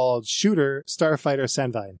called Shooter Starfighter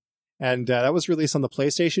Senvine. And that was released on the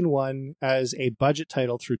PlayStation 1 as a budget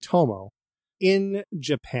title through Tomo. In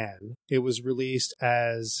Japan, it was released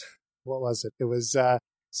as, what was it? It was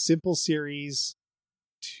Simple Series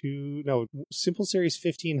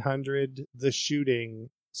 1500, The Shooting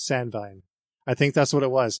Senvine. I think that's what it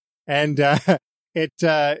was. And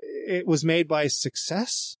it was made by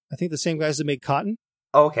Success. I think the same guys that made Cotton.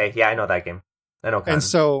 Oh, okay. Yeah, I know that game. I know Cotton. And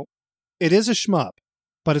so it is a shmup,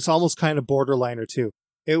 but it's almost kind of borderliner too.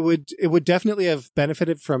 It would definitely have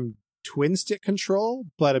benefited from twin stick control,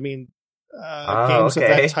 but I mean, games of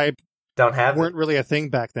that type weren't really a thing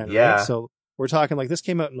back then. Yeah. Right? So we're talking like this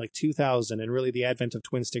came out in like 2000, and really the advent of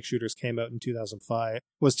twin stick shooters came out in 2005.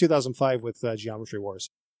 Was 2005 with Geometry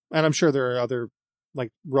Wars, and I'm sure there are other.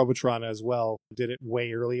 Like Robotron as well did it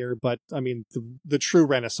way earlier, but I mean the true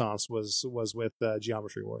renaissance was with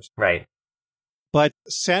Geometry Wars. Right. But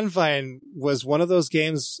Senvine was one of those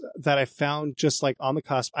games that I found just like on the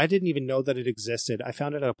cusp. I didn't even know that it existed. I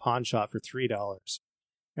found it at a pawn shop for $3.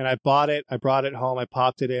 And I bought it, I brought it home, I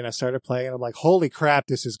popped it in, I started playing, and I'm like, holy crap,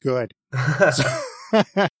 this is good.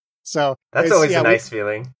 So that's always a nice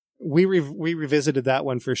feeling. We revisited that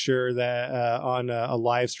one for sure on a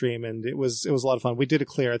live stream, and it was a lot of fun. We did a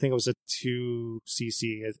clear. I think it was a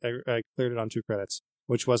 2cc. I cleared it on 2 credits,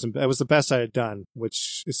 which wasn't. It was the best I had done,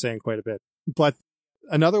 which is saying quite a bit. But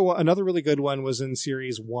another really good one was in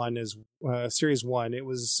Series 1. Series 1. It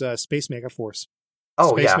was Space Megaforce.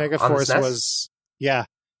 Oh, Space yeah. Megaforce was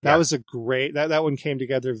that was a great. That one came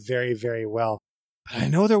together very, very well. But I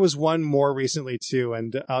know there was one more recently too,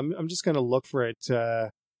 and I'm just gonna look for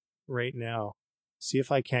it. Right now, see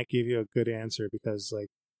if I can't give you a good answer, because like,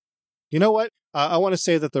 you know what, I want to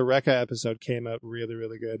say that the Rekka episode came out really,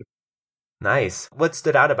 really good. Nice. What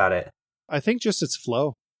stood out about it? I think just its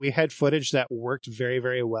flow. We had footage that worked very,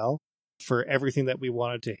 very well for everything that we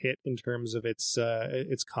wanted to hit in terms of its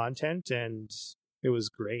content, and it was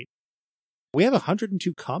great. We have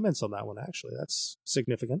 102 comments on that one, actually. That's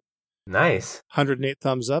significant. Nice. 108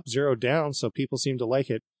 thumbs up, 0 down, so people seem to like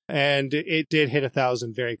it. And it did hit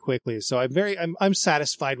 1,000 very quickly. So I'm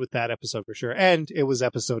satisfied with that episode for sure. And it was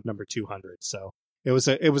episode number 200. So it was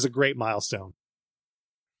a great milestone.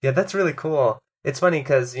 Yeah, that's really cool. It's funny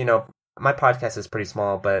because, you know, my podcast is pretty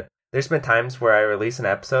small, but there's been times where I release an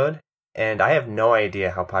episode and I have no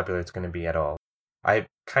idea how popular it's going to be at all. I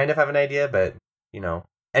kind of have an idea, but, you know.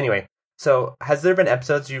 Anyway, so has there been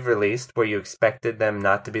episodes you've released where you expected them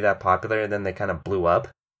not to be that popular and then they kind of blew up?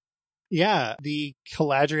 Yeah, the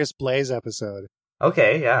Caladrius Blaze episode.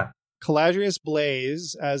 Okay, yeah. Caladrius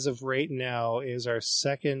Blaze, as of right now, is our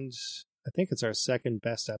second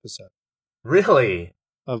best episode. Really?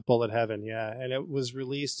 Of Bullet Heaven, yeah. And it was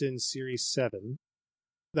released in Series 7.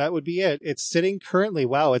 That would be it. It's sitting currently,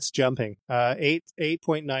 wow, it's jumping.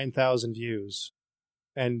 8.9 thousand views.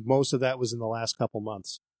 And most of that was in the last couple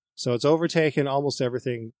months. So it's overtaken almost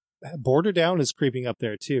everything. Border Down is creeping up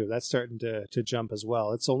there too. That's starting to jump as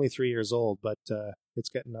well. It's only 3 years old, but it's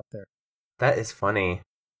getting up there. That is funny.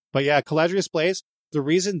 But yeah, Caladrius Blaze, the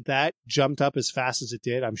reason that jumped up as fast as it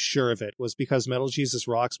did, I'm sure of it, was because Metal Jesus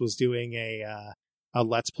Rocks was doing a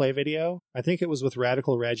Let's Play video. I think it was with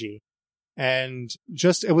Radical Reggie. And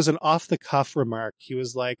it was an off-the-cuff remark. He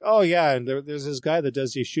was like, oh yeah, and there's this guy that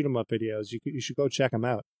does these shoot-'em-up videos. You should go check him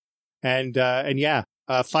out. And yeah,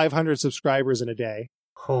 500 subscribers in a day.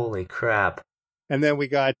 Holy crap. And then we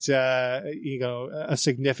got, a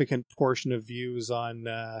significant portion of views on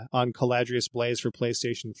Caladrius Blaze for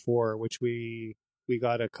PlayStation 4, which we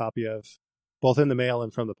got a copy of, both in the mail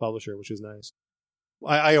and from the publisher, which is nice.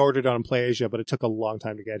 I ordered it on PlayAsia, but it took a long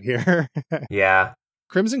time to get here. Yeah.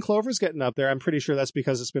 Crimson Clover's getting up there. I'm pretty sure that's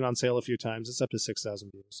because it's been on sale a few times. It's up to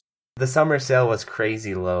 6,000 views. The summer sale was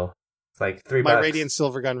crazy low. It's like $3. My Radiant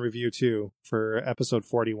Silvergun review, too, for episode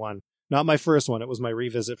 41. Not my first one. It was my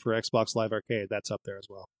revisit for Xbox Live Arcade. That's up there as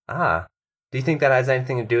well. Ah. Do you think that has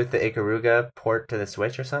anything to do with the Ikaruga port to the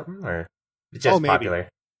Switch or something? Or just popular?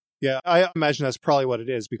 Yeah, I imagine that's probably what it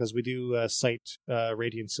is, because we do cite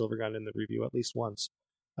Radiant Silvergun in the review at least once.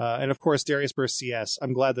 And of course, Darius Burst CS.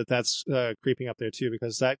 I'm glad that that's creeping up there too,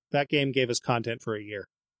 because that game gave us content for a year.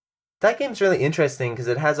 That game's really interesting because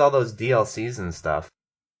it has all those DLCs and stuff.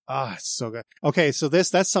 Ah, it's so good. Okay, so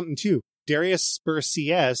that's something too. Darius Burst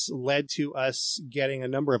CS led to us getting a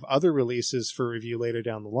number of other releases for review later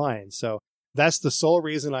down the line. So that's the sole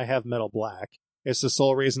reason I have Metal Black. It's the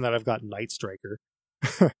sole reason that I've got Night Striker.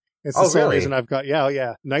 It's the sole reason I've got,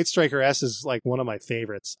 yeah. Night Striker S is like one of my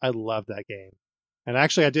favorites. I love that game. And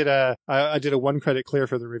actually, I did a 1 credit clear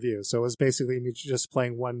for the review, so it was basically me just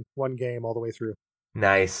playing one game all the way through.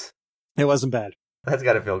 Nice. It wasn't bad. That's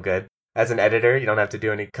got to feel good. As an editor, you don't have to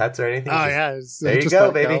do any cuts or anything. Oh, yeah. There you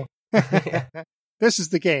go, baby. This is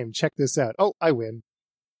the game. Check this out. Oh, I win.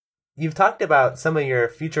 You've talked about some of your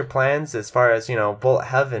future plans as far as, Bullet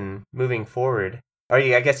Heaven moving forward. Or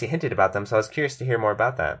I guess you hinted about them, so I was curious to hear more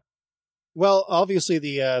about that. Well, obviously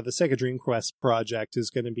the Sega Dream Quest project is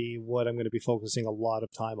going to be what I'm going to be focusing a lot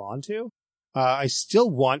of time onto. I still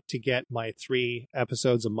want to get my 3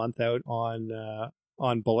 episodes a month out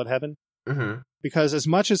on Bullet Heaven, because as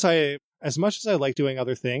much as I like doing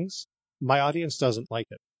other things, my audience doesn't like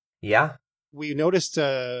it. Yeah, we noticed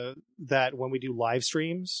that when we do live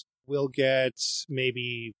streams, we'll get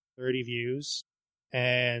maybe 30 views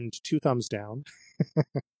and 2 thumbs down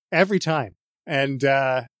every time, and.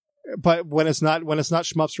 But when it's not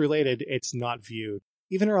Shmups related, it's not viewed.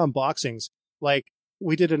 Even our unboxings, like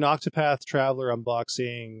we did an Octopath Traveler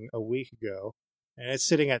unboxing a week ago, and it's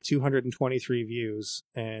sitting at 223 views.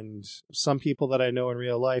 And some people that I know in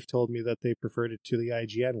real life told me that they preferred it to the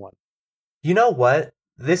IGN one. You know what?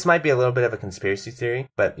 This might be a little bit of a conspiracy theory,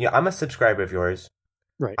 but I'm a subscriber of yours.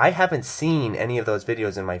 Right. I haven't seen any of those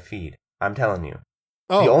videos in my feed. I'm telling you.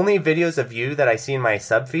 Oh. The only videos of you that I see in my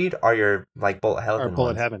sub feed are your Bullet Heaven.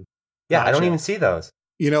 Bullet Heaven. Yeah, gotcha. I don't even see those.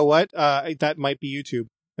 You know what? That might be YouTube.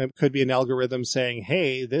 It could be an algorithm saying,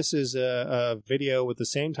 hey, this is a video with the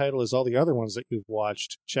same title as all the other ones that you've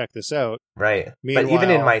watched. Check this out. Right. But even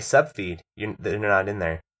in my sub feed, they're not in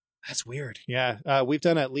there. That's weird. Yeah. We've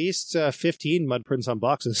done at least 15 Mudprints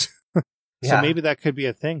unboxes. So yeah. Maybe that could be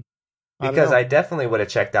a thing. Because I definitely would have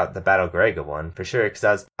checked out the Battle Grega one for sure.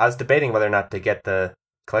 Because I was debating whether or not to get the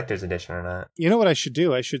collector's edition or not. You know what I should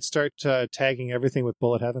do? I should start tagging everything with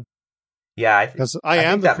Bullet Heaven. Yeah, because I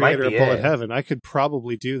am the creator of Bullet Heaven. I could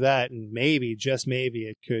probably do that, and maybe, just maybe,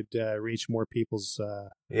 it could reach more people's.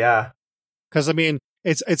 Yeah, because I mean,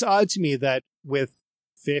 it's odd to me that with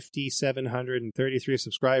 5,733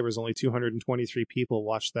 subscribers, only 223 people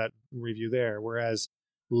watched that review there, whereas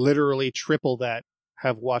literally triple that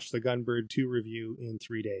have watched the Gunbird 2 review in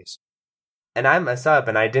 3 days. And I'm a sub,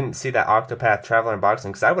 and I didn't see that Octopath Traveler unboxing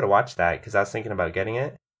because I would have watched that because I was thinking about getting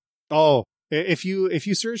it. Oh, if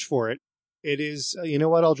you search for it. It is, you know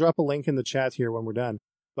what, I'll drop a link in the chat here when we're done.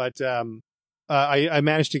 But I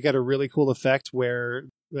managed to get a really cool effect where,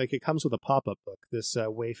 like, it comes with a pop-up book, this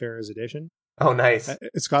Wayfarer's edition. Oh, nice.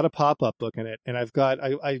 It's got a pop-up book in it. And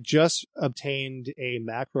I just obtained a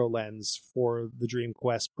macro lens for the Dream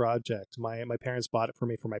Quest project. My parents bought it for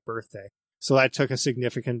me for my birthday. So that took a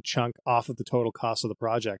significant chunk off of the total cost of the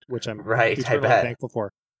project, which I'm eternally thankful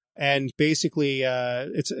for. And basically,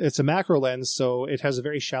 it's a macro lens, so it has a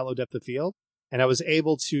very shallow depth of field. And I was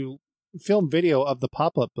able to film video of the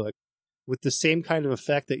pop-up book with the same kind of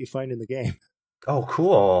effect that you find in the game. Oh,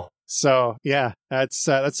 cool. So yeah, that's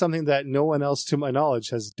something that no one else, to my knowledge,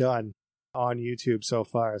 has done on YouTube so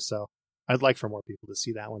far. So I'd like for more people to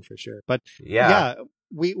see that one for sure. But yeah,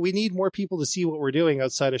 we need more people to see what we're doing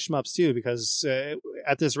outside of Shmups too, because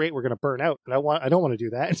at this rate we're going to burn out, and I don't want to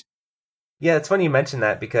do that. Yeah, it's funny you mention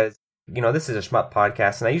that because this is a shmup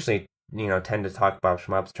podcast, and I usually tend to talk about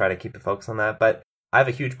shmups, try to keep the focus on that. But I have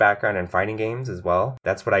a huge background in fighting games as well.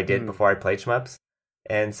 That's what I did before I played shmups.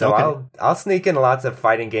 And so I'll sneak in lots of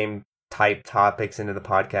fighting game type topics into the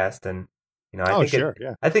podcast, and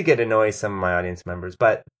I think it annoys some of my audience members,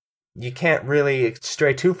 but you can't really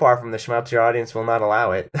stray too far from the shmups. Your audience will not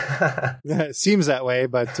allow it. Yeah, it seems that way,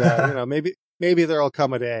 but maybe there'll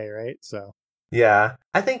come a day, right? So yeah,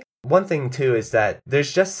 I think one thing too is that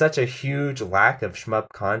there's just such a huge lack of shmup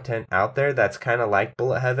content out there that's kind of like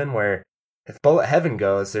Bullet Heaven, where if Bullet Heaven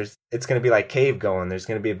goes, it's going to be like Cave going. There's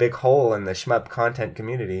going to be a big hole in the shmup content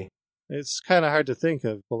community. It's kind of hard to think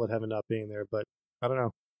of Bullet Heaven not being there, but I don't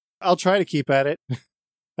know. I'll try to keep at it.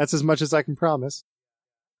 That's as much as I can promise.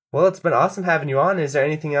 Well, it's been awesome having you on. Is there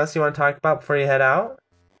anything else you want to talk about before you head out?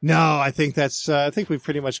 No, I think I think we've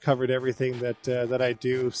pretty much covered everything that I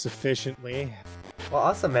do sufficiently. Well,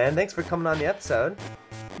 awesome, man. Thanks for coming on the episode.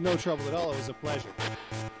 No trouble at all. It was a pleasure.